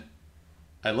 and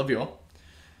I love you all.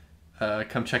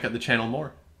 Come check out the channel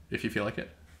more if you feel like it.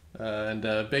 And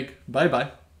big bye-bye.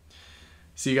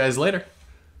 See you guys later.